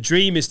the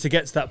dream is to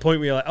get to that point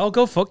where you're like, oh,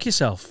 go fuck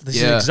yourself. This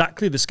is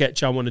exactly the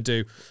sketch I want to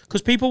do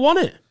because people want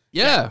it.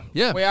 Yeah.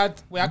 We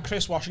had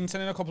Chris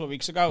Washington in a couple of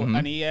weeks ago,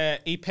 and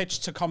he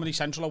pitched to Comedy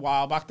Central a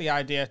while back the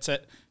idea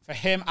for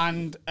him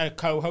and a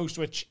co-host,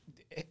 which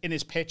in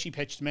his pitch he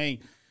pitched me,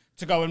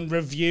 to go and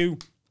review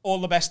all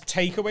the best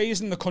takeaways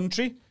in the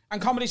country.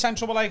 And Comedy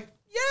Central were like,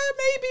 yeah,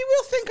 maybe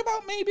we'll think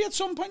about maybe at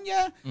some point,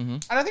 yeah.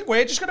 And I think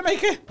we're just going to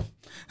make it.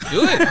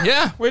 Do it,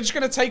 yeah. We're just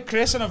going to take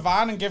Chris in a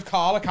van and give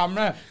Carl a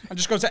camera and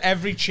just go to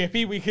every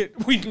chippy we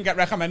can get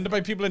recommended by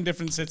people in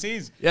different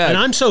cities. Yeah. And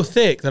I'm so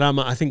thick that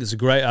I think it's a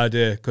great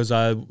idea because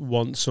I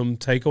want some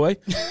takeaway.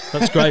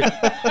 That's great.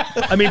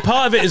 I mean,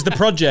 part of it is the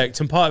project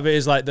and part of it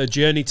is like the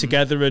journey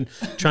together and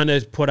trying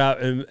to put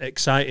out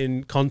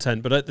exciting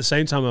content. But at the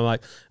same time, I'm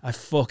like, I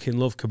fucking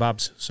love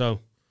kebabs. So...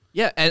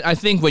 Yeah, and I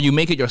think when you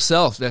make it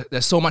yourself,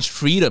 there's so much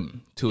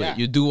freedom to it.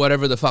 You do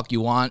whatever the fuck you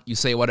want. You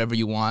say whatever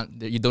you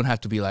want. You don't have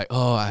to be like,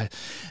 oh,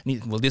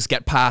 will this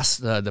get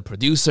past the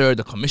producer,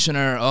 the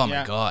commissioner? Oh,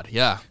 my God,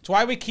 yeah. It's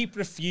why we keep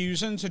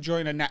refusing to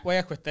join a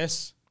network with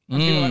this.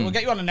 And people are like, we'll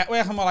get you on a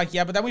network. And we're like,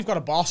 yeah, but then we've got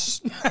a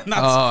boss. And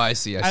I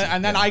see.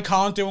 And then I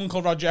can't do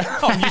Uncle Roger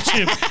on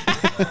YouTube.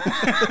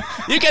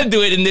 You can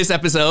do it in this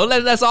episode.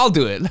 Let's all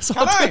do it. Let's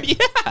all do it.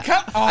 Yeah.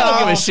 I don't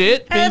give a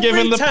shit. Being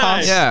given the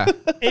pass. Yeah.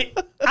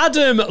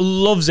 Adam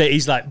loves it.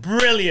 He's like,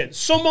 brilliant.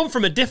 Someone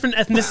from a different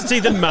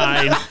ethnicity than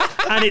mine.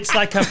 And it's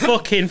like a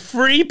fucking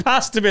free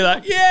pass to be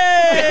like,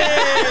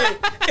 yay!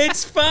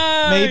 It's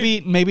fine.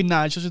 Maybe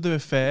Nigel should do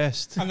it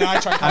first. And then I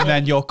try and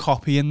then you're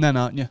copying then,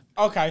 aren't you?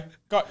 Okay.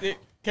 Got it.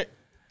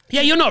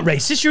 Yeah, you're not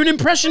racist. You're an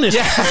impressionist.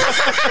 Yeah.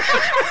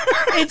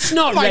 It's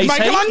not like racist.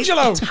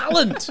 Michelangelo. It's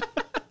talent.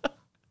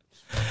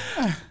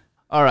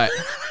 All right.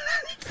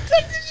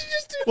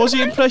 Was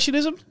he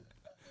impressionism?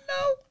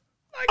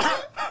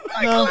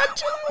 No.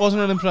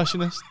 Wasn't an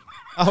impressionist.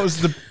 I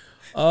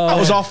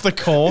was off the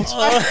court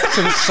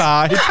to the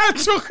side. I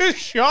took a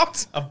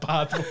shot. A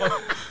bad one.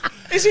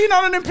 Is he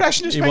not an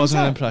impressionist? He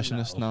wasn't an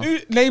impressionist. No.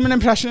 Name an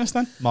impressionist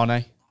then.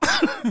 Monet.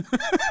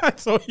 I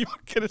thought you were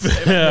going to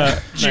say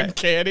that. Jim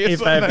Carrey.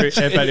 If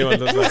anyone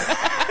does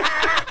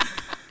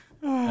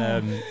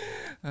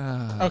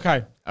that.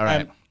 Okay. All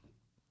right.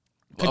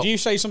 Could you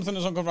say something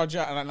as Uncle Roger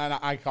and then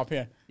I copy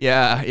it?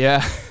 Yeah.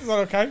 Is that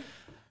okay?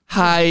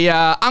 Hi,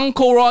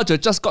 Uncle Roger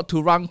just got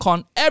to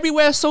Runcorn.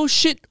 Everywhere so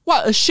shit.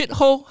 What a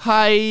shithole.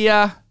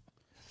 Hi,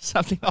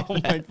 something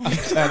like that. I'm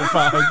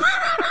terrified.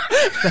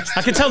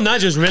 I can tell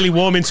Nigel's really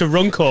warm into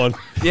Runcorn.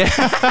 Yeah.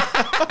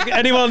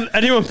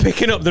 Anyone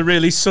picking up the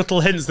really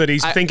subtle hints that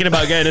he's thinking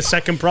about getting a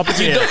second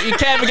property? You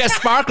can't even get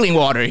sparkling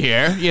water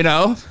here, you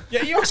know?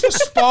 Yeah, you asked for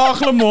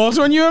sparkling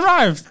water when you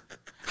arrived.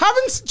 Do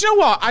you know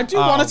what? I do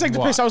want to take the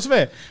piss out of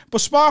it,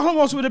 but sparkling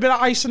water with a bit of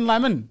ice and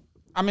lemon.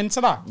 I'm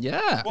into that.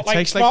 Yeah. But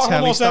like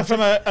sparkling water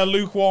from a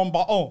lukewarm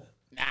bottle.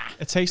 Nah.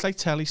 It tastes like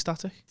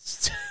telestatic.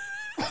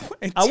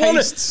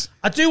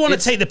 I do want to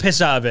take the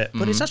piss out of it,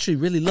 but it's actually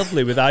really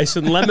lovely with ice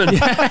and lemon.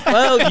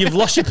 Well, you've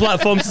lost your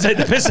platform to take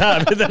the piss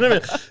out of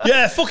it.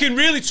 Yeah, fucking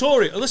really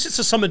Tory. Unless it's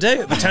a summer day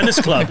at the tennis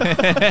club.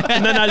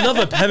 And then I love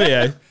a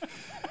Perrier.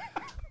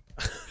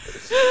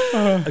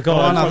 Go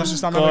on,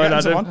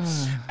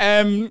 Adam.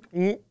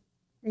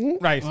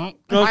 Right.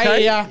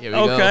 Okay.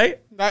 Okay.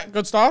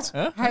 Good start.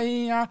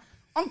 Hi,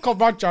 Uncle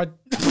Roger.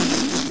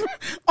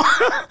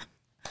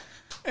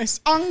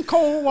 It's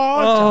Uncle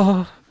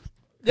Roger.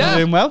 Yeah.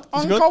 Doing well.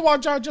 Uncle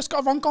Roger just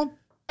got a Runcorn.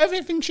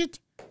 Everything shit.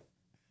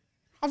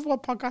 Have a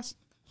podcast.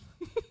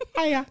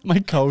 Hiya. My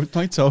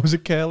toes are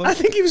curling. I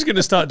think he was going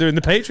to start doing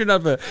the Patreon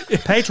advert.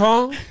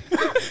 Patreon.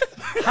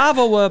 Have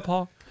a word,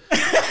 Paul. Is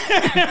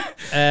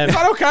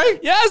that okay?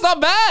 Yeah, it's not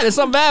bad. It's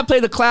not bad. Play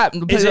the clap.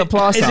 Play the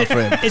applause sound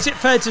for him. Is it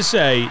fair to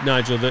say,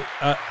 Nigel,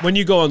 that when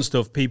you go on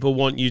stuff, people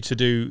want you to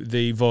do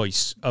the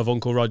voice of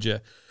Uncle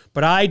Roger?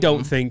 But I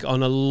don't think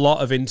on a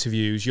lot of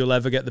interviews you'll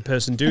ever get the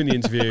person doing the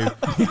interview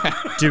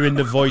doing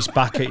the voice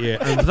back at you.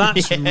 And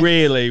that's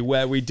really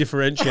where we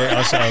differentiate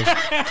ourselves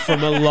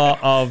from a lot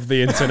of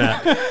the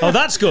internet. Oh,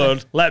 that's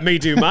good. Let me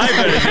do my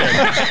version.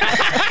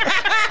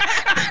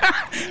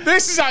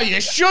 This is how you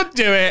should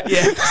do it.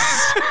 Yes.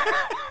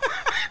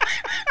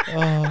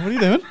 Oh, what are you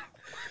doing?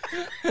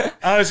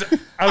 I was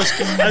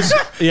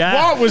yeah.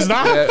 What was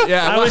that?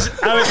 Yeah. I was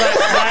like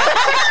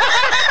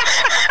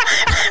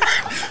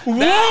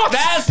what?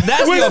 That's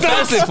the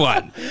offensive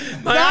one.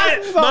 My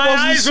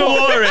eyes were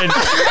watering.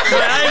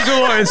 My eyes were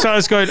watering, so I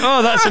was going,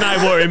 oh, that's an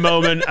eye-watering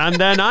moment. And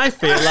then I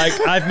feel like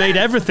I've made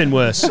everything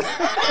worse.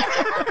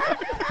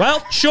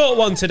 Well, short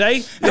one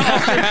today. Not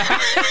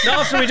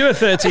after we do a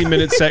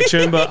 13-minute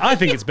section, but I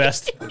think it's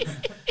best.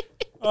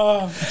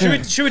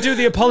 Should we do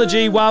the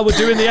apology while we're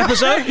doing the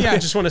episode? Yeah. I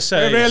just want to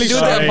say. Really Do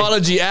sorry. the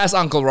apology as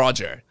Uncle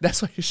Roger.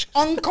 That's what you should.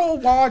 Uncle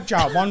Roger,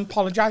 one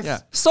apologize. Yeah.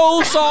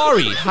 So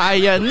sorry,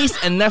 hi niece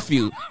and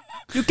nephew.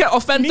 You get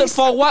offended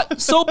for what?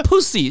 So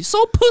pussy.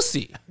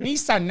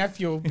 Niece and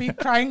nephew be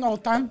crying all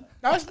the time.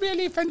 That was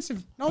really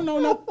offensive.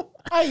 No.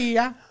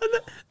 Yeah.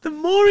 The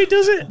more he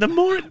does it, the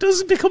more it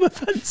does become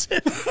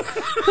offensive.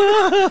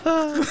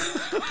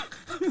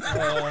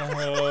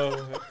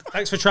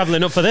 Thanks for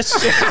travelling up for this.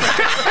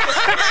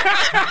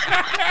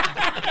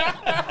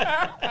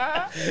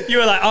 You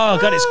were like, oh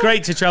God, it's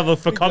great to travel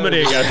for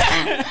comedy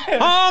again.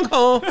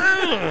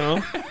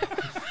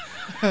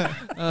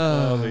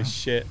 Holy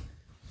shit.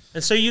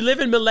 And so you live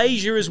in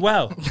Malaysia as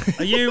well.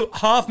 Are you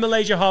half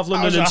Malaysia, half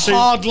London? That was a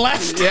hard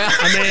left. Yeah.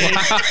 I mean,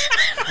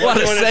 What a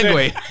do you wanna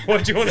segue. do?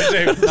 What do you want to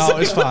do? No,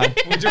 it's fine.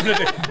 What do you want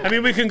to do? I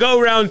mean, we can go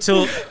around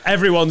till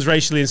everyone's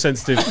racially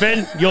insensitive.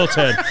 Finn, your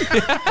turn.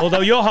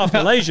 Although you're half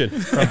Malaysian,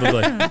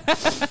 probably.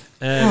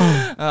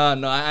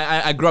 No,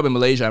 I grew up in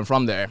Malaysia. I'm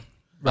from there.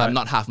 Right. I'm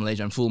not half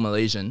Malaysian. I'm full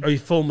Malaysian. Are you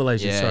full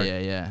Malaysian? Yeah,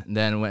 Sorry. yeah. And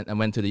then I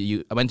went to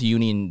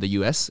uni in the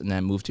US, and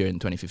then moved here in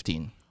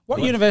 2015.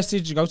 What university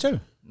did you go to?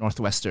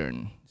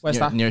 Northwestern. Where's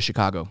near, that? Near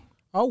Chicago.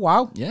 Oh,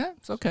 wow. Yeah,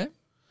 it's okay.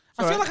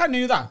 I feel like I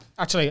knew that,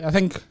 actually. I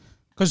think,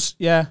 because,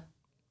 yeah,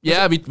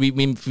 Yeah,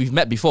 we've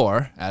met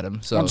before,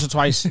 Adam. So once or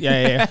twice.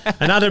 Yeah.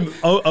 And Adam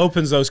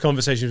opens those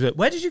conversations with,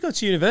 where did you go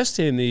to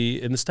university in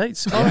the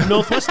States? Oh,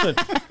 Northwestern.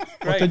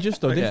 What did you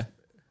study? Yeah.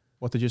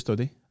 What did you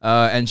study?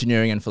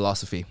 Engineering and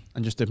philosophy.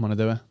 And just didn't want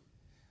to do it?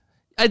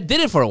 I did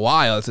it for a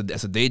while as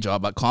a day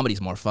job, but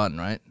comedy's more fun,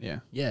 right?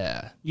 Yeah.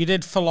 Yeah. You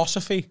did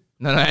philosophy.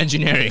 No,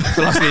 engineering.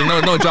 Philosophy,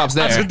 no jobs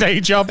there. That's a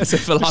day job. As a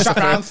Sat philosopher.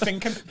 around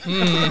thinking.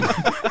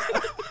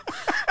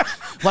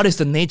 What is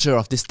the nature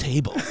of this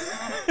table?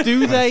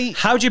 Do they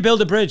How do you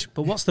build a bridge?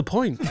 But what's the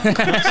point? That's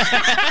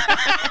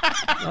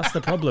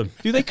the problem.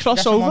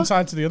 cross From over? one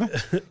side to the other.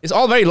 It's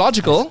all very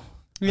logical.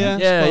 Yeah.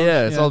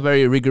 Yeah. It's all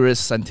very rigorous,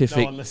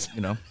 scientific. one listen.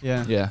 You know.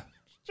 Yeah. Yeah.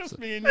 Just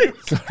me and you.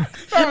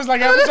 That was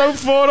like episode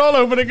 4 all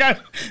over again.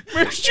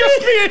 It was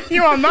just me and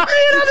you on that.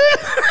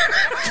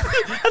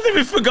 I think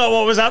we forgot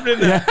what was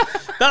happening there.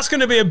 That's going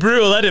to be a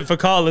brutal edit for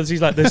Carl, as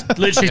he's like, there's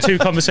literally two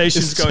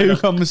conversations There's going two on.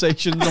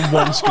 conversations on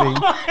one screen.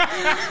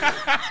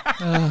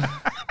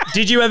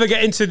 Did you ever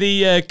get into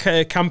the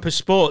campus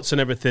sports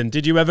and everything?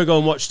 Did you ever go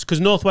and watch?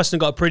 Because Northwestern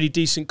got a pretty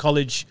decent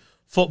college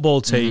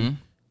football team.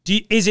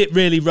 Is it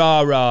really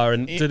rah-rah?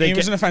 And do they He get...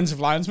 was an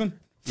offensive linesman.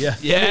 Yeah.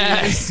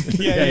 Yes.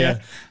 Yeah.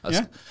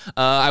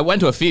 I went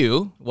to a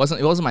few. It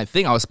wasn't my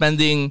thing. I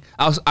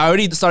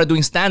already started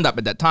doing stand up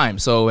at that time.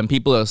 So when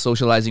people are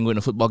socializing going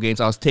to football games,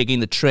 I was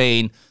taking the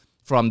train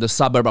from the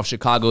suburb of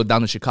Chicago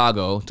down to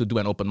Chicago to do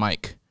an open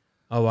mic.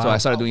 Oh, wow. So I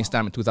started doing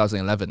stand up in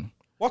 2011.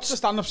 What's the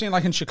stand-up scene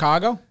like in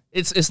Chicago?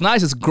 It's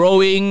nice. It's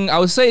growing. I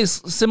would say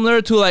it's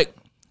similar to like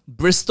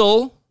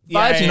Bristol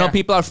vibes. You know,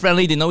 people are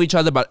friendly. They know each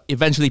other, but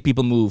eventually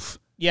people move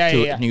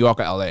to New York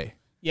or LA.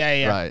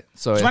 Yeah. Right.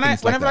 So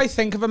Whenever I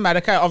think of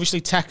America,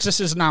 obviously Texas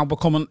is now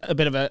becoming a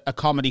bit of a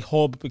comedy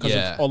hub because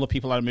of all the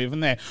people that are moving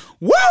there.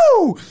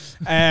 Woo!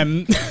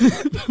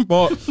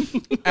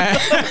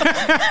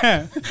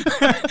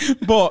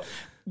 But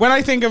when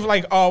I think of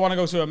like, I want to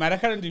go to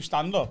America and do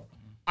stand-up,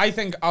 I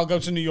think I'll go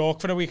to New York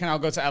for the weekend, I'll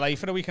go to LA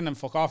for the weekend and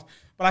fuck off.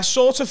 But I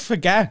sort of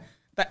forget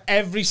that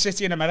every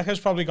city in America has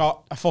probably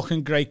got a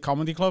fucking great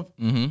comedy club,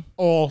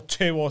 or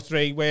 2 or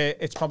 3 where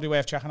it's probably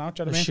worth checking out.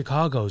 Do you know what I mean?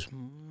 Chicago's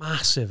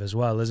massive as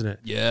well, isn't it?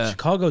 Yeah.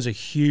 Chicago's a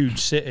huge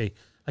city.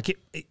 Like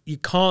you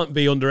can't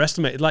be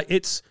underestimated. Like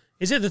is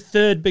it the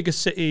 3rd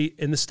biggest city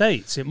in the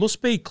States? It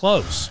must be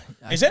close.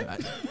 Is it?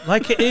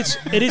 Like it is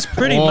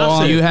pretty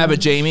massive. You have a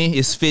Jamie.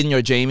 Is Finn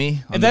your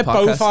Jamie? On They're the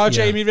podcast? both our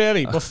Jamie,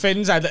 really. But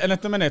Finn's editing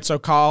at the minute, so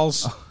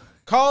Carl's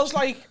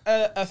like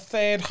a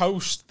 3rd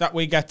host that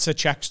we get to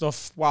check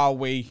stuff while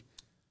we...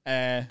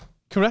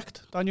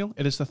 Correct, Daniel.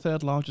 It is the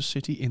 3rd largest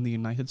city in the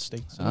United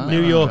States.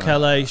 New York,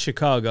 LA,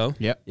 Chicago.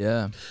 Yep.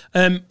 Yeah.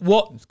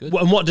 What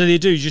do they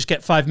do? You just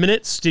get 5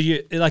 minutes? Do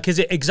you is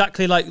it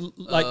exactly like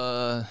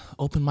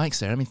Open mics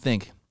there. Let me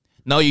think.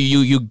 No,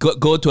 you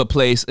go to a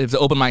place. If the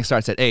open mic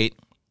starts at 8,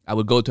 I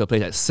would go to a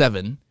place at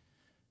 7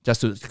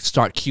 just to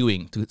start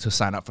queuing to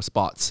sign up for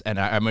spots. And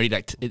I'm already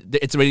like,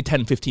 it's already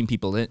 10, 15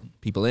 people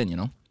in, you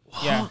know?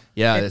 Yeah.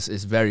 Yeah, it's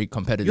very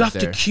competitive you have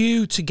there. to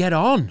queue to get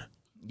on?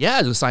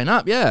 Yeah, to sign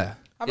up, yeah.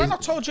 Have I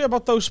not told you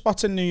about those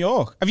spots in New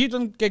York? Have you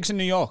done gigs in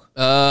New York?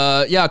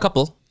 Yeah, a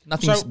couple.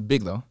 Nothing So-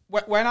 big though.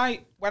 When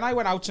I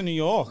went out to New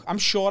York, I'm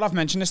sure I've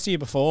mentioned this to you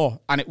before,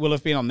 and it will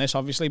have been on this,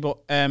 obviously, but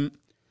the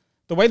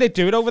way they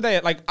do it over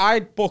there, like I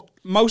book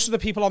most of the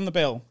people on the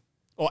bill,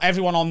 or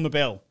everyone on the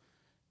bill,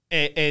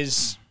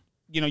 is,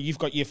 you know, you've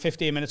got your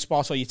 15-minute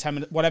spot or your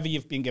 10-minute, whatever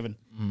you've been given.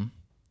 And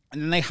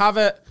then they have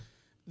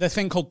the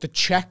thing called the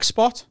check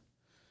spot.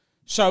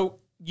 So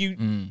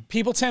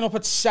people turn up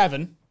at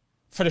 7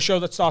 for the show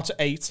that starts at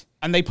 8,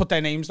 and they put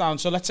their names down.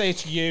 So let's say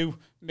it's you,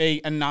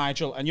 me, and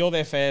Nigel, and you're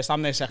there first,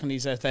 I'm there second,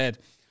 he's there third.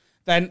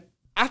 Then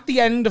at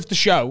the end of the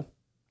show,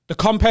 the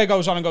compere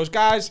goes on and goes,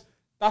 guys,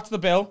 that's the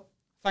bill.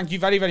 Thank you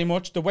very, very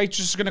much. The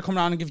waitress is going to come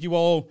around and give you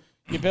all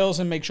your bills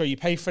and make sure you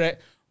pay for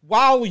it.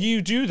 While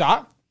you do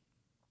that,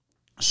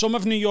 some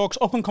of New York's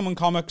up-and-coming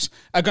comics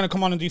are going to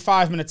come on and do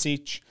 5 minutes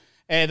each.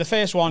 The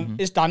first one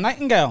is Dan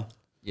Nightingale.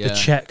 The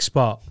check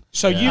spot.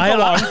 So you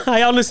go on.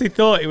 I honestly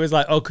thought it was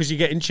like, oh, because you're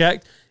getting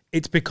checked.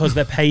 It's because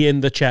they're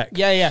paying the check.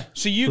 Yeah.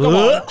 So you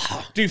go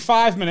on, do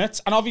 5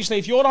 minutes. And obviously,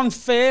 if you're on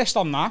first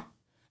on that,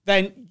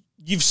 then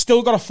you've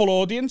still got a full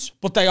audience,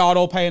 but they are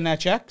all paying their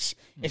checks.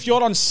 If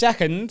you're on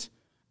second,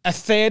 a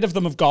third of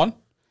them have gone.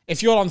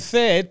 If you're on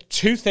third,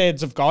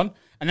 2/3 have gone.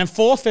 And then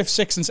fourth, fifth,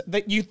 sixth,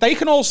 and they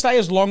can all stay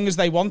as long as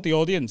they want, the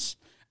audience.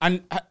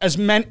 And as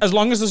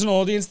long as there's an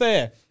audience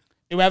there,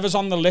 whoever's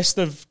on the list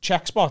of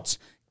check spots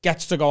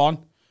gets to go on.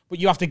 But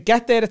you have to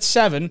get there at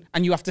 7,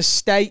 and you have to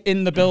stay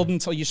in the building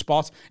until you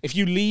spot. If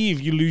you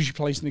leave, you lose your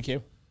place in the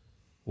queue.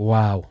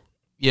 Wow.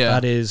 Yeah.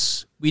 That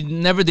is... We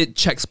never did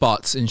check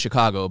spots in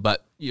Chicago,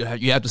 but you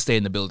have to stay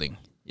in the building.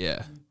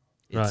 Yeah.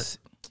 It's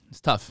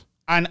tough.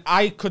 And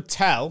I could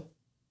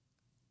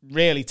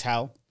really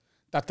tell,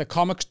 that the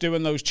comics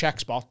doing those check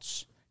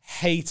spots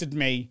hated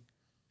me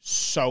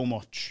so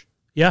much.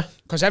 Yeah.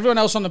 Because everyone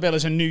else on the bill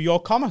is a New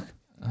York comic.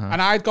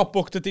 And I'd got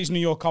booked at these New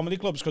York comedy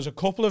clubs because a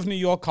couple of New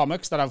York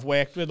comics that I've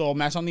worked with or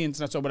met on the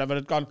internet or whatever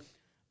had gone,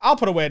 I'll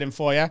put a word in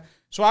for you.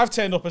 So I've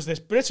turned up as this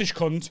British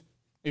cunt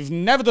who's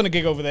never done a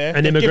gig over there.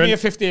 An immigrant. Give me a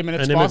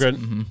 15-minute spot. An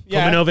immigrant.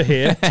 Coming over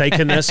here,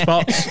 taking their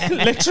spots.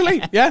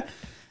 Literally, yeah.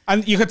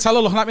 And you could tell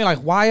her looking at me like,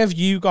 why have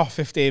you got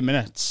 15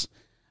 minutes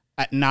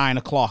at 9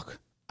 o'clock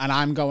and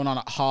I'm going on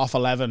at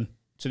 11:30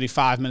 to do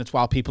 5 minutes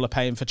while people are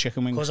paying for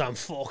chicken wings? Because I'm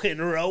fucking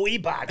ROWE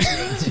back,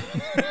 mate.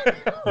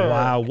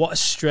 Wow, what a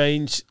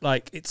strange,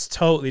 like, it's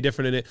totally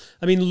different in it.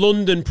 I mean,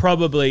 London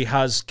probably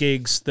has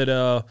gigs that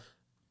are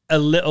a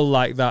little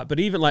like that, but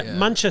even like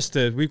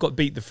Manchester, we've got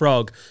Beat the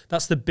Frog.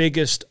 That's the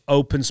biggest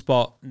open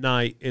spot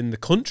night in the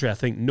country, I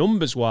think,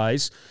 numbers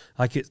wise.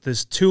 Like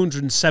there's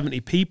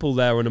 270 people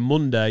there on a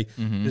Monday.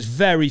 There's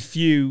very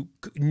few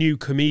new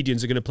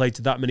comedians are going to play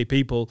to that many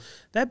people.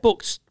 They're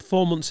booked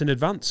 4 months in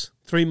advance,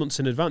 3 months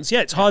in advance. Yeah,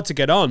 it's hard to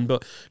get on,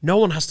 but no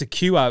one has to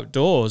queue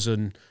outdoors,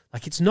 and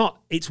like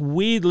it's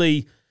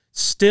weirdly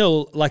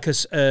still like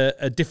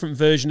a different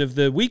version of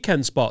the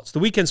weekend spots. The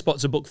weekend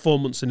spots are booked 4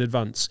 months in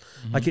advance.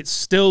 Like it's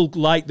still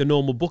like the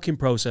normal booking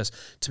process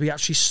to be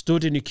actually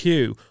stood in a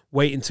queue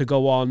waiting to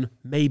go on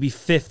maybe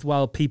fifth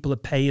while people are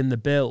paying the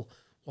bill.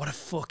 What a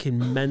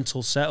fucking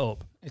mental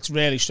setup. It's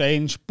really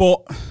strange.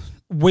 But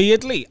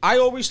weirdly, I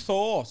always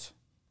thought,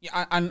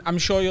 and I'm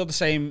sure you're the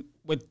same,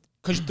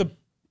 because the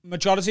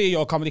majority of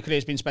your comedy career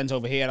has been spent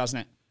over here,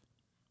 hasn't it?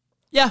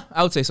 Yeah,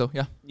 I would say so,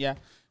 yeah. Yeah.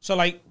 So,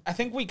 like, I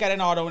think we get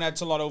in our own heads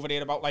a lot over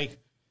here about, like,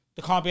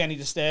 there can't be any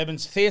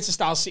disturbance.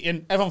 Theatre-style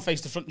seating, everyone face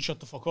the front and shut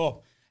the fuck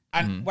up.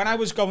 And when I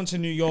was going to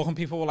New York and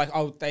people were like,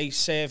 oh, they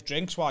serve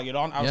drinks while you're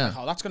on, I was like,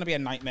 oh, that's going to be a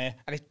nightmare.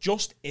 And it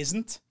just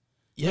isn't.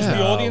 Because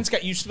the audience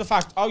get used to the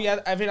fact, oh, yeah,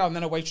 every now and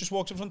then a waitress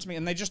walks in front of me,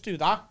 and they just do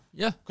that.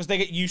 Yeah. Because they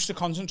get used to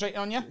concentrating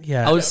on you.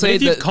 Yeah. I would say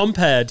if you've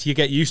compared, you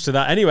get used to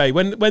that anyway.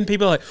 When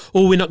people are like,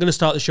 oh, we're not going to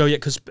start the show yet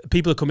because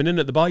people are coming in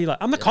at the bar, you're like,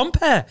 I'm the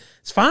compare.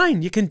 It's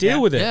fine. You can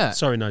deal with it. Yeah.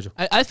 Sorry, Nigel.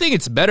 I think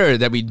it's better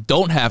that we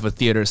don't have a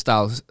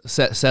theater-style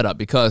setup,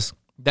 because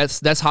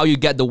that's how you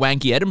get the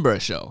wanky Edinburgh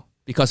show.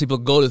 Because people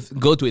go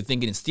to it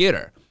thinking it's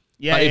theater.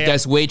 Yeah, but if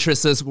there's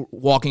waitresses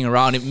walking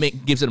around,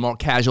 it gives it a more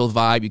casual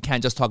vibe. You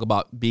can't just talk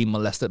about being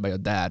molested by your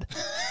dad.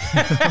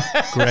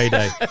 Grade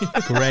A.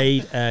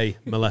 Grade A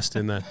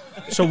molesting there.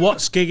 So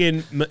what's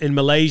gigging in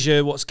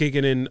Malaysia? What's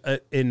gigging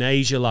in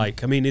Asia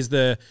like? I mean, is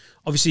there...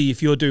 Obviously,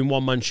 if you're doing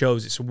one-man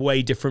shows, it's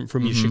way different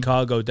from your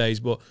Chicago days.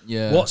 But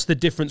what's the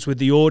difference with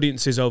the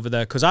audiences over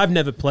there? Because I've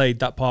never played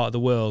that part of the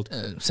world.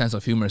 Sense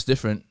of humor is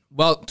different.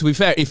 Well, to be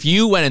fair, if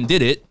you went and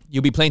did it,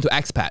 you'd be playing to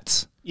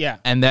expats. Yeah.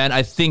 And then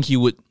I think you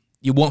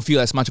won't feel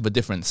as much of a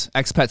difference.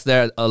 Expats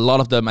there, a lot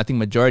of them, I think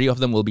majority of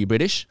them will be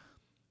British.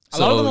 A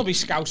lot of them will be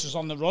Scousers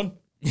on the run.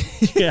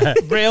 Yeah.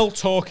 Real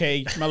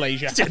Torquay,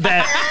 Malaysia.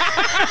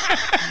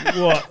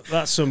 What?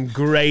 That's some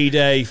grade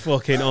A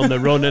fucking on the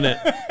run, isn't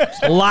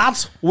it? Lad,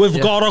 we've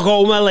got to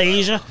go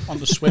Malaysia. On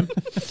the swim.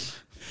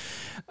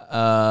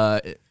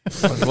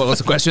 What was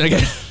the question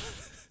again?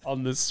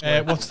 On the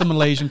swim. What's the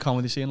Malaysian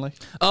comedy scene like?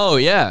 Oh,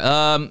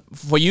 yeah.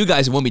 For you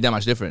guys, it won't be that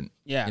much different.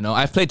 Yeah. You know,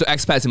 I've played to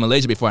expats in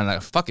Malaysia before, and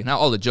like, fucking hell,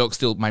 all the jokes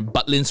still, my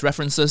Butlins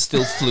references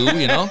still flew,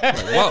 you know? Like,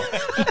 whoa.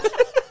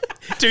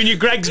 Doing your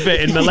Greg's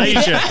bit in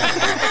Malaysia.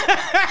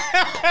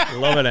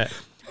 Loving it.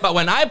 But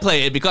when I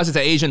play it, because it's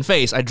an Asian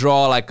face, I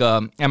draw like,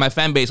 and my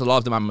fan base, a lot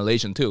of them are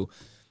Malaysian too.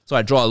 So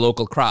I draw a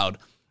local crowd.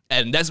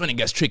 And that's when it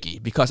gets tricky,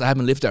 because I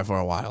haven't lived there for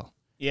a while.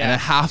 Yeah. And then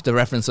half the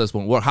references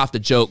won't work, half the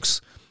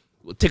jokes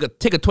will take a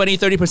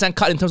 20-30%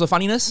 cut in terms of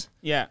funniness.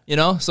 Yeah. You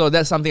know? So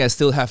that's something I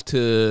still have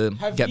to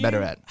get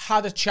better at.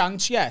 Had a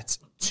chance yet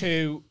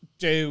to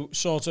do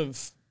sort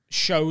of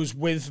shows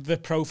with the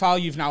profile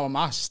you've now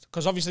amassed?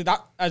 Because obviously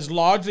that has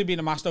largely been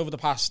amassed over the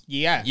past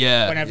year.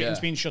 Yeah. When everything's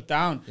been shut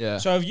down. Yeah.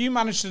 So have you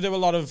managed to do a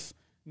lot of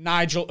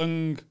Nigel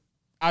Ng,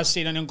 as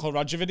seen in Uncle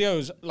Roger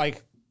videos,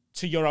 like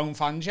to your own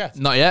fans yet?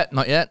 Not yet,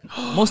 not yet.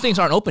 Most things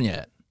aren't open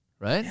yet,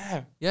 right?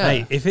 Yeah.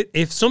 Hey,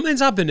 if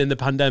something's happened in the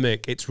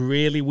pandemic, it's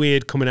really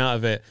weird coming out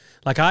of it.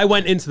 Like, I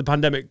went into the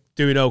pandemic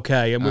doing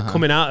okay, and we're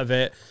coming out of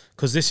it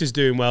because this is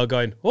doing well,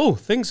 going, oh,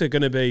 things are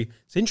going to be,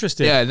 it's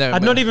interesting. Yeah,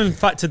 I'd not even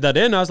factored that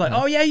in. I was like,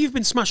 oh, yeah, you've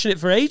been smashing it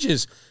for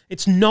ages.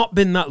 It's not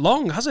been that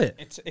long, has it?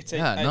 It's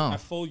a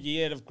full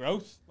year of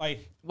growth.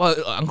 Like, Well,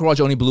 Uncle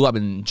Roger only blew up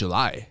in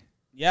July.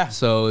 yeah.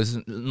 So it's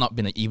not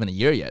been even a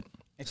year yet.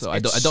 So I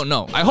don't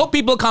know. I hope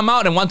people come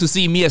out and want to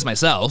see me as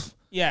myself.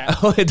 Yeah.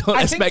 I don't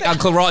expect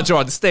Uncle Roger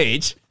on the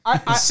stage.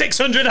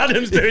 600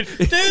 Adams doing,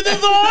 do the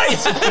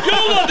voice.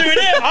 You're not doing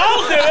it.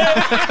 I'll do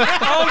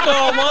it.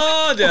 Uncle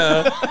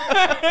Roger.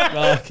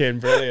 Fucking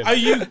brilliant. Are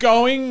you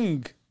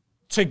going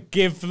to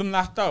give them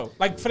that though?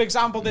 Like, for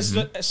example, this is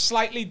a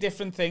slightly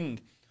different thing.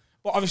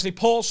 But obviously,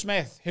 Paul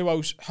Smith, who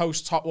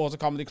hosts Hot Water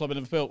Comedy Club in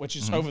Liverpool, which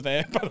is over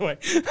there, by the way.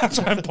 That's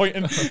why I'm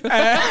pointing.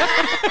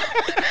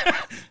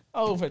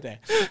 Over there.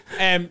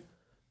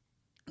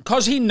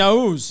 Because he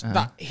knows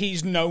that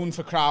he's known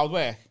for crowd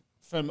work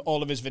from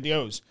all of his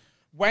videos.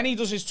 When he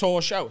does his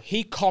tour show,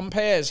 he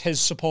compares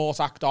his support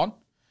act on.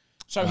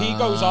 So he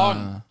goes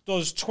on,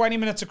 does 20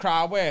 minutes of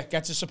crowd work,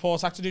 gets his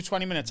support act to do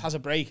 20 minutes, has a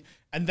break,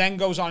 and then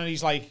goes on and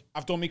he's like,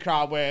 I've done my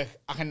crowd work,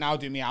 I can now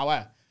do my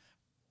hour.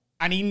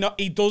 And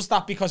he does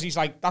that because he's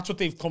like, that's what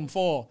they've come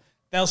for.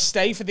 They'll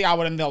stay for the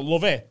hour and they'll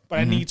love it, but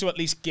I need to at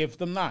least give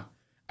them that.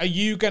 Are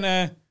you going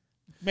to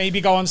maybe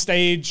go on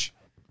stage?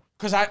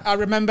 Because I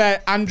remember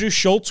Andrew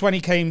Schultz, when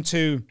he came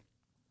to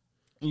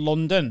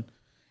London,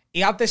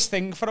 he had this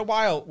thing for a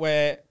while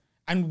where,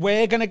 and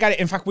we're going to get it.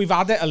 In fact, we've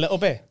had it a little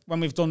bit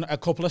when we've done a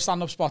couple of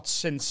stand-up spots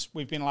since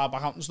we've been allowed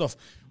back out and stuff,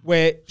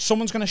 where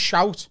someone's going to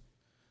shout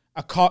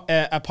a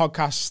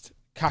podcast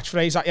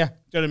catchphrase at you. Do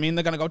you know what I mean?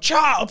 They're going to go,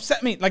 "Cha,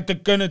 upset me." Like, they're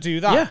going to do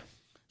that. Yeah.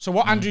 So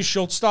what Andrew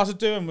Schultz started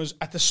doing was,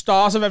 at the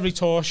start of every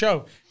tour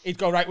show, he'd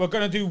go, right, we're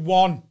going to do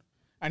one.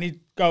 And he'd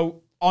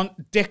go, on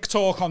dick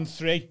talk on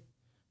 3.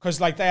 Because,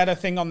 like, they had a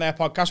thing on their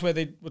podcast where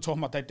they were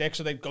talking about their dick,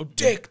 so they'd go,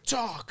 dick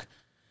talk.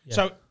 Yeah.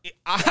 So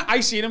I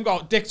seen him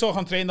go, dick talk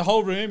on 3 in the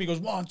whole room. He goes,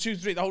 1, 2,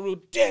 3, the whole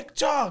room, dick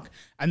talk.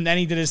 And then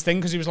he did his thing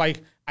because he was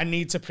like, I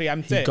need to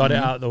preempt it. He got it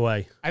out of the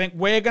way. I think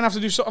we're going to have to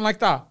do something like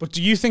that. But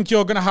do you think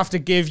you're going to have to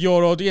give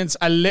your audience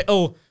a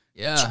little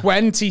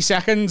 20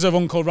 seconds of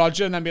Uncle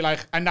Roger and then be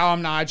like, and now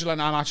I'm Nigel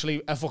and I'm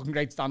actually a fucking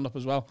great stand-up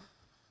as well?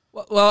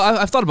 Well,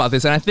 I've thought about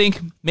this, and I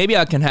think maybe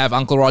I can have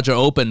Uncle Roger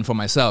open for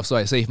myself, so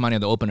I save money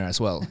on the opener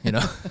as well. You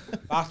know,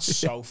 that's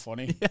so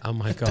funny. Oh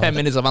my god, 10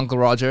 minutes of Uncle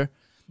Roger.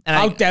 And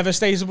how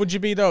devastated would you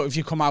be though if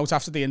you come out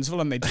after the interval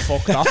and they'd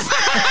fucked off?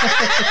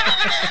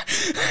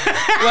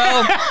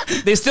 Well,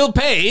 they still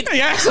paid.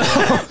 Yeah. So.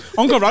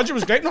 Uncle Roger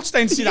was great. Not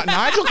staying to see that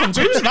Nigel come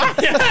to, is that?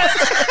 Yeah.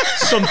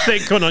 Some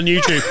thick cunt on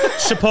YouTube.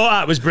 Support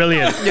act was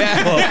brilliant.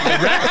 Yeah.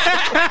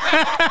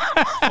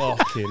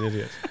 Fucking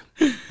idiot.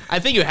 I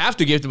think you have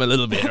to give them a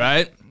little bit,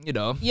 right? You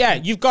know. Yeah,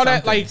 you've got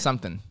it like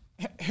something.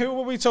 Who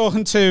were we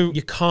talking to?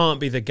 You can't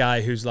be the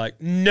guy who's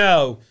like,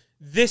 no,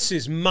 this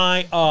is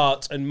my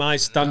art and my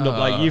stand-up.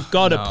 Like, you've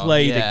got to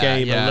play the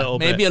game a little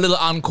bit. Maybe a little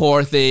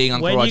encore thing.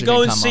 When you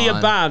go and see a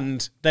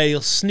band, they'll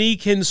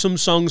sneak in some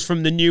songs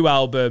from the new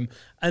album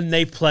and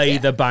they play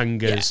the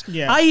bangers.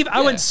 Yeah.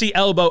 I went to see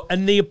Elbow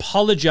and they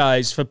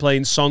apologized for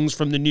playing songs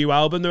from the new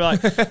album. They're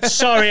like,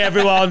 sorry,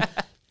 everyone.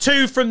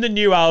 2 from the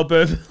new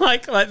album,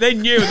 like they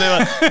knew, and they were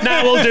like,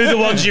 now we'll do the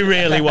ones you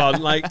really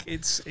want. Like,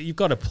 you've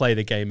got to play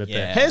the game a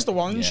bit. Here's the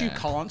ones you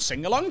can't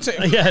sing along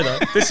to. Yeah,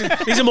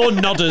 these are more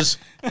nodders.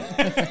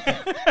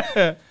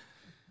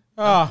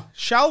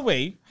 Shall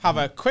we have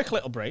a quick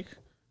little break,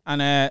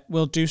 and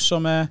we'll do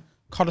some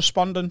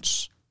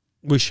correspondence?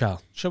 We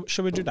shall.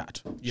 Shall we do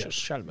that? Yes.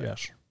 Shall we?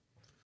 Yes.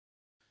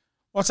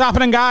 What's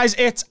happening, guys?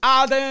 It's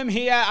Adam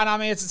here, and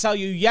I'm here to tell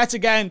you yet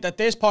again that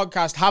this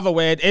podcast, Have a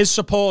Word, is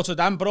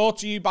supported and brought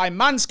to you by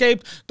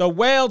Manscaped, the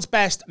world's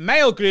best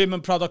male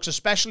grooming products,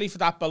 especially for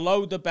that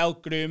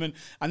below-the-belt grooming.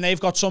 And they've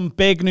got some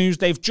big news.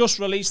 They've just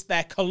released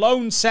their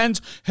cologne scent.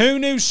 Who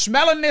knew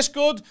smelling this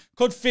good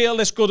could feel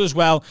this good as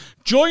well?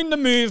 Join the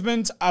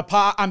movement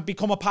and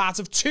become a part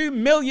of 2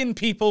 million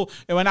people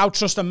who are now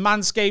trusting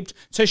Manscaped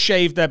to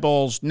shave their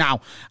balls.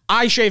 Now,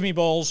 I shave my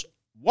balls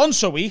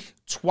once a week,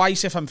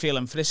 twice if I'm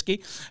feeling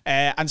frisky.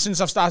 And since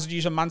I've started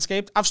using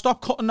Manscaped, I've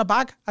stopped cutting the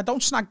bag. I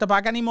don't snag the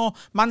bag anymore.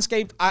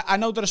 Manscaped, I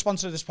know they're a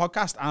sponsor of this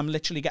podcast. I'm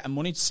literally getting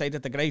money to say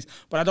that they're great,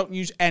 but I don't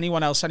use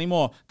anyone else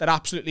anymore. They're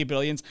absolutely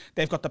brilliant.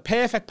 They've got the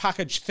Perfect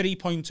Package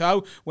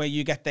 3.0, where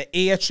you get the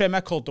ear trimmer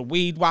called the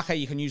Weed Whacker.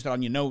 You can use that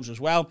on your nose as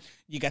well.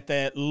 You get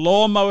the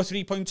Lawnmower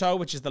 3.0,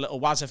 which is the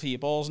little wazzer for your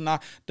balls and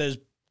that. There's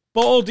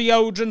ball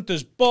deodorant,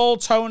 there's ball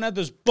toner,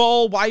 there's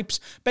ball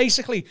wipes.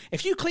 Basically,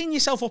 if you clean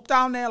yourself up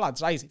down there,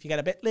 lads, right, if you get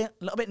a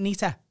little bit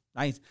neater,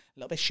 right, a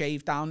little bit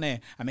shaved down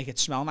there and make it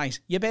smell nice,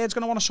 your beard's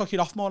going to want to suck it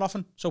off more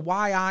often. So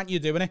why aren't you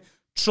doing it?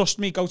 Trust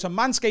me, go to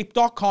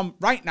manscaped.com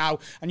right now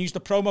and use the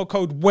promo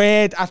code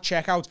WORD at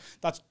checkout.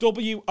 That's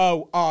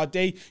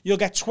WORD. You'll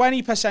get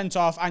 20%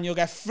 off and you'll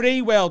get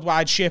free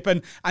worldwide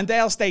shipping. And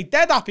they'll stay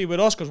dead happy with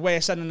us because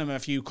we're sending them a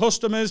few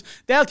customers.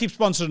 They'll keep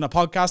sponsoring the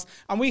podcast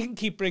and we can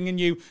keep bringing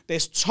you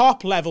this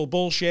top level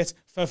bullshit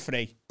for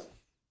free.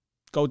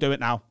 Go do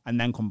it now and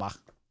then come back.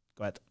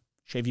 Go ahead.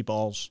 Shave your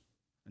balls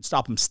and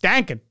stop them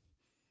stanking.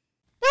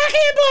 Back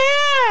in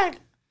black!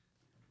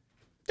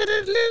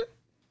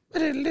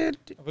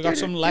 Have we got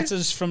some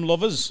letters from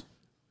lovers?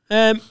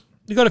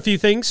 We've got a few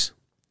things.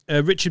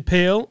 Richard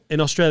Peel in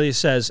Australia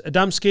says,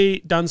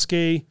 Adamski,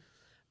 Dansky,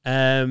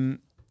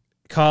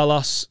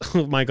 Carlos.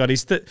 Oh my God,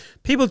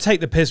 people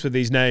take the piss with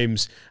these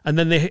names and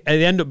then they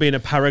end up being a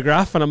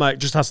paragraph and I'm like,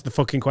 just ask the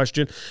fucking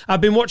question.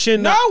 I've been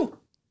watching... No!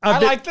 I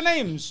like the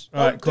names.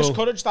 Right, Don't cool.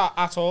 discourage that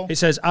at all. It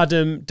says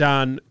Adam,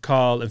 Dan,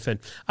 Carl and Finn.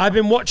 I've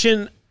been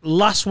watching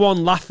Last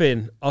One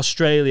Laughing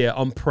Australia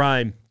on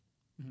Prime.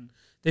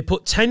 They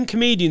put 10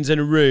 comedians in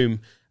a room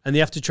and they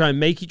have to try and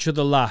make each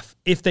other laugh.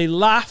 If they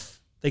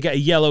laugh, they get a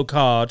yellow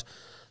card.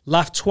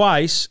 Laugh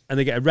twice and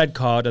they get a red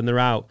card and they're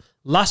out.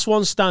 Last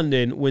one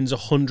standing wins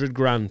 100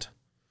 grand.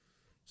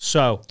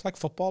 So, It's like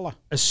footballer.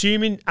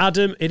 assuming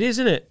Adam, it is,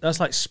 isn't it? That's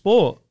like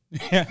sport.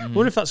 Yeah. I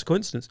wonder if that's a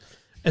coincidence.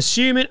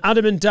 Assuming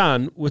Adam and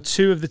Dan were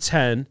 2 of the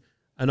 10,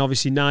 and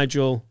obviously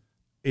Nigel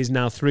is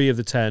now 3 of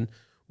the 10,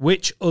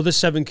 which other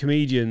 7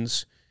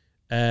 comedians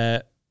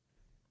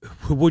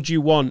who would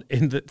you want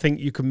in that think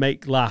you can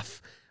make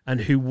laugh,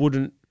 and who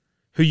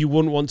you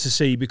wouldn't want to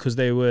see because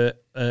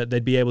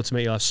they'd be able to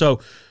make you laugh? So,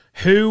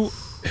 who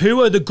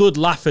are the good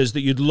laughers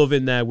that you'd love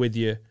in there with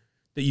you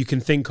that you can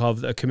think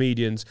of that are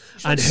comedians?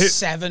 And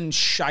 7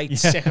 shite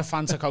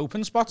sycophantic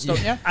open spots,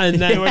 don't you? And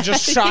then They were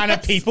just trying to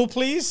people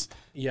please.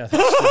 yeah, No,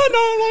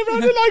 I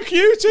really like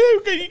you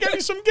too. Can you get me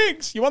some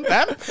gigs? You want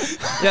them?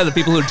 Yeah, the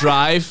people who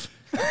drive.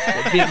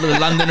 The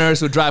Londoners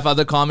who drive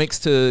other comics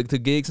to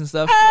gigs and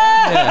stuff.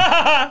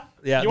 Yeah.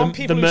 yeah. You want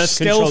people who mirth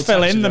still control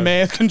fill in the taxi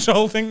mirth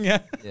control thing, yeah.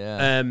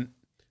 Yeah.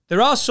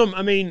 There are some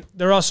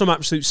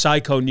absolute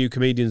psycho new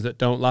comedians that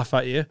don't laugh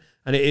at you,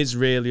 and it is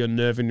really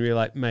unnerving. You're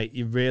like, mate,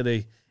 you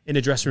really in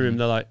a dressing room.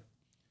 They're like,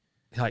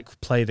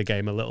 play the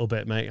game a little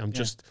bit, mate.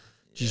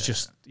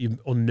 You're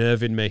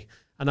unnerving me.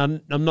 And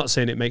I'm not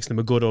saying it makes them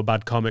a good or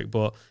bad comic,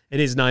 but it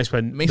is nice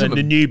when the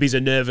newbies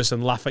are nervous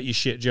and laugh at your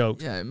shit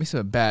jokes. Yeah, it makes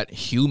them a bad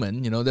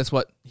human. You know, that's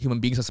what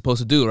human beings are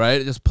supposed to do,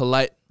 right? Just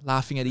polite,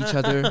 laughing at each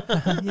other.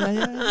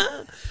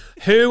 Yeah.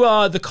 Who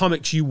are the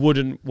comics you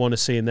wouldn't want to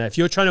see in there? If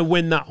you're trying to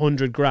win that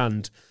 100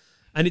 grand,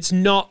 and it's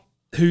not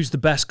who's the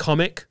best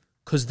comic,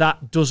 because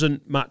that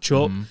doesn't match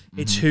up.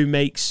 It's who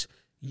makes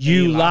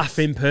you laugh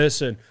in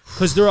person.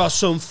 Because there are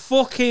some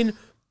fucking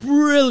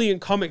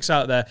brilliant comics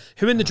out there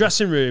who in the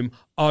dressing room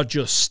are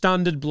just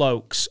standard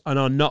blokes and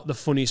are not the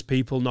funniest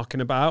people knocking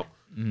about.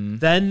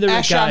 Then there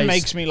are Eshan guys...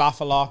 makes me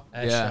laugh a lot.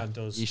 Eshan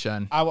does.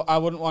 Ishan. I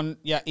wouldn't want...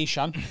 Yeah,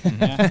 Eshan.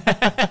 Yeah.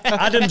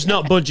 Adam's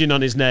not budging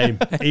on his name.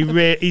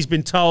 He's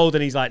been told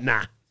and he's like,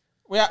 nah.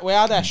 We had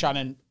Eshan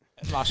in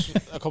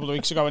a couple of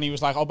weeks ago and he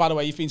was like, oh, by the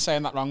way, you've been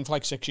saying that wrong for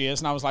like 6 years.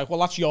 And I was like, well,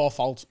 that's your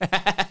fault.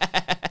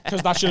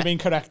 Because that should have been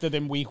corrected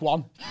in week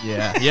 1.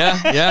 Yeah.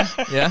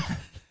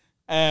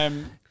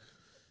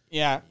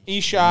 Yeah,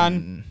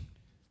 Ishan.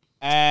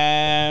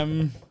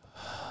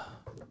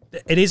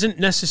 It isn't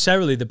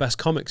necessarily the best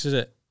comics, is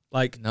it?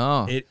 Like,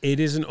 No. It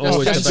isn't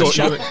always the offensive. best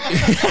comics.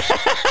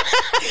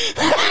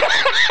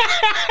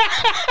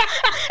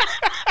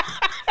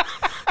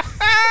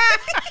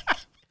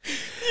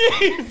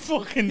 You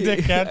fucking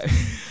dickhead.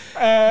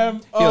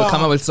 He'll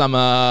come up with some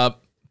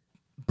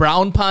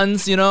brown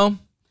puns, you know?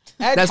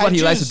 That's what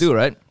he likes to do,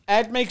 right?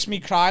 Ed makes me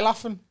cry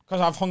laughing because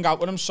I've hung out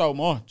with him so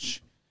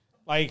much.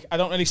 Like, I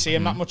don't really see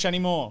him that much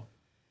anymore.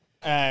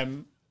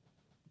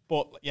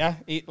 But, yeah,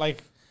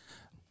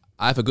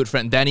 I have a good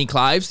friend, Danny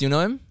Clives. Do you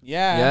know him?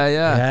 Yeah.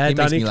 Yeah, He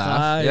makes Danny me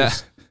laugh.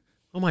 Clives.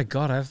 Oh my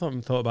God, I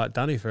haven't thought about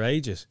Danny for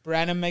ages.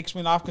 Brennan makes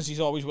me laugh because he's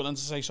always willing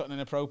to say something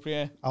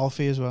inappropriate.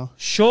 Alfie as well.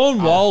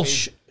 Sean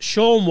Walsh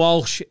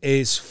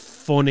is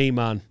funny,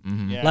 man.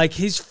 Yeah. Like,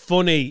 he's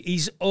funny.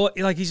 He's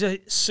a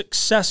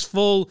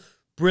successful,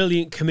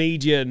 brilliant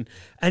comedian,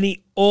 and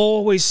he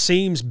always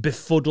seems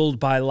befuddled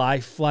by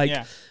life.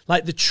 Like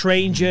the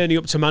train journey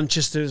up to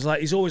Manchester is like,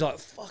 he's always like,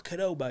 fucking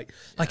hell, mate.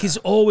 Like, he's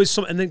always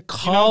something. And then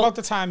Carl... You know about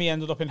the time he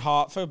ended up in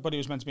Hertford, but he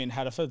was meant to be in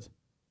Hereford?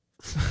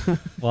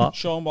 What?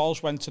 Sean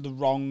Walsh went to the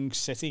wrong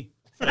city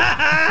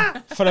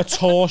for a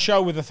tour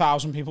show with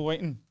 1,000 people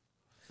waiting.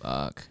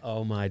 Fuck.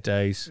 Oh, my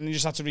days. And he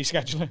just had to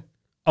reschedule it.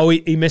 Oh,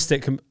 he missed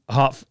it.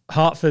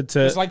 Hartford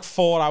to... It's like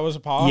 4 hours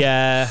apart.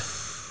 Yeah.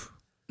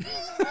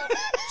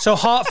 So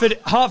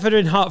Hertford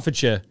in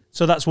Hertfordshire.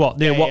 So that's what?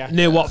 Near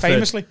Watford.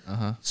 Famously.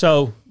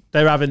 So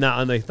they're having that,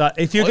 aren't they? That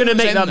if you're Well, going to it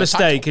was make in that the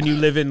mistake title. and you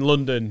live in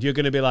London, you're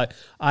going to be like,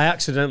 I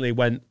accidentally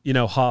went,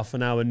 half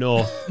an hour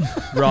north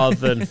rather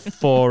than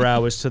 4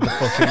 hours to the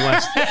fucking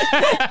west.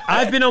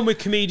 I've been on with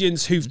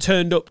comedians who've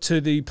turned up to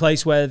the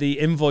place where the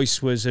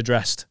invoice was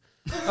addressed.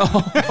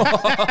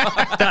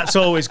 That's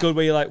always good,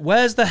 where you're like,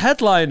 where's the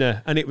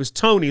headliner? And it was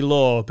Tony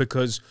Law,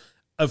 because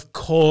of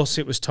course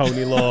it was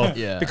Tony Law.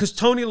 Yeah. Because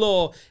Tony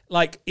Law,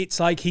 like, it's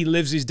like he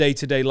lives his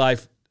day-to-day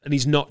life and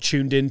he's not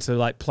tuned into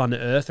like planet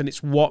Earth, and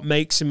it's what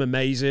makes him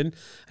amazing,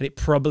 and it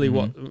probably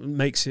what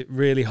makes it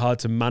really hard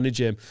to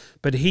manage him.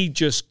 But he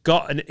just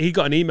got an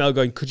email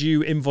going, could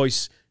you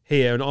invoice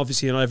here? And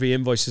obviously on every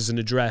invoice is an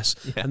address,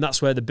 and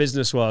that's where the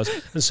business was.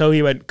 And so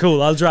he went,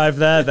 cool, I'll drive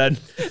there then.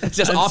 It's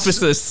just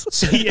offices.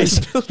 So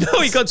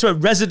he got to a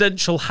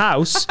residential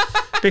house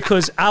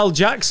because Al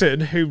Jackson,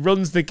 who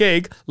runs the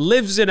gig,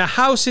 lives in a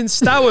house in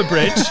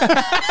Stourbridge.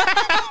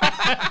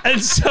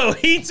 And so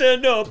he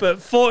turned up at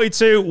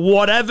 42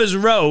 whatever's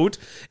road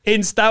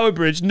in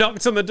Stourbridge,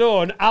 knocked on the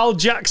door, and Al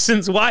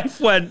Jackson's wife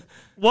went,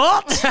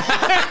 what?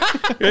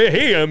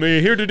 Hey, I'm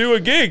here to do a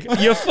gig.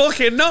 You're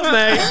fucking not,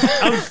 mate.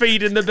 I'm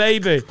feeding the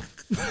baby.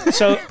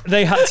 So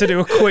they had to do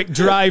a quick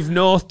drive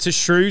north to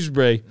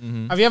Shrewsbury.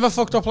 Have you ever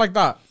fucked up like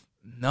that?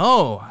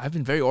 No, I've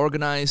been very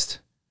organized.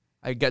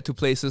 I get to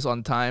places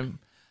on time.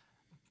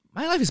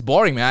 My life is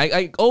boring, man.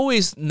 I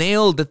always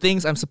nail the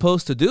things I'm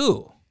supposed to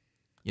do.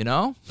 You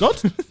know?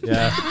 Good.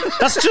 Yeah.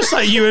 That's just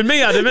like you and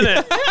me, Adam, isn't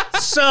it?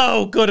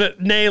 So good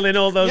at nailing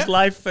all those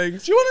life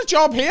things. Do you want a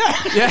job here?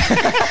 Yeah.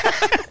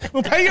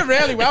 We'll pay you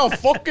really well.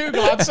 Fuck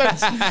Google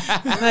AdSense.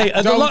 Hey,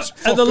 at the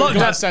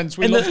lockdown, AdSense.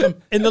 We love them.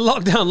 in the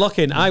lockdown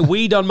lock-in, I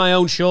weed on my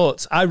own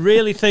shorts. I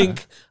really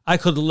think I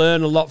could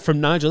learn a lot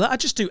from Nigel. I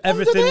just do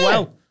everything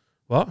well.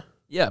 What?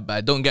 Yeah, but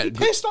I don't get...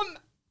 Pissed on...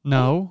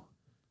 No.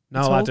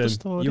 No, told the Adam.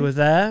 story. You were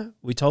there.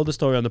 We told the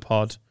story on the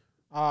pod.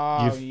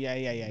 Oh,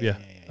 yeah.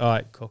 All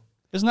right, cool.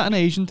 Isn't that an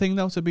Asian thing,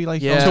 though, to be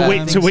like... Yeah.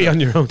 To wee on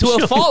your own To a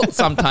shorts. fault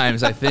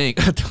sometimes, I think.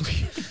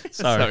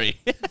 Sorry.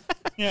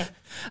 Yeah.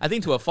 I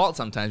think to a fault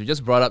sometimes. You're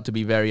just brought up to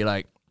be very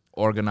like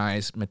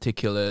organized,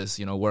 meticulous,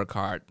 you know, work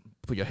hard,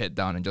 put your head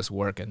down and just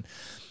work. And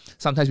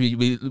sometimes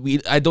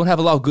I don't have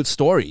a lot of good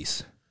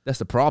stories. That's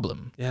the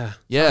problem. Yeah.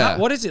 Yeah.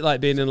 What is it like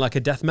being in like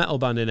a death metal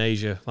band in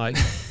Asia? Like,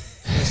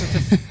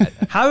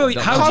 how do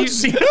you?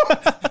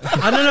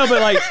 I don't know,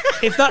 but like,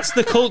 if that's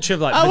the culture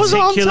of like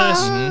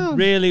meticulous,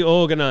 really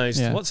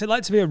organized, what's it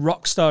like to be a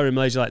rock star in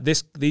Malaysia? Like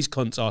these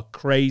cunts are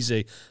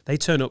crazy. They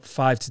turn up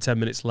 5 to 10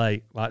 minutes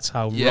late. That's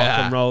how rock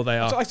and roll they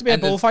are. What's it like to be a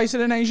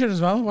bullfighter in Asia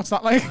as well? What's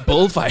that like?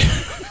 Bullfight.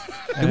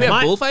 Do we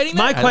have bullfighting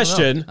there? My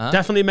question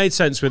definitely made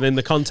sense within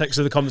the context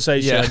of the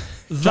conversation. Yeah.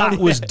 That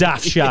was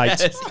daft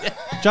shite. Yes.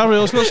 Ja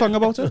Rule's got a song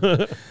about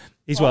it.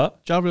 He's what?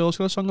 Ja Rule's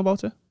got a song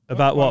about it.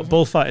 About what?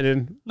 Bullfighting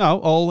in... No,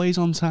 always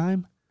on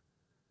time.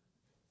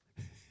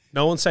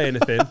 No one say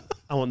anything.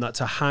 I want that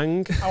to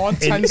hang. I want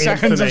 10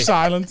 seconds of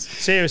silence.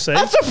 Seriously.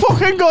 That's a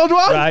fucking good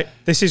one. Right.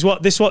 This is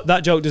what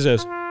that joke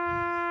deserves.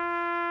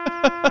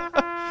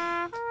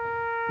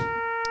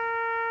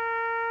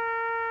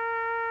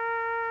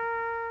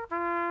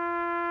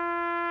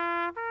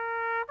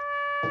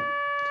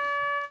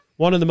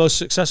 One of the most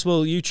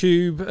successful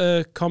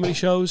YouTube comedy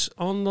shows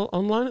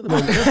online at the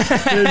moment.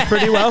 Yeah.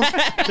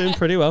 Doing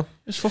pretty well.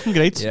 It's fucking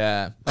great.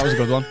 Yeah. That was a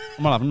good one.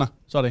 I'm not having that.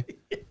 Sorry.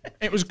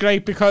 It was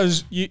great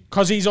because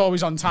he's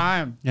always on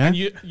time. Yeah. And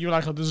you're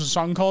like, oh, there's a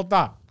song called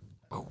that.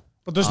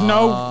 But there's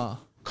no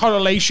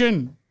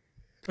correlation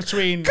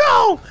between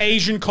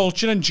Asian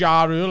culture and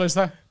Ja Rule, is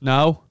there?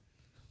 No.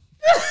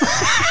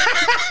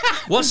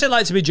 What's it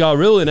like to be Ja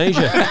Rule in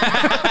Asia?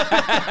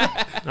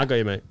 I got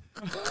you, mate.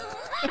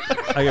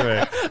 I got you,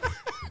 mate.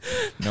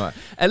 No,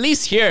 at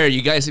least here,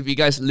 if you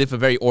guys live a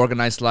very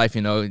organized life,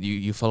 you know,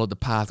 you follow the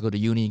path, go to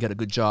uni, you get a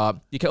good job.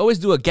 You can always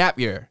do a gap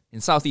year in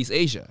Southeast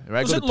Asia,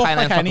 right? Does go it to look Thailand,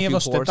 like fuck any a of few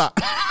us did whores. that?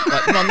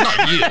 But, no, not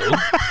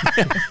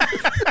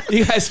you.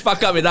 You guys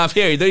fuck up enough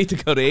here. You don't need to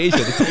go to Asia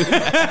to do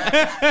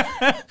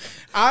that.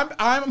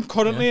 I'm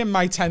currently in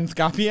my 10th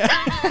gap year.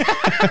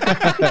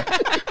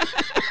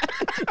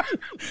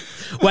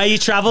 Where you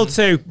travelled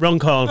to? Wrong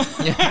call.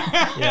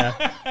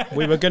 Yeah.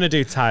 We were going to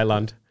do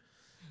Thailand.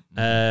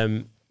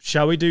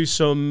 Shall we do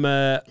some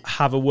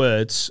have a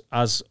words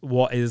as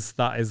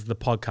that is the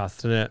podcast,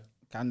 isn't it?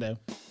 Can do.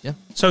 Yeah.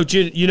 So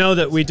do you know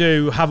that we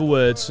do have a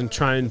words and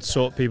try and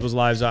sort people's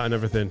lives out and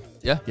everything?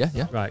 Yeah.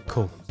 Right,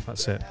 cool.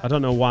 That's it. I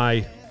don't know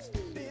why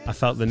I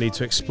felt the need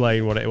to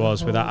explain what it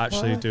was without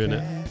actually doing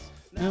it.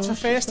 It's for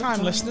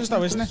first-time listeners,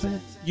 though, isn't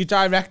it? You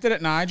directed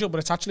it, Nigel, but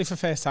it's actually for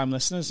first-time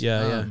listeners.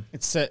 Yeah.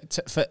 It's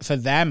for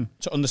them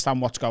to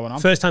understand what's going on.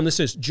 First time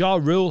listeners, Ja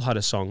Rule had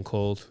a song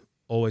called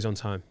Always on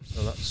Time.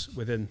 So that's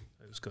within...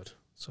 It was good.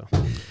 So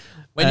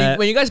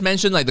When you guys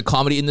mention like the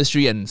comedy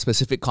industry and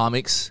specific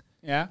comics,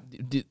 Yeah.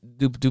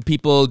 do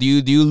people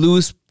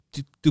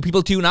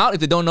tune out if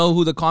they don't know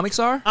who the comics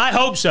are? I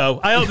hope so.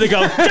 I hope they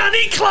go,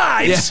 Danny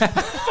Clives!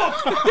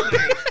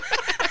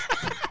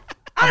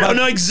 I don't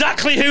know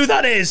exactly who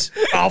that is.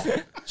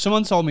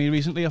 Someone told me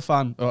recently, a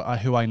fan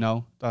who I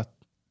know, that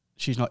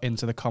she's not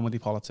into the comedy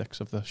politics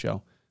of the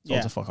show. So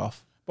to fuck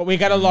off. But we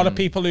get a lot of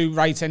people who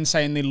write in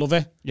saying they love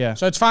it. Yeah.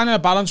 So it's finding a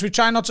balance. We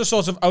try not to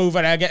sort of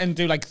over-egg it and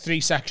do like 3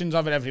 sections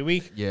of it every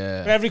week.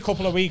 Yeah. But every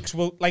couple of weeks,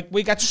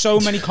 we get so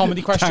many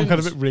comedy questions. Got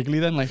a bit wriggly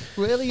then, like,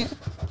 really?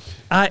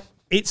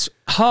 It's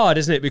hard,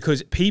 isn't it?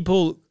 Because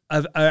people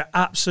are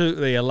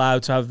absolutely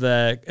allowed to have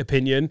their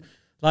opinion.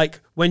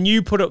 Like, when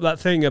you put up that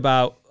thing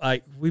about,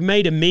 like, we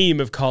made a meme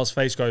of Carl's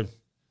face going,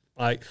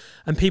 like,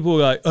 and people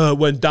were like,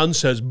 when Dan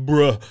says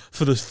bruh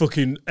for the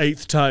fucking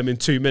 8th time in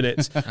 2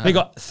 minutes, they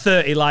got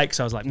 30 likes.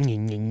 I was like, fair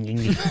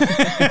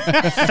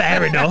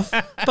enough.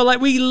 But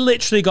like, we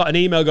literally got an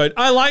email going,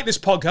 I like this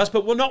podcast,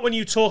 but not when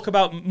you talk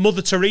about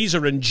Mother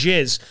Teresa and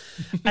jizz.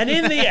 And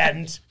in the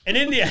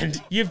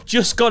end, you've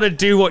just got to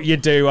do what you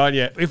do, aren't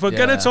you? If we're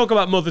going to talk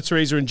about Mother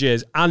Teresa and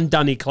jizz and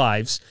Danny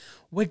Clives,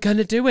 we're going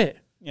to do it.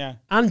 Yeah.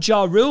 And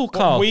Ja Rule,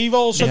 Carl. We've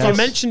also if you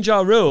mention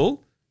Ja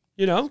Rule,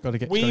 you know,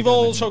 we've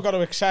also got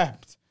to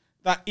accept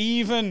that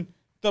even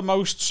the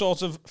most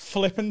sort of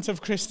flippant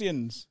of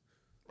Christians,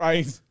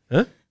 right?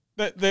 Huh?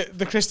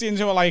 The Christians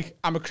who are like,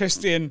 I'm a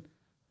Christian,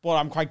 but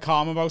I'm quite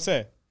calm about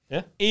it.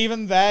 Yeah.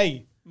 Even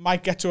they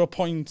might get to a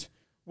point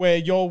where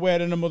you're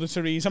wearing a Mother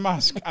Teresa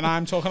mask and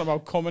I'm talking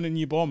about coming in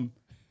your bum,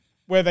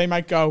 where they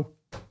might go,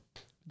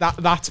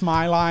 that's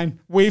my line.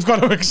 We've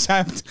got to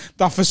accept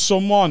that for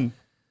someone,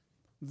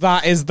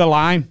 that is the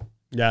line.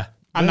 Yeah.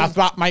 And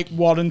that might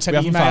warrant an We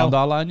haven't email. found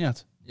our line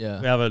yet. Yeah.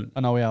 We haven't. I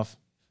know we have.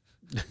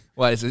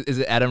 What is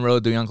it? Adam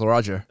Rowe doing Uncle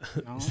Roger?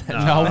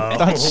 No,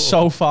 that's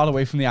so far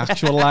away from the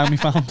actual line we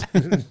found.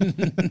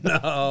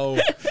 No.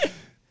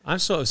 I'm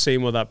sort of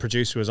seeing what that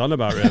producer was on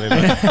about, really. But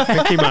I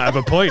think he might have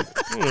a point.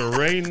 I'm going to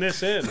rein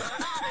this in.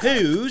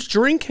 Who's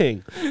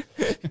drinking?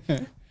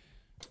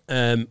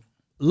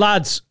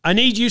 Lads, I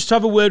need you to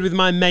have a word with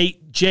my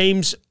mate,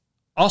 James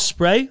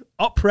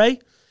Opre.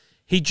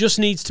 He just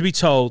needs to be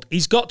told.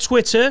 He's got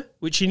Twitter,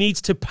 which he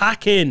needs to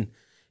pack in.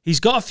 He's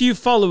got a few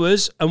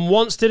followers and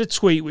once did a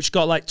tweet which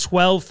got like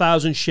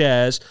 12,000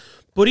 shares,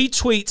 but he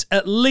tweets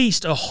at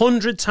least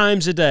 100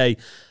 times a day,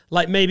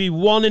 like maybe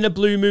one in a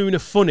blue moon are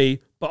funny,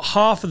 but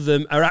half of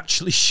them are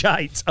actually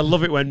shite. I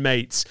love it when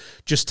mates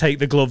just take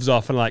the gloves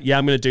off and like, yeah,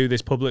 I'm going to do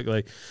this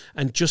publicly.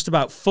 And just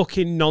about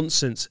fucking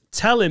nonsense.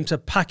 Tell him to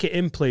pack it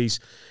in, please.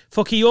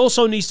 Fuck, he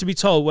also needs to be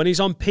told when he's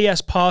on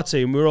PS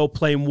Party and we're all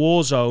playing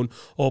Warzone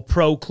or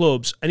Pro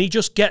Clubs and he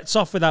just gets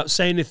off without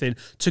saying anything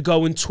to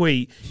go and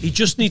tweet. He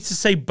just needs to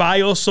say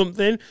bye or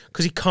something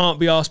because he can't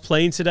be arsed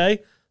playing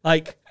today.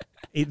 Like,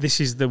 this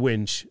is the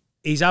whinge.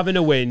 He's having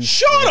a whinge.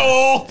 Shut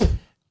up!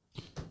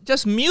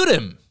 Just mute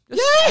him.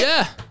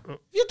 Yeah. If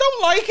you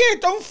don't like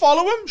it, don't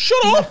follow him.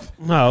 Shut up.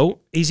 No,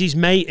 he's his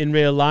mate in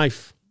real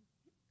life.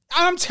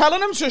 And I'm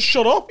telling him to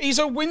shut up. He's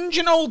a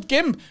whinging old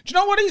gimp. Do you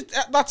know what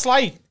that's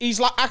like? He's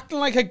like acting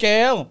like a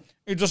girl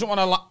who doesn't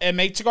want a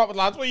mate to go out with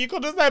lads. Well, you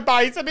could have said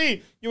bye to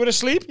me. You were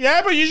asleep.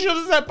 Yeah, but you should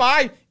have said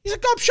bye. He's a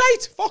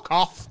gobshite. Fuck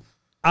off.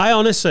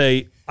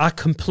 I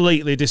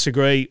completely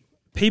disagree.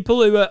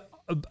 People who are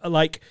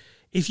like,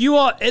 if you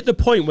are at the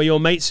point where your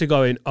mates are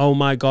going, oh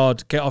my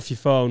God, get off your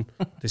phone.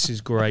 This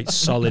is great.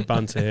 Solid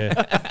banter here.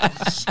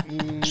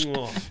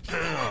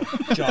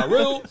 Ja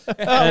Rule.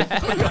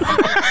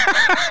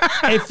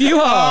 If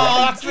you are...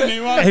 Oh, that's the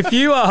new one. If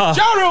you are...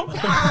 Ja Rule.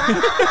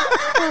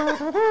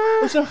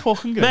 That's a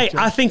fucking good Mate,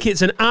 joke. I think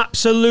it's an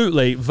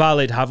absolutely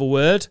valid have a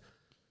word.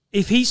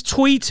 If he's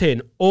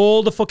tweeting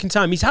all the fucking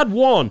time, he's had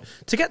one.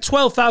 To get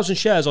 12,000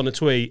 shares on a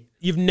tweet,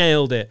 you've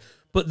nailed it.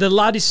 But the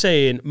lad is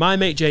saying, my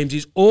mate James,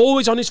 he's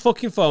always on his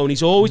fucking phone.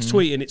 He's always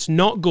tweeting. It's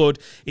not good.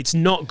 It's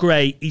not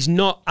great. He's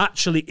not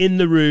actually in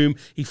the room.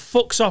 He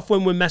fucks off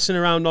when we're messing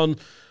around on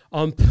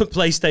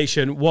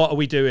PlayStation. What are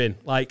we doing?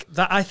 Like,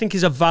 that I think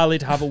is a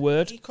valid have a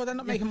word. He could end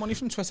up making money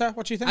from Twitter.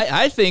 What do you think?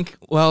 I think,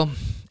 well,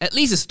 at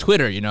least it's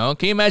Twitter, you know?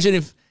 Can you imagine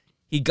if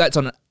he gets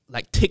on,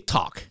 like,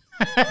 TikTok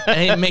and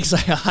he makes,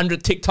 like,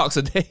 100 TikToks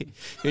a day?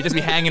 He'll just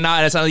be hanging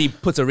out and suddenly he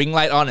puts a ring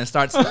light on and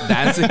starts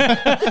dancing.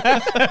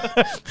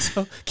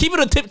 So keep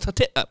it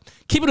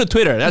to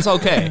Twitter. That's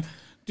okay.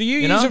 Do you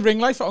use know? a ring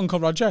light for Uncle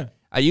Roger?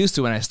 I used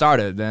to when I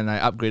started, then I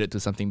upgraded to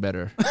something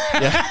better.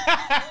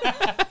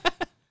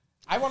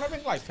 I want a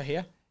ring light for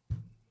here.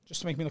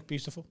 Just to make me look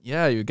beautiful.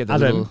 Yeah, you get the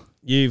Adam, little...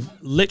 you've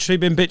literally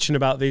been bitching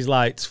about these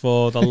lights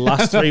for the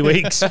last 3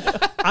 weeks.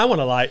 I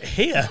want a light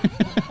here.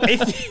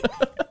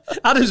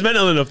 Adam's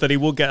mental enough that he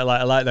will get a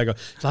light there. Go,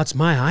 that's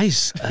my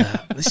eyes.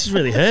 This is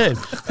really hurting.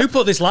 Who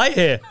put this light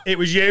here? It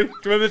was you. Do you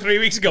remember 3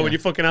 weeks ago when you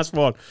fucking asked for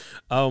one?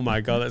 Oh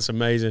my God, that's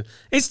amazing.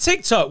 It's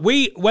TikTok.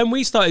 When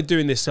we started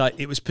doing this,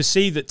 it was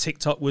perceived that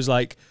TikTok was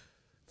like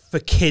for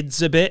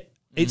kids a bit.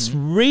 It's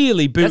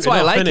really booted That's why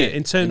I off, like innit, it,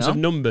 in terms you know? of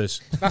numbers.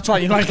 That's why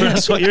you like it.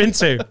 That's what you're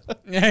into.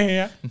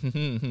 Yeah.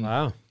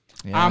 Wow.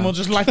 Yeah. And we'll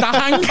just let that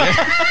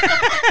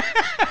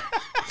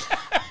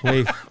hang.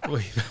 We've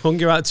hung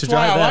you out to That's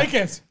why dry I there. like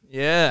it.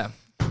 Yeah.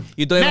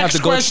 You don't even have to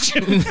go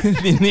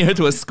near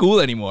to a school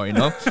anymore, you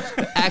know?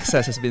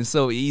 Access has been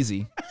so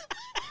easy.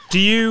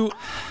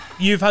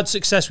 You've had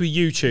success with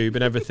YouTube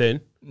and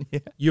everything. Yeah.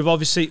 You've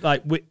obviously,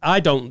 I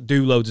don't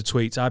do loads of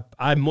tweets.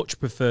 I much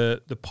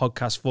prefer the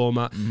podcast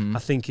format. I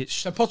think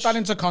it's... To put that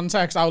into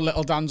context, how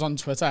little Dan's on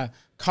Twitter.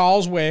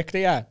 Carl's worked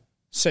here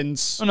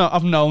since... Oh, no,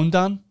 I've known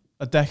Dan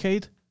a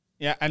decade.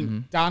 Yeah,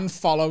 and Dan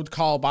followed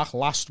Carl back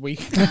last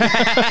week.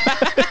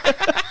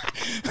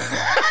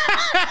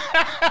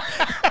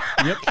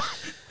 Yep.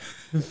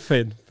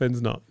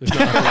 Finn's not.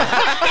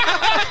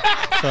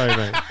 Sorry,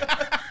 mate.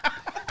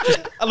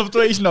 I love the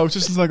way he's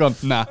noticed and I've gone,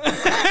 nah.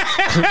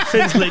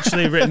 Finn's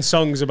literally written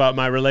songs about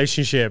my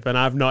relationship, and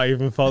I've not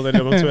even followed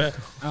him on Twitter.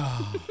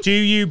 Do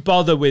you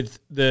bother with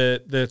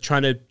the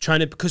trying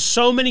to because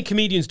so many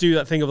comedians do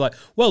that thing of like,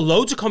 well,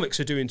 loads of comics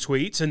are doing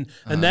tweets and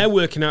they're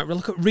working out.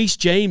 Look at Reece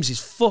James,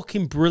 he's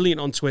fucking brilliant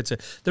on Twitter.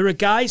 There are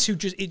guys who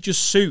it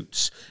just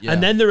suits,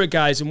 and then there are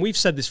guys, and we've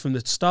said this from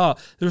the start.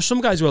 There are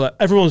some guys who are like,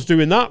 everyone's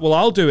doing that, well,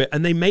 I'll do it,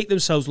 and they make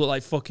themselves look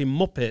like fucking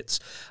muppets.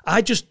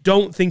 I just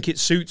don't think it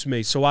suits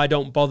me, so I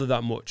don't bother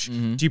that much.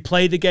 Do you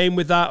play the game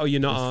with that, or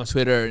you're not asked?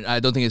 Twitter, I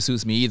don't think it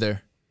suits me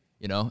either,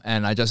 you know.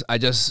 And I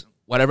just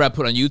whatever I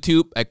put on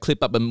YouTube, I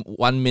clip up a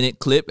 1 minute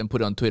clip and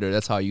put it on Twitter.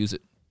 That's how I use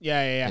it.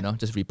 Yeah. You know,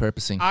 just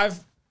repurposing.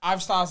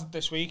 I've started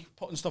this week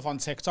putting stuff on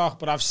TikTok,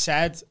 but I've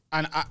said,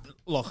 and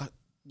look,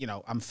 you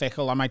know, I'm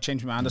fickle. I might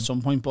change my mind at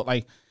some point, but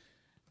like,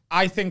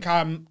 I think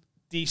I'm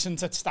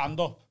decent at stand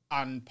up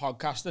and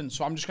podcasting,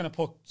 so I'm just going to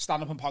put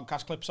stand up and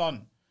podcast clips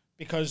on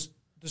because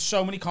there's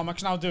so many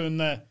comics now doing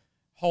the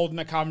holding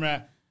the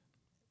camera.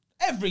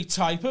 Every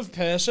type of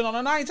person on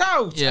a night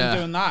out and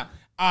doing that.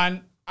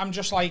 And I'm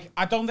just like,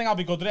 I don't think I'll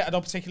be good at it. I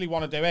don't particularly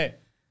want to do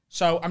it.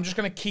 So I'm just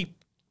going to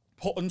keep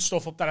putting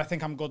stuff up that I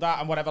think I'm good at,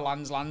 and whatever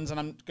lands. And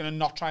I'm going to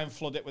not try and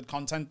flood it with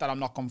content that I'm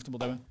not comfortable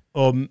doing.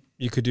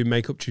 You could do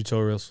makeup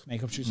tutorials.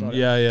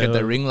 Yeah. Get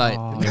the ring light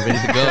and you're ready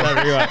to go.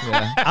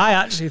 I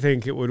actually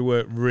think it would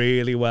work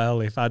really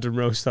well if Adam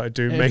Rose started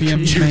doing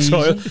makeup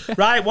tutorials.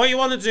 Right, what you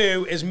want to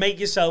do is make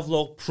yourself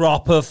look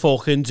proper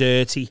fucking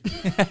dirty.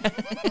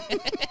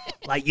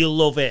 Like you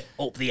love it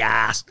up the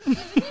ass.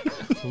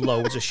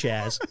 Loads of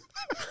shares.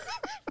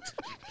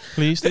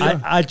 Please do.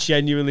 I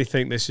genuinely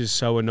think this is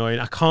so annoying.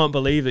 I can't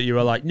believe that you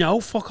were like,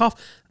 no, fuck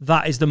off.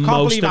 That is the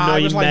most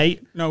annoying,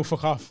 mate. No,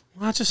 fuck off.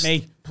 I just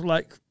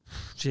like,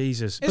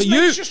 Jesus. But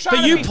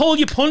you pull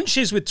your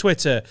punches with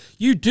Twitter.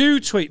 You do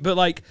tweet, but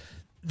like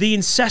the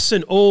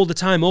incessant all the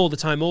time,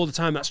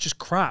 that's just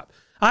crap.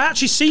 I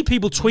actually see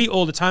people tweet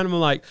all the time and I'm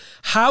like,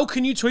 how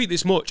can you tweet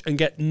this much and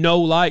get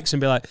no likes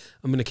and be like,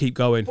 I'm going to keep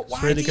going. But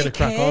it's really going to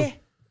crack on.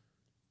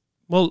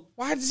 Well,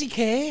 why does he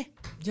care?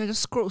 Yeah,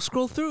 just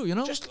scroll through, you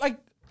know? Just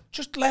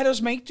let us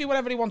do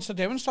whatever he wants to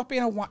do and stop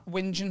being a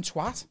whinging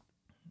twat.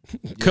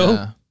 Cool.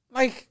 Yeah.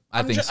 Like,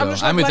 I think so.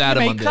 I'm with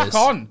Adam on crack this.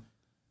 On.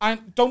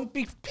 And don't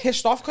be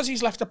pissed off because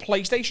he's left a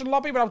PlayStation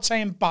lobby without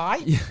saying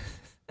bye.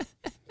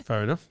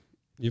 Fair enough.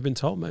 You've been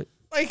told, mate.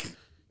 Like,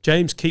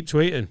 James, keep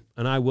tweeting,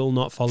 and I will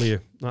not follow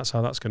you. That's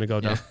how that's going to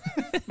go down.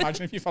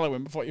 Imagine if you follow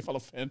him before you follow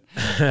Finn.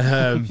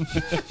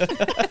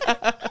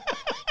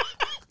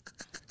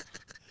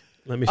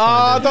 Let me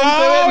find him. Don't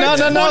do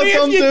it. No,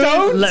 don't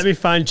do it. Let me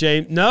find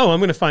James. No, I'm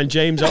going to find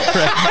James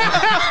Opera.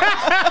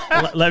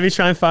 Let me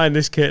try and find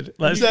this kid.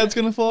 His head's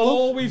going to fall off.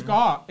 All we've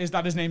got is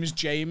that his name is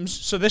James.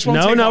 So this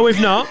one. No, we've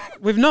not.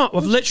 We've not.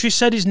 We've literally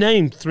said his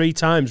name 3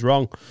 times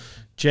wrong.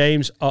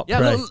 James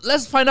Opera. Yeah,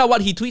 let's find out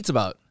what he tweets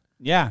about.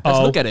 Yeah. Let's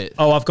look at it.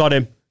 Oh, I've got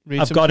him.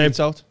 I've got him.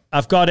 Out.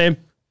 I've got him.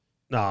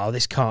 No,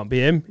 this can't be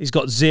him. He's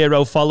got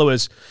 0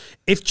 followers.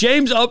 If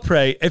James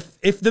Opera, if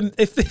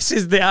this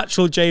is the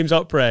actual James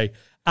Opera,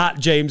 at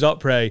James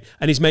Opera,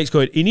 and his mate's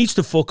going, he needs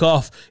to fuck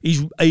off.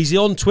 He's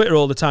on Twitter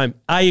all the time.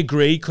 I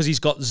agree, because he's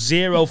got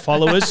 0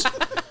 followers.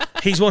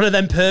 He's one of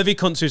them pervy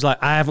cunts who's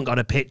like, I haven't got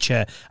a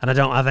picture and I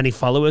don't have any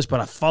followers, but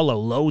I follow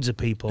loads of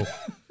people.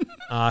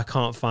 I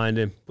can't find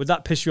him. Would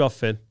that piss you off,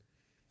 Finn?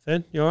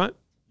 Finn, you all right?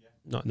 Yeah.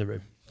 Not in the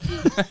room.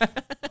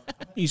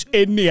 He's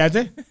in the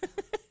edit.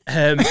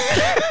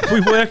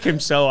 We work him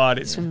so hard.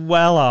 It's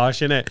well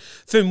harsh, isn't it?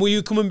 Finn, will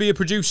you come and be a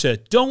producer?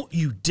 Don't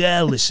you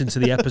dare listen to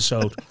the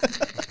episode.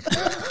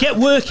 Get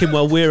working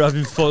while we're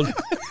having fun.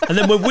 And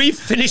then when we've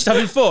finished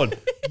having fun,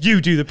 you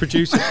do the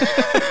producing.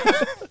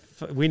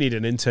 We need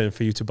an intern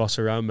for you to boss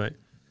around, mate.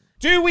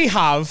 Do we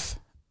have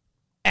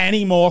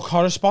any more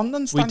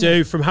correspondence? We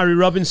do, from Harry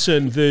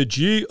Robinson, the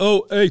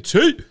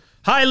GOAT.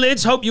 Hi,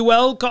 Lids. Hope you're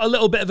well. Got a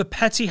little bit of a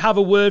petty have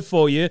a word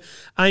for you.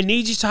 I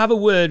need you to have a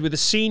word with a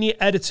senior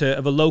editor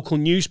of a local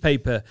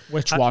newspaper.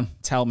 Which one?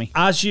 Tell me.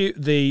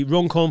 The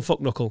Runcorn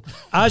Fuckknuckle.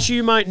 As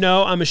you might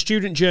know, I'm a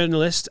student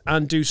journalist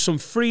and do some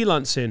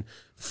freelancing.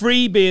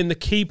 Free being the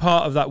key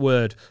part of that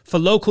word, for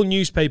local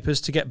newspapers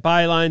to get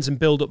bylines and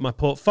build up my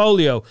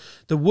portfolio.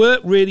 The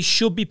work really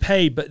should be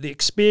paid, but the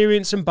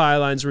experience and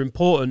bylines are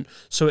important,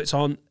 so it's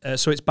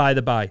by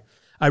the by.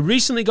 I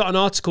recently got an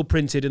article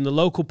printed in the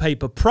local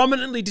paper,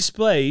 prominently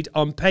displayed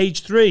on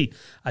page 3.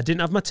 I didn't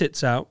have my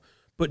tits out,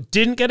 but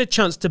didn't get a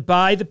chance to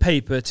buy the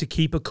paper to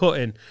keep a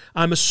cutting.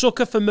 I'm a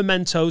sucker for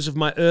mementos of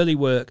my early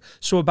work,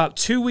 so about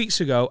 2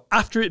 weeks ago,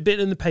 after it'd been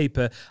in the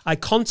paper, I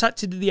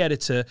contacted the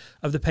editor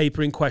of the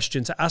paper in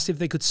question to ask if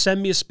they could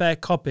send me a spare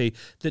copy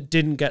that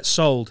didn't get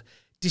sold.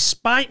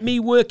 Despite me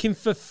working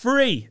for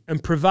free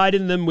and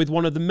providing them with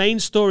one of the main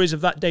stories of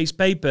that day's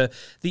paper,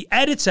 the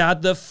editor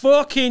had the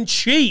fucking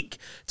cheek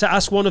to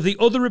ask one of the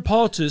other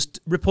reporters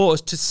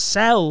to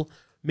sell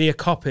me a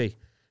copy.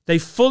 They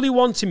fully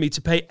wanted me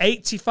to pay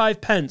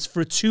 85 pence for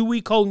a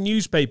 2-week-old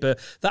newspaper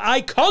that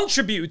I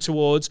contributed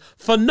towards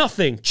for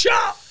nothing.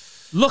 Chop!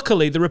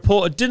 Luckily, the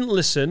reporter didn't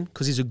listen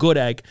because he's a good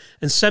egg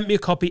and sent me a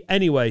copy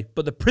anyway.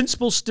 But the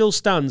principle still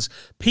stands.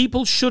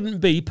 People shouldn't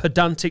be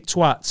pedantic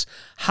twats.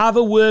 Have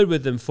a word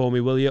with them for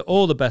me, will you?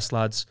 All the best,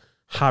 lads.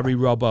 Harry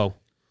Robbo.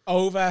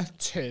 Over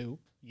to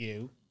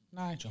you,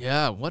 Nigel.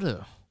 Yeah, what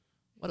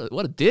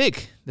a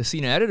dig. The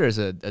senior editor is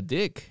a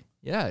dig.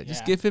 Yeah,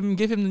 just give him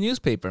the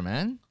newspaper,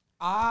 man.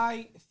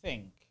 I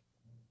think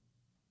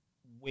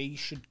we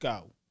should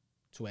go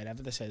to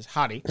wherever this is.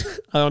 Harry.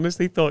 I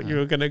honestly thought you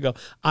were going to go,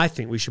 I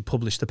think we should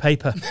publish the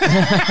paper.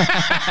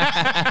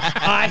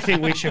 I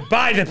think we should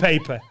buy the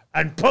paper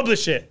and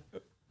publish it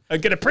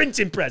and get a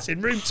printing press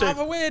in room 2. Have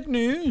a weird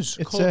news.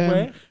 It's,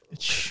 where?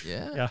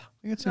 Yeah. I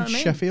think it's You know in what I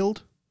mean?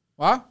 Sheffield.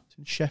 What? It's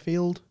in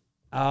Sheffield.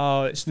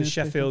 Oh, it's the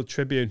Sheffield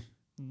Tribune.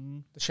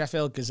 The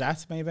Sheffield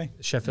Gazette, maybe?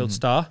 The Sheffield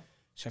Star.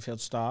 Sheffield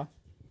Star.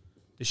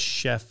 The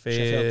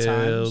Sheffield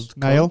Times.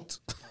 Mail.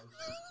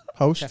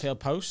 Post. Sheffield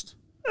Post.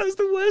 That was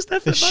the worst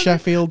effort. The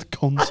Sheffield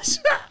cunt.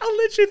 I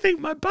literally think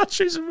my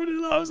batteries are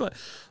running low. I was like,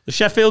 the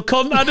Sheffield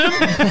cunt, Adam?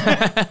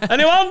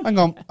 Anyone? Hang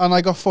on. And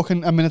I got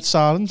fucking a minute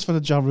silence for the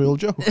Ja Rule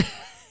joke.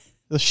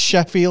 The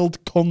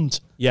Sheffield cunt.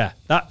 Yeah,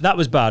 that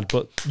was bad,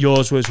 but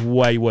yours was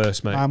way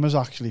worse, mate. Mine was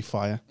actually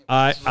fire.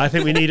 I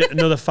think we need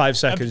another 5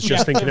 seconds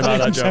just thinking about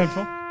that joke.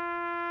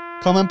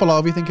 Comment below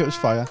if you think it was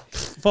fire.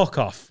 Fuck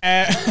off. Buy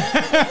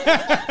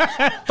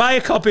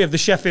a copy of the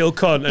Sheffield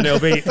cunt and it'll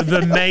be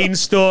the main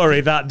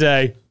story that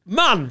day.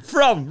 Man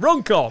from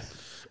Runcorn.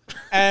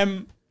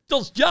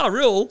 Does Ja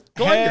Rule?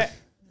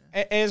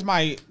 Here's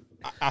my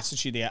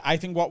attitude here. I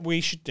think what we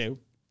should do,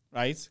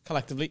 right,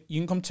 collectively, you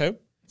can come too.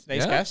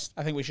 Today's guest.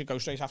 I think we should go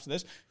straight after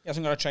this. He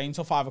hasn't got a train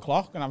till 5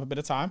 o'clock and have a bit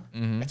of time.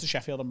 Get to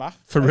Sheffield and back.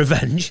 For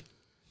revenge.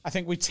 I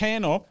think we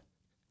turn up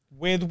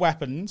with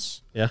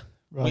weapons. Yeah.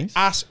 Right.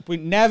 We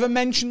never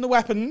mention the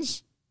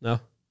weapons. No.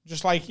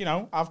 Just like, you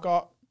know, I've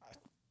got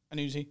an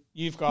Uzi.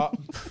 You've got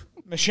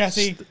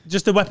machete.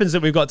 Just the weapons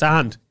that we've got to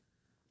hand.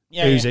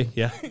 Yeah, Uzi,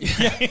 yeah.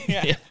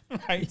 yeah.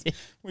 Right.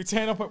 We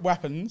turn up with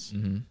weapons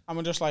and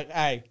we're just like,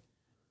 hey,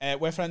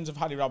 we're friends of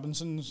Harry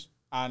Robinson's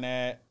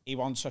and he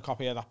wants a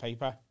copy of that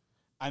paper.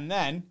 And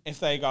then if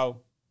they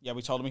go, yeah,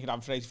 we told him we could have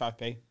it for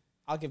 85p,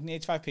 I'll give him the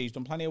 85p. He's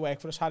done plenty of work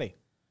for us, Harry.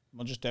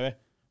 We'll just do it.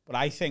 But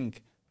I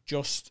think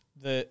just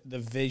the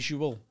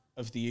visual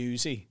of the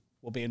Uzi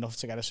will be enough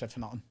to get us for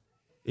nothing.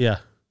 Yeah.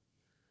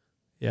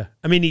 Yeah.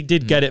 I mean, he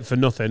did get it for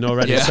nothing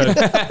already. So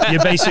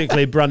you're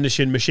basically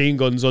brandishing machine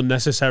guns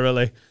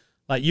unnecessarily.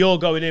 Like, you're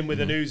going in with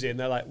an Uzi and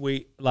they're like,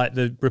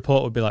 the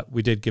report would be like,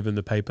 we did give him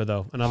the paper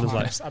though. And I was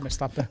like, I missed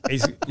that bit.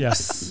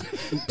 Yes.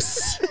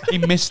 He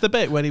missed the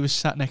bit when he was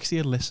sat next to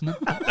you listening.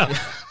 But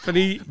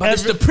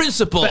it's the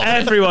principle. But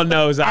everyone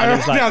knows that. And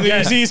it's like,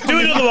 yeah, do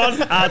another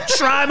one. I'll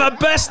try my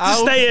best to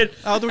stay in.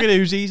 How do we get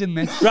Uzis in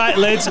this? Right,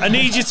 Lids, I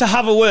need you to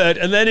have a word.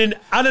 And then in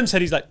Adam's head,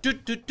 he's like,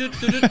 just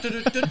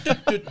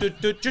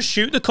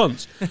shoot the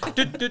cunts.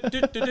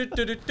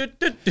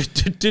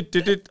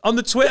 On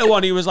the Twitter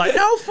one, he was like,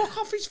 no, fuck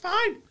off, he's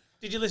fine.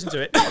 Did you listen to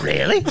it? Not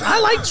really. I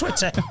like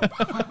Twitter.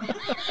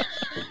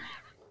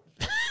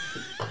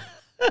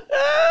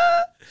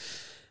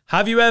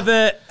 Have you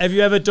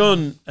ever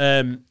done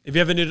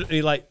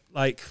any like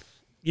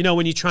you know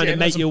when you're trying to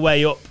make your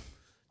way up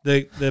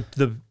the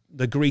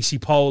greasy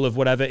pole of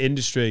whatever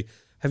industry?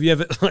 Have you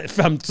ever if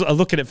I'm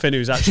looking at Finn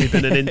who's actually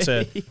been an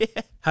intern?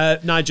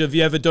 Nigel, have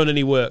you ever done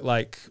any work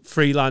like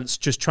freelance,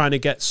 just trying to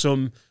get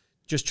you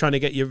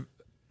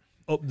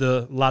up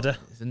the ladder?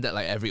 Isn't that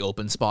like every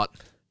open spot?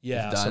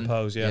 Yeah, I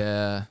suppose.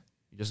 Yeah.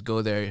 You just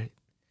go there.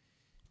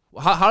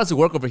 How does it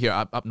work over here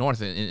up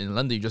north in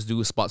London? You just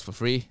do spots for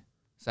free.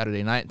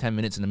 Saturday night, 10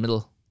 minutes in the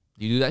middle.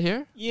 Do you do that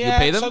here? Yeah. You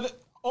pay them? So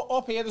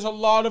up here, there's a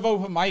lot of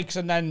open mics,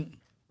 and then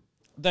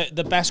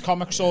the best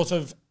comics sort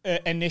of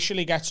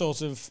initially get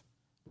sort of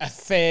a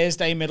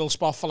Thursday middle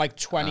spot for like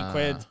 20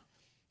 quid,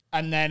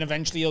 and then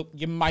eventually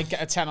you might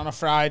get a 10 on a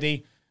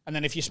Friday, and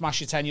then if you smash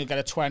your 10, you'll get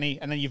a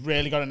 20, and then you've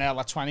really got to nail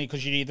that 20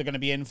 because you're either going to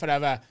be in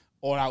forever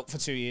or out for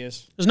 2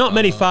 years. There's not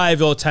many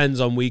 5 or 10s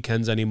on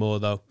weekends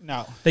anymore, though.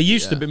 No. They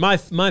used to be. My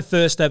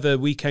first ever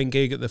weekend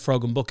gig at the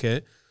Frog and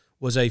Bucket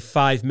was a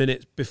 5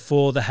 minutes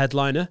before the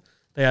headliner.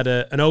 They had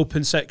an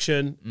open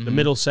section, the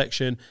middle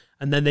section,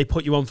 and then they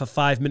put you on for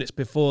 5 minutes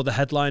before the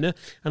headliner.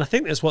 And I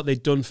think that's what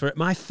they'd done for it.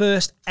 My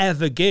first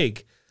ever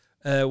gig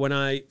when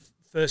I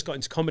first got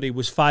into comedy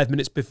was 5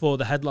 minutes before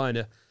the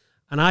headliner.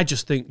 And I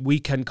just think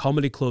weekend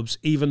comedy clubs,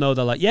 even though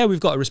they're like, yeah, we've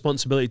got a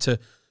responsibility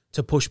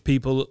to push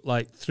people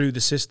like through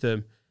the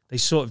system, they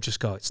sort of just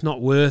go, it's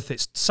not worth it.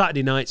 It's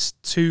Saturday nights,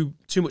 too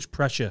much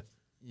pressure.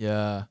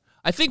 Yeah.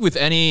 I think with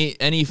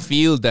any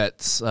field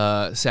that's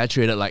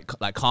saturated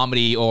like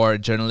comedy or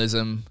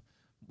journalism,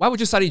 why would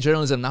you study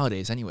journalism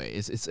nowadays anyway?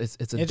 It's a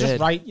Just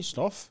write your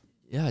stuff.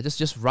 Yeah,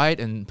 just write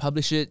and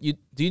publish it.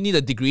 Do you need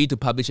a degree to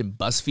publish in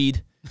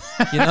BuzzFeed?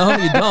 You know,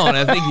 you don't.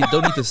 I think you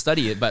don't need to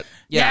study it. But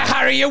yeah,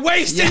 Harry, you're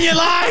wasting your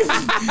life.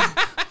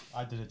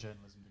 I did a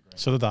journalism degree.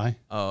 So did I.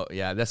 Oh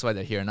yeah, that's why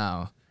they're here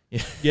now.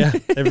 Yeah,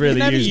 they've really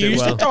Never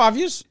used it well. though, have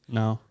you?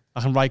 No,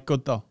 I can write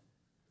good though.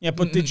 Yeah,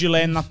 but did you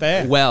learn that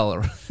there?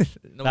 Well,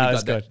 That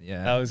was good.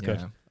 Yeah, that was good.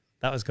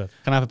 That was good.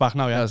 Can I have it back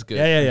now? Yeah, That was good.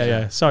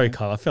 Yeah. Sorry,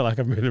 Carl. I feel like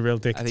I'm being a real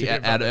dick. I to think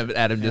you.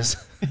 Adam just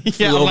Yeah,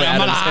 flew I'm over like,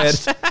 I'm an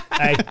Adam's head.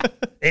 Hey,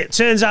 it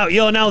turns out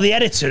you're now the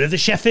editor of the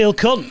Sheffield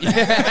Cunt.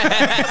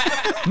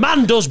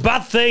 Man does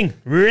bad thing.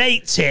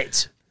 Rate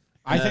it.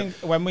 I think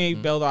when we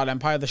build our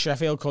empire, the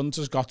Sheffield Cunt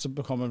has got to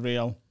become a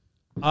real.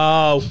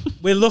 Oh,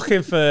 we're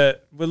looking for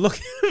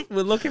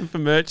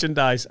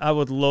merchandise. I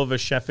would love a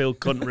Sheffield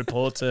Cunt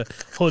reporter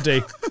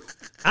hoodie.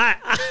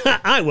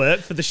 I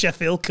work for the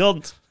Sheffield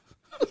Cunt.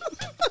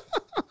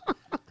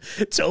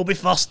 Toby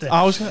Foster.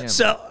 I was gonna,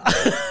 So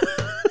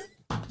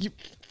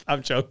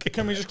I'm joking.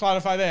 Can we just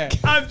clarify there?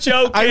 I'm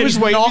joking. I was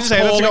waiting to say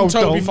that to go,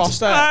 Toby don't.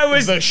 Foster. I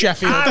was the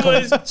Sheffield I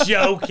Cunt. was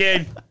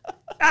joking.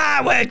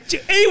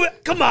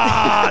 Come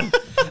on.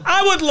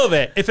 I would love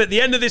it if at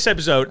the end of this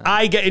episode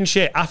I get in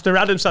shit after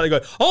Adam started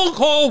going,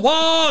 Uncle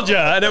Roger,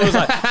 and it was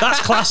like, that's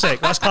classic.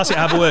 That's classic.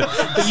 Have a word.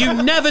 But you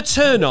never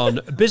turn on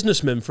a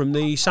businessman from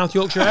the South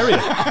Yorkshire area.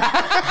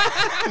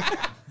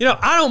 You know,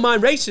 I don't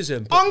mind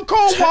racism. But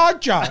Uncle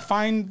Roger.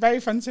 Fine, very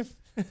offensive.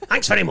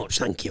 thanks very much.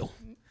 Thank you.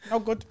 No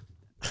good.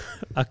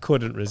 I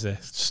couldn't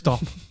resist.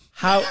 stop.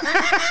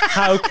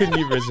 How can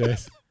you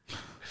resist?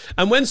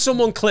 And when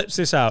someone clips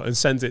this out and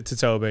sends it to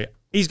Toby,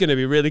 he's going to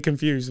be really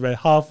confused when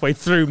halfway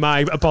through my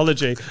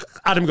apology,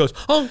 Adam goes,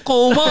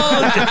 Uncle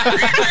Roger.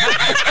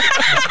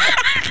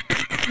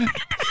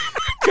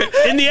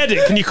 In the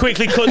edit, can you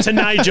quickly cut to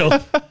Nigel?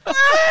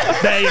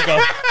 There you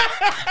go.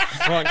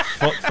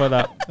 Fuck for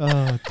that.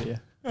 Oh dear.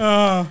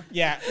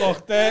 Yeah,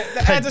 look, the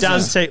editors,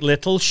 Pedantic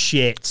little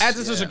shit.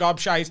 editors are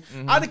gobshite.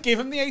 I'd have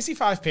given him the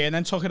 85p and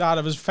then took it out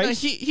of his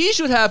face. He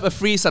should have a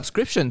free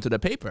subscription to the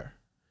paper,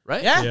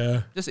 right? Yeah?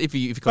 Yeah. Just if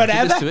you Forever.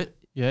 contribute to it.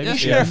 Yeah, Yeah. you You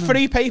should get a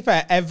free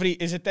paper every,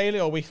 is it daily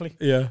or weekly?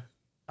 Yeah.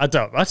 I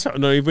don't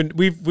know even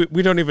we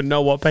don't even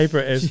know what paper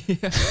it is.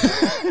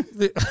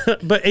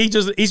 But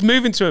he's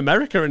moving to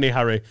America, isn't he,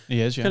 Harry?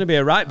 He is, yeah. Going to be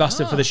a right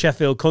bastard for the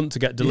Sheffield Cunt to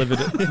get delivered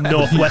at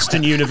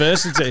Northwestern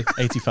University.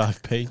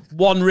 85p.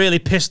 One really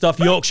pissed off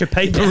Yorkshire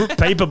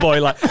paper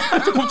boy, like, I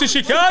have to come to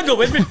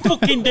Chicago every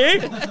fucking day,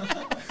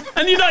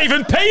 and you're not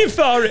even paying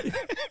for it.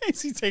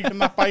 Is he taking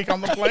that bike on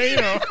the plane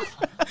or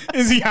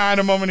is he hiring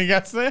him when he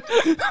gets there?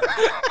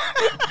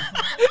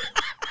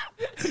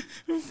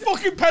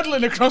 Fucking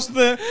pedaling across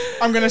the,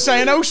 I'm going to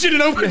say an ocean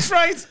and hope it's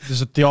right.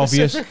 There's the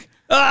obvious. Pacific.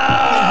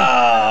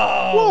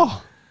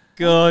 Oh,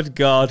 good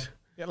God.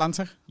 The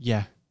Atlantic.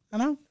 Yeah. I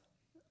know.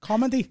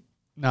 Comedy.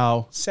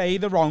 No. Say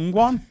the wrong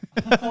one.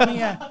 Funny,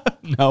 yeah.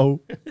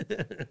 No.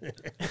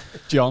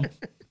 John.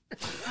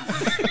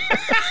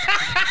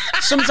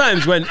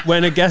 Sometimes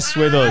when a guest's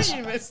with us,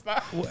 You missed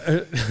that.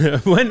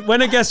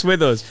 when a guest's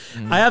with us,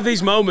 I have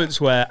these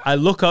moments where I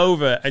look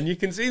over and you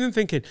can see them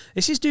thinking,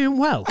 this is doing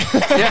well.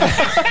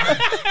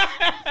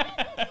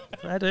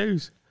 Fair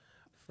dues.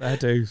 Fair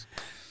dues.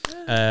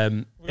 We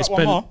got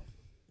one more.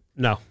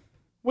 No.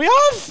 We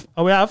have.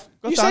 Oh, we have?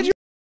 You said you.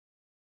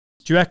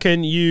 Do you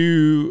reckon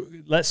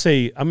you... Let's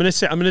see. I'm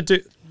going to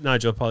do...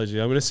 Nigel,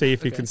 apology. I'm going to see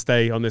if you can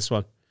stay on this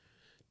one.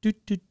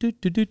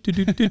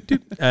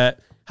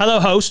 Hello,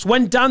 host.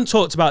 When Dan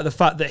talked about the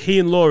fact that he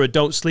and Laura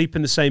don't sleep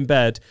in the same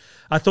bed,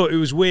 I thought it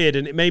was weird,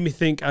 and it made me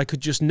think I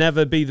could just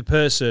never be the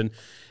person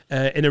in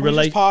a Just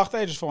relationship. park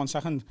there just for 1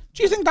 second.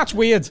 Do you think that's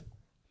weird?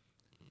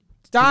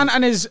 Dan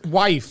and his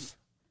wife,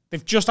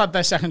 they've just had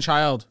their second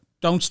child.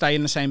 Don't stay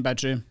in the same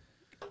bedroom.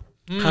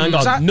 Hang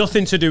on, that-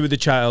 nothing to do with the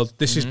child.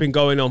 This has been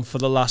going on for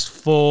the last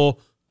 4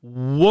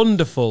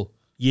 wonderful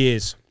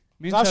years.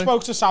 I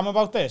spoke to Sam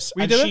about this,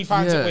 and do she it?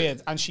 finds it Yeah.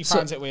 weird, and she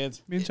finds it weird.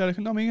 Me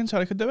and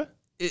Sarah could do it.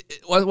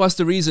 What's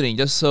the reasoning?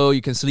 Just so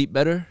you can sleep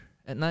better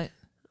at night?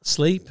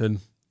 Sleep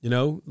and,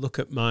 look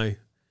at my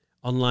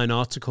online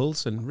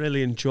articles and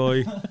really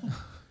enjoy...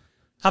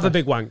 Have a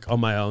big wank on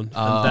my own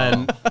and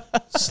then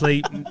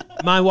sleep.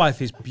 My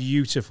wife is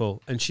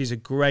beautiful and she's a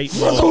great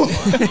mom.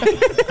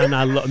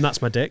 and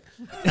that's my dick.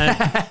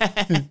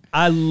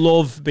 I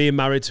love being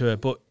married to her,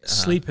 but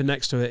sleeping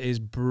next to her is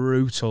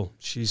brutal.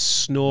 She's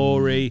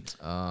snory,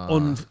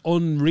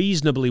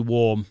 unreasonably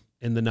warm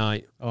in the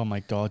night. Oh my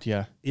God,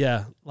 yeah.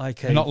 Yeah,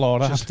 like Not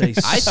Laura. Just a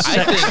I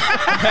think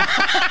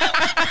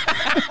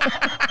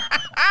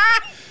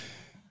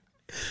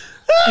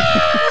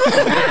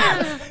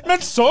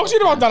Let's talk to you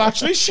about that,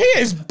 actually. She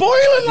is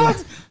boiling, lad.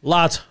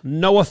 lad.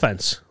 No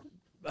offense.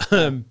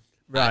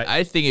 Right.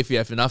 I think if you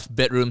have enough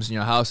bedrooms in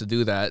your house to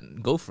do that,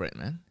 go for it,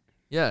 man.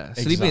 Yeah,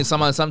 sleeping in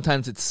someone,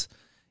 sometimes it's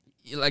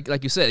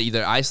like you said,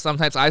 either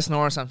sometimes I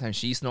snore, sometimes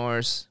she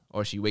snores,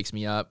 or she wakes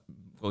me up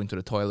going to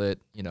the toilet.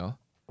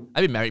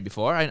 I've been married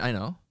before. I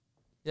know.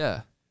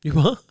 Yeah, You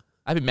what?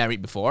 I've been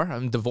married before.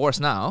 I'm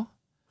divorced now.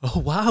 Oh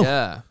wow.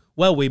 Yeah.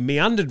 Well, we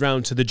meandered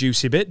round to the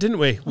juicy bit, didn't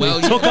we? We Well,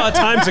 took our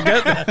time to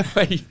get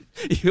there.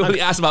 You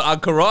only asked about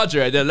Uncle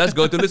Roger, and then let's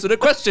go to listen to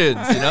questions.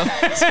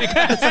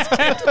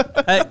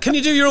 Can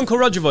you do your Uncle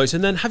Roger voice?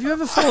 And then, have you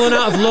ever fallen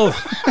out of love?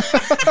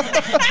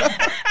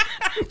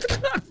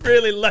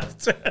 Really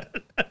left turn.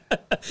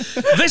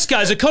 This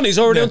guy's a cunt. He's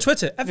already on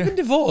Twitter. Have you been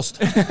divorced?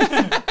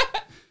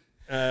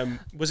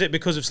 Was it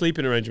because of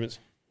sleeping arrangements?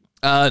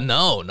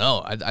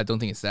 No. I don't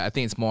think it's that. I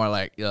think it's more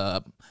like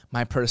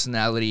my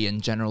personality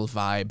and general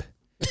vibe.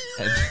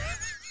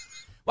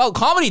 Well,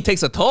 comedy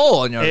takes a toll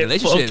on your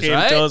relationships,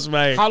 right? It does,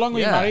 mate. How long were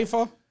you married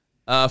for?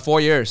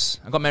 4 years.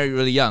 I got married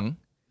really young.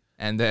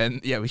 And then,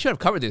 we should have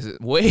covered this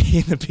way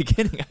in the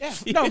beginning.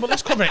 No, but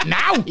let's cover it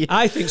now.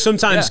 I think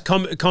sometimes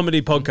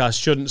comedy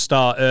podcasts shouldn't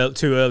start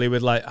too early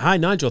with like, "Hi,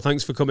 Nigel,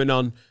 thanks for coming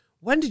on.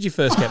 When did you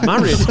first get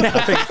married?"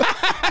 I think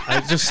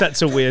it just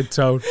sets a weird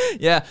tone.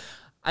 Yeah.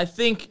 I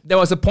think there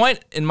was a point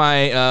in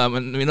my,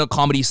 when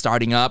comedy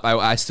starting up,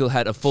 I still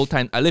had a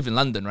full-time, I live in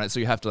London, right? So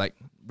you have to like,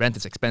 rent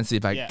is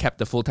expensive. I kept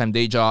a full-time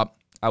day job.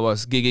 I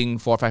was gigging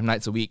 4 or 5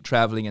 nights a week,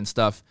 traveling and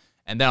stuff.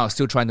 And then I was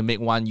still trying to make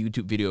one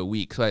YouTube video a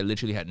week. So I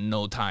literally had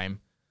no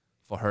time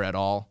for her at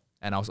all.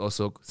 And I was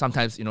also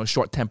sometimes,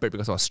 short-tempered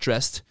because I was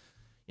stressed,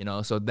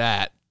 so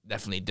that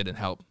definitely didn't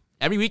help.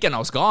 Every weekend I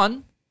was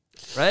gone,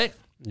 right?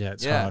 Yeah,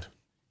 it's hard.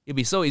 It'd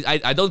be so easy.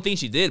 I don't think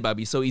she did, but it'd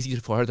be so easy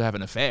for her to have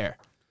an affair,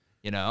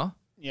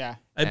 Yeah.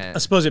 I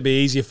suppose it'd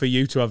be easier for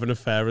you to have an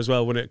affair as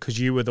well, wouldn't it? Because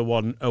you were the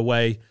one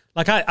away.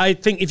 Like, I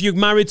think if you're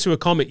married to a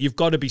comic, you've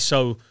got to be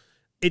so...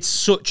 It's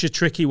such a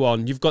tricky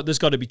one. There's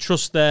got to be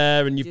trust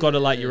there, and you've got to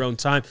like your own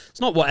time.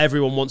 It's not what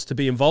everyone wants to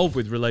be involved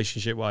with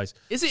relationship-wise.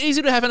 Is it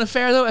easy to have an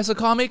affair, though, as a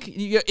comic?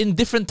 You're in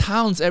different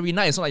towns every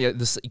night. It's not like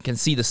you can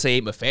see the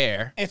same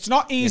affair. It's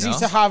not easy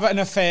to have an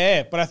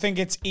affair, but I think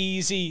it's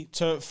easy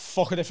to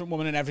fuck a different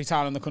woman in every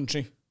town in the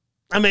country.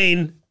 I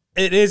mean,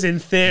 it is in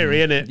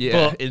theory, isn't it?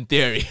 Yeah, but in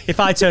theory. If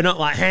I turn up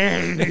like,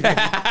 "Hey,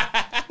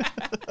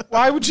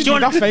 Why would you do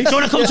that face? do you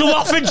want to come to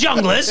Watford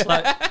Junglers?"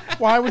 Like,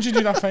 Why would you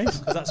do that face?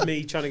 because that's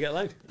me trying to get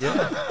laid.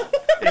 Yeah.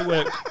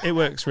 It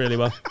works really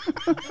well.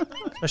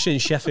 Especially in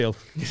Sheffield.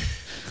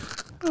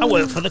 I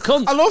work for the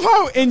cunt. I love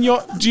how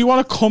do you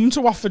want to come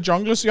to Watford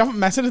Junglers? So you haven't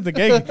met it at the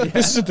gig.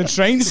 This is at the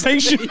train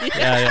station.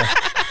 Yeah.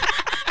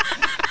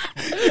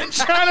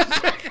 Trying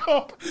to pick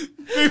up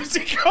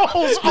booty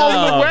calls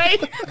on the way.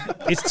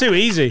 It's too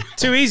easy.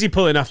 Too easy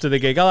pulling after the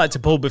gig. I like to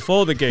pull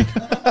before the gig.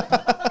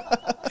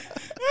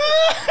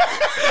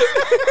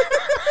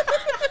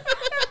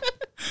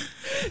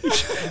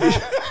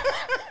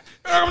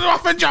 Welcome to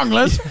Watford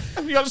Junglers.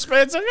 Have you got a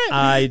spare ticket?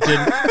 I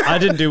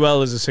didn't do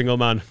well as a single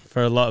man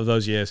for a lot of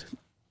those years.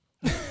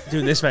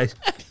 Doing this face.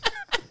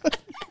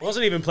 I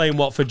wasn't even playing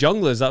Watford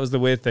Junglers. That was the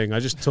weird thing. I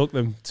just took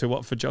them to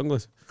Watford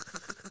Junglers.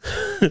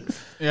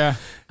 Yeah.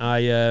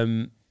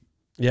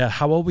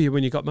 How old were you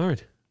when you got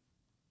married?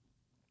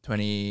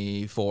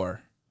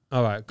 24.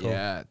 All right, cool.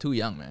 Yeah, too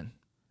young, man.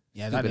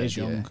 Yeah, that is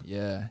young.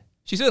 Yeah.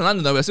 She's still in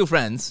London, though. We're still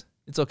friends.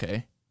 It's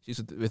okay.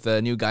 She's with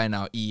a new guy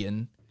now,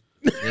 Ian.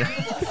 Yeah.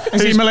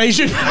 Is he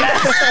Malaysian?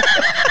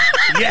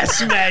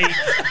 Yes, mate.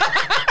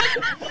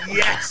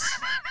 Yes.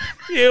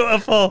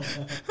 Beautiful.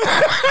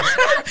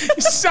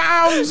 He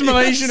sounds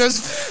Malaysian as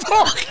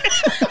fuck.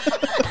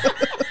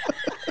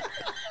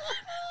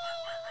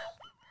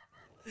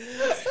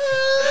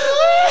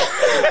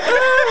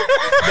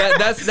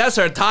 That's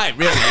her type,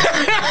 really.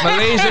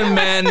 Malaysian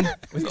men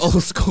with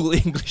old school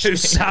English Who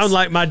names. sound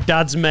like my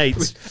dad's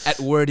mates.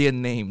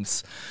 Edwardian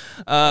names.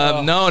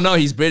 No,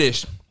 he's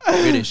British.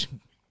 British.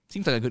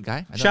 Seems like a good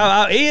guy. Shout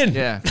out Ian.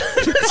 Yeah.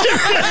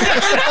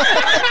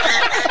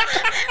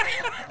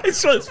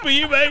 This one's for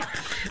you, mate.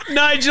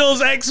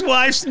 Nigel's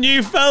ex-wife's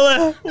new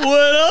fella.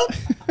 What up?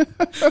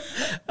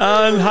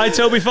 Hi,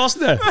 Toby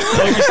Foster.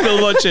 Hope you're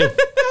still watching.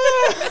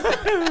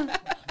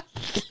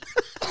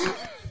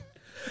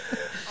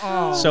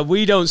 So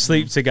we don't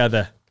sleep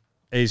together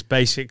is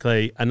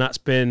basically, and that's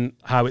been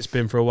how it's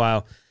been for a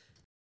while.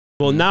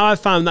 Well, now I've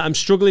found that I'm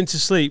struggling to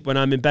sleep when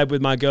I'm in bed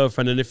with my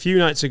girlfriend, and a few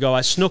nights ago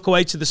I snuck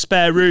away to the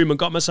spare room and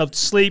got myself to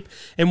sleep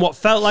in what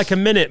felt like a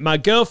minute. My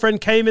girlfriend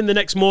came in the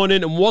next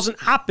morning and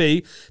wasn't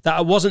happy that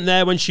I wasn't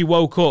there when she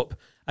woke up.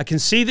 I can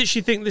see that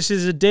she thinks this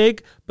is a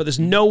dig, but there's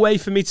no way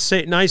for me to say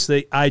it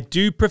nicely. I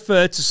do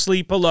prefer to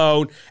sleep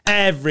alone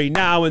every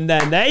now and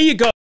then. There you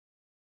go.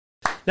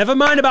 Never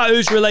mind about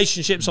whose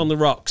relationship's on the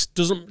rocks.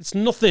 It's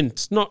nothing.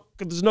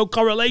 There's no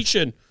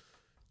correlation.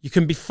 You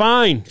can be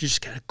fine. You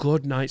just get a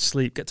good night's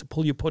sleep, get to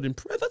pull your pudding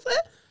privately.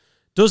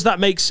 Does that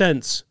make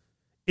sense?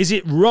 Is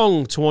it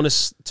wrong to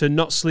want to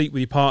not sleep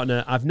with your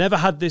partner? I've never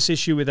had this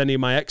issue with any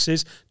of my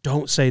exes.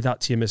 Don't say that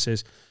to your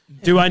missus.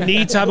 Do I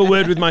need to have a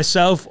word with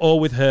myself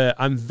or with her?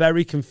 I'm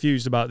very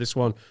confused about this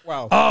one.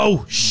 Wow.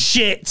 Oh,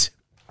 shit.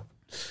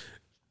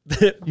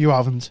 You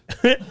haven't.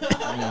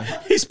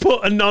 He's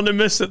put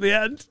anonymous at the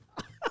end.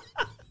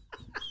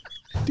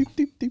 Doop,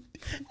 doop, doop.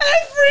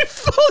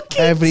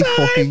 Every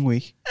fucking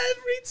week.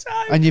 Every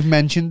time. And you've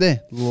mentioned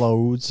it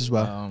loads as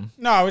well.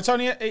 No, it was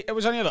only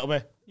a little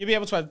bit. You'll be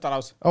able to edit that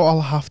out. Oh,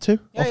 I'll have to,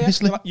 Yeah,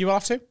 obviously. yeah. You will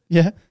have to.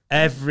 Yeah.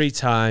 Every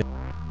time.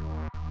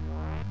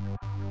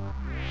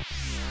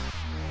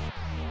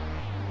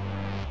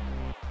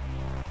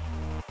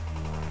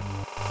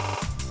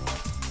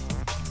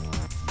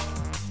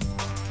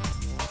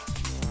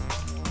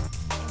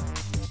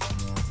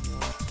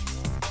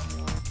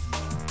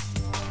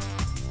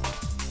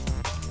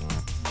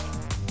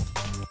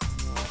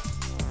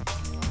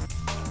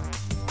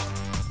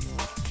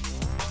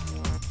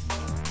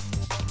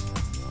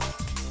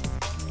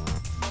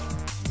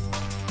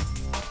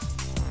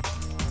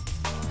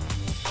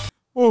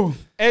 Oh,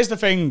 here's the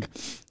thing.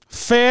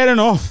 Fair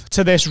enough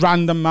to this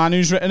random man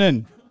who's written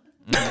in.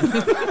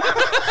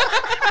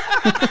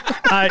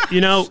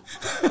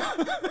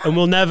 And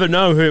we'll never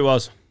know who it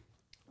was.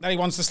 That he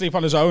wants to sleep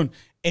on his own.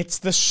 It's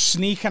the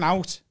sneaking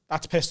out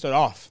that's pissed her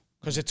off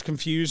because it's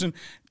confusing.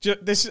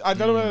 I don't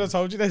know whether I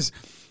told you this.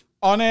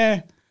 On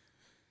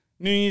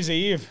New Year's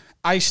Eve,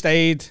 I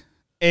stayed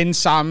in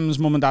Sam's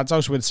mum and dad's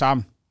house with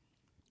Sam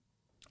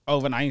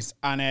overnight,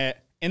 and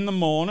in the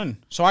morning,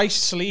 so I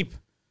sleep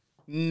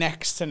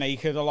next to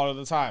naked a lot of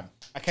the time.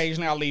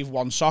 Occasionally I'll leave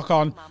one sock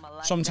on,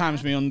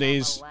 sometimes my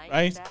undies,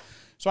 right?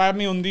 So I had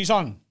my undies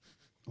on,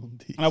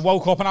 and I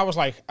woke up and I was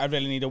like, I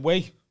really need a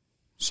wee.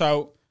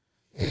 So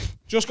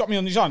just got my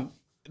undies on.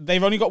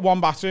 They've only got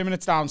one bathroom and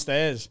it's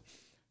downstairs.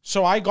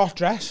 So I got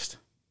dressed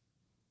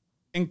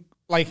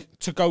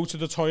to go to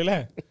the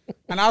toilet.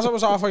 And as I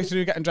was halfway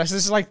through getting dressed,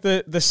 this is like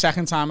the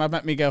second time I've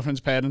met my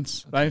girlfriend's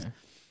parents, right?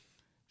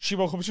 She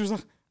woke up and she was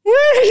like,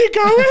 where are you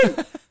going?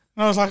 And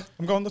I was like,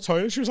 I'm going to the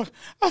toilet. She was like,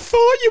 I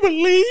thought you were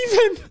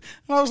leaving.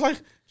 And I was like,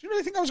 do you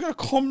really think I was going to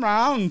come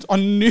round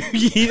on New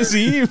Year's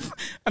Eve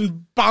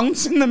and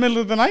bounce in the middle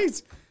of the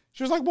night?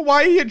 She was like, well,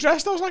 why are you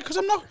dressed? I was like, because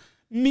I'm not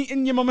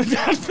meeting your mum and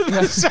dad for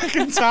the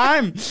second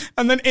time.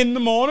 And then in the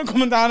morning,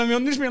 coming down on my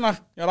undies, being like,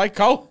 you're like,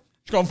 Cole,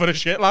 she's going for the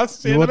shit, lads.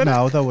 See You in a would minute.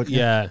 now, though, wouldn't you?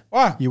 Yeah.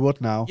 What? You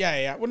would now.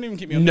 Yeah. Wouldn't even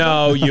keep me on.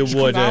 No, you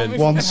wouldn't.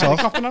 One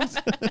sock.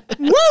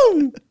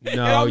 Woo!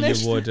 No,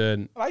 you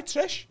wouldn't. Right,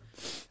 Trish.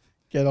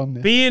 Get on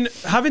there.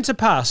 Having to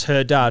pass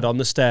her dad on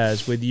the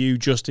stairs with you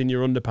just in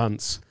your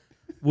underpants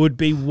would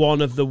be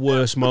one of the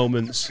worst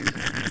moments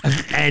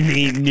of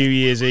any New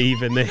Year's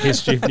Eve in the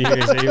history of New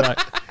Year's Eve. Like,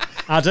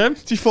 Adam?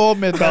 It's before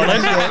midnight.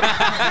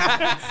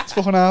 It's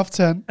fucking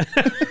 10:30.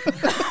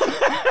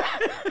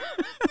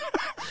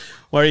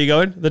 Where are you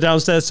going? The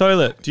downstairs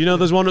toilet. Do you know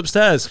there's one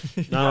upstairs?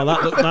 No,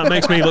 that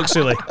makes me look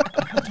silly.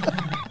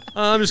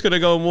 I'm just going to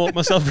go and walk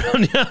myself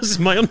around the house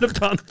in my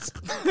underpants.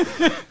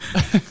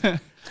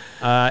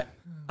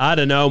 I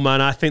don't know,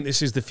 man. I think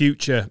this is the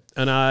future.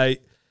 And I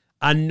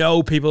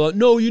know people are like,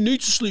 no, you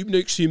need to sleep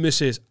next to your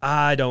missus.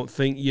 I don't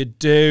think you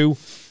do.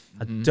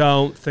 I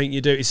don't think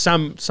you do. Is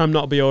Sam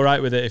not be all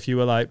right with it if you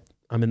were like,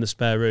 I'm in the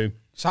spare room?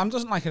 Sam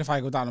doesn't like it if I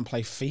go down and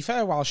play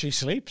FIFA while she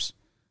sleeps.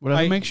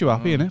 Whatever makes you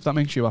happy, innit? If that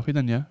makes you happy,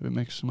 then yeah. If it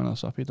makes someone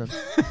else happy, then...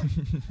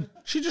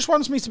 She just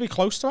wants me to be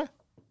close to her.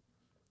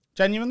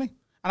 Genuinely.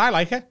 And I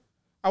like it.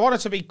 I want her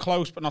to be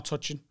close but not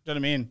touching. Do you know what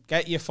I mean?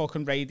 Get your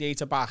fucking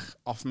radiator back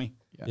off me.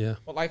 Yeah.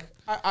 But like,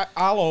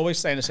 I'll always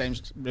stay in the same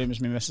room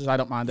as my missus. I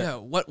don't mind it. Yeah.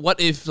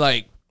 What if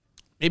like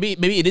maybe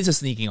it is a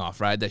sneaking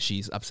off, right? That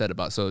she's upset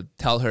about. So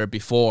tell her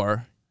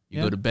before you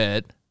go to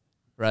bed,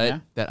 right? Yeah.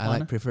 That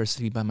I prefer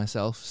sleep by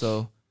myself.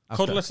 So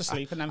Cuddle her to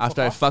sleep and then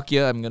after I fuck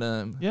you, I'm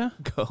gonna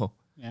go.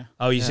 Yeah.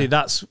 Oh, you see,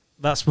 that's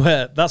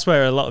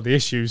where a lot of the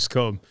issues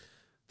come.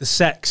 The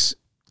sex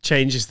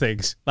changes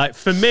things. Like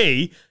for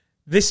me,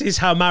 this is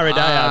how married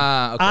I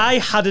am. Okay. I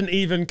hadn't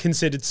even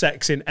considered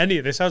sex in any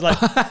of this. I was like,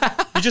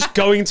 you're just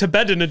going to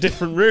bed in a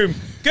different room.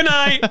 Good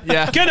night.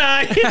 Yeah. Good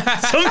night.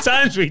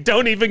 Sometimes we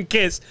don't even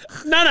kiss.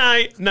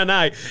 Night.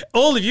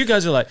 All of you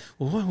guys are like,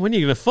 well, when are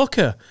you going to fuck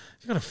her?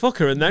 You're going to fuck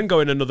her and then go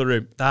in another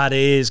room. That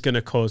is going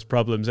to cause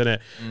problems, isn't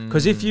it?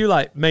 Because if you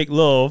like make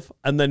love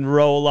and then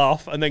roll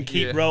off and then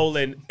keep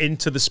rolling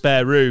into the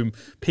spare room,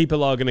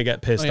 people are going to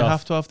get pissed You off.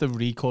 have to have the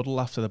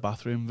re-cuddle after the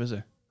bathroom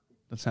visit.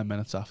 The 10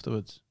 minutes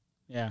afterwards.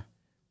 Yeah.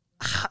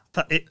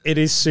 It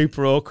is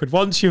super awkward.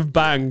 Once you've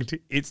banged,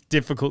 it's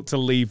difficult to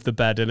leave the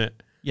bed, innit?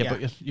 Yeah,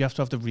 but you have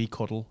to have the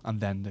re-cuddle and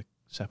then the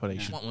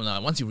separation. Well, no,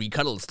 once you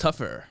recuddle, it's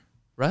tougher,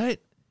 right?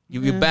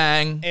 You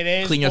bang, It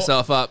is, clean but-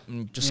 yourself up,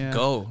 and just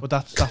go. But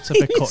that's a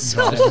bit cut and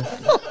dry. Isn't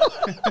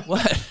it?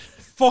 What?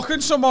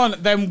 Fucking someone,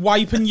 then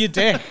wiping your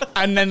dick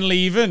and then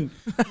leaving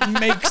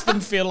makes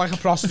them feel like a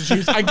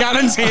prostitute. I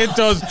guarantee it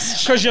does.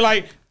 Because you're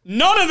like,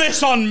 none of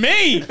this on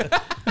me, and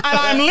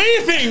I'm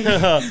leaving.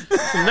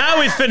 Now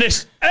we've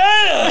finished. And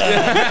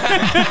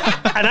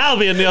I'll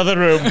be in the other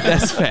room.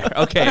 That's fair.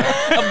 Okay,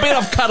 a bit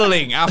of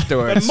cuddling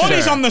afterwards. The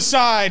money's sure. on the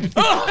side.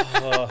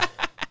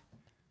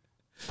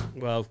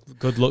 Well,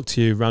 good luck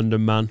to you,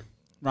 random man.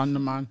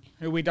 Random man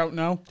who we don't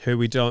know. We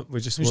Who's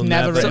will never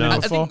never written know. a I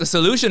before. think the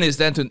solution is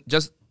then to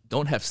just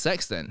don't have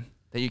sex. Then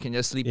you can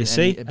just sleep. You in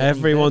see, any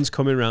everyone's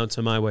coming round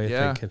to my way of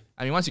bed. thinking.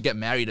 I mean, once you get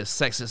married, the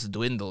sex just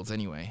dwindles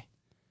anyway,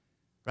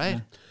 right?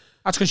 Yeah.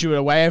 That's because you were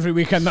away every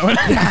weekend, though.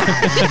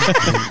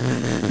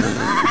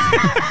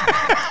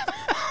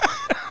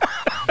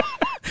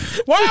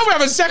 Why aren't we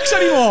having sex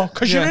anymore?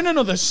 Because you're in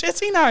another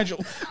city,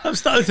 Nigel. I'm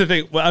starting to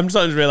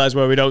realise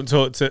where we don't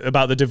talk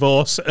about the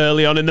divorce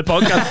early on in the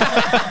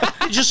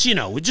podcast. It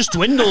just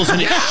dwindles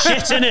and it's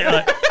shit, innit?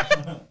 Like,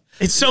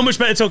 it's so much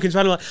better talking to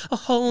Anna like, a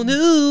whole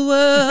new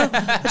world.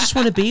 I just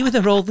want to be with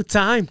her all the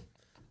time.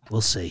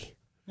 We'll see.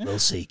 Yeah. We'll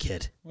see,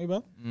 kid. We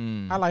will.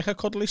 I like a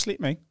cuddly sleep,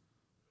 mate.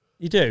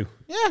 You do?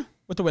 Yeah,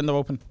 with the window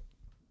open.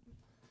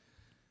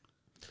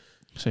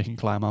 So you can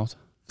climb out.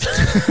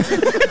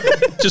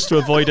 Just to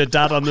avoid a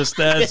dad on the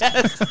stairs.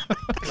 Yes.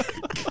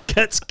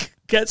 Gets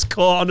Gets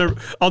caught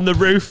on the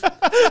roof.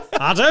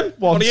 Adam,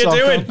 One what are you sock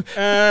doing?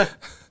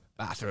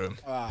 Bathroom.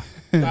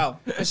 Well,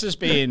 this has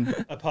been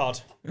A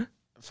pod.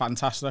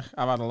 fantastic.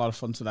 I've had a lot of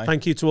fun today.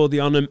 Thank you to all the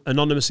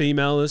anonymous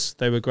emailers.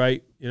 They were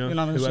great. You know,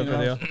 Anonymous whoever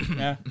they are. emails.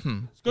 Yeah.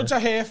 It's good to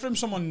hear from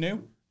someone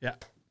new. Yeah.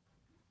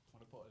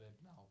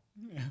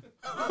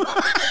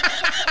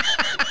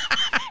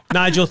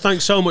 Nigel,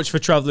 thanks so much for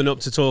travelling up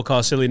to talk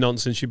our silly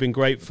nonsense. You've been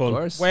great fun. Of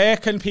course. Where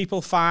can people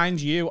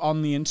find you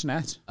on the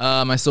internet?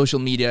 My social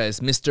media is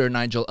Mr.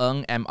 Nigel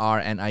Ng,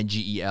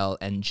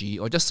 MrNigelNG,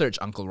 or just search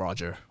Uncle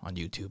Roger on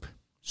YouTube.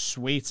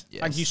 Sweet.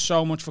 Yes. Thank you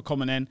so much for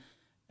coming in.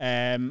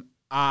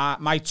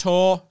 My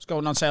tour is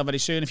going on sale very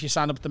soon. If you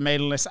sign up at the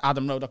mailing list at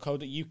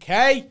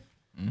adamrowe.co.uk,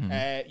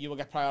 you will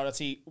get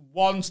priority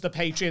once the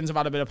Patreons have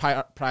had a bit of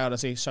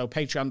priority. So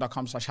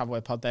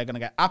patreon.com/HaveAwayPod, they're going to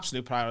get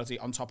absolute priority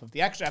on top of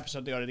the extra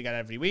episode they already get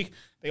every week.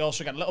 They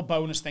also get a little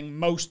bonus thing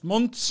most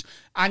months,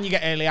 and you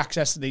get early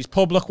access to these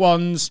public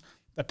ones.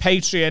 The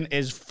Patreon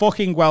is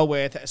fucking well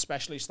worth it,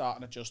 especially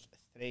starting at just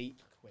 £3.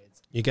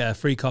 You get a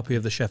free copy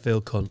of the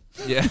Sheffield Cunt.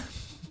 Yeah.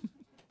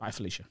 Bye,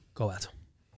 Felicia. Go ahead.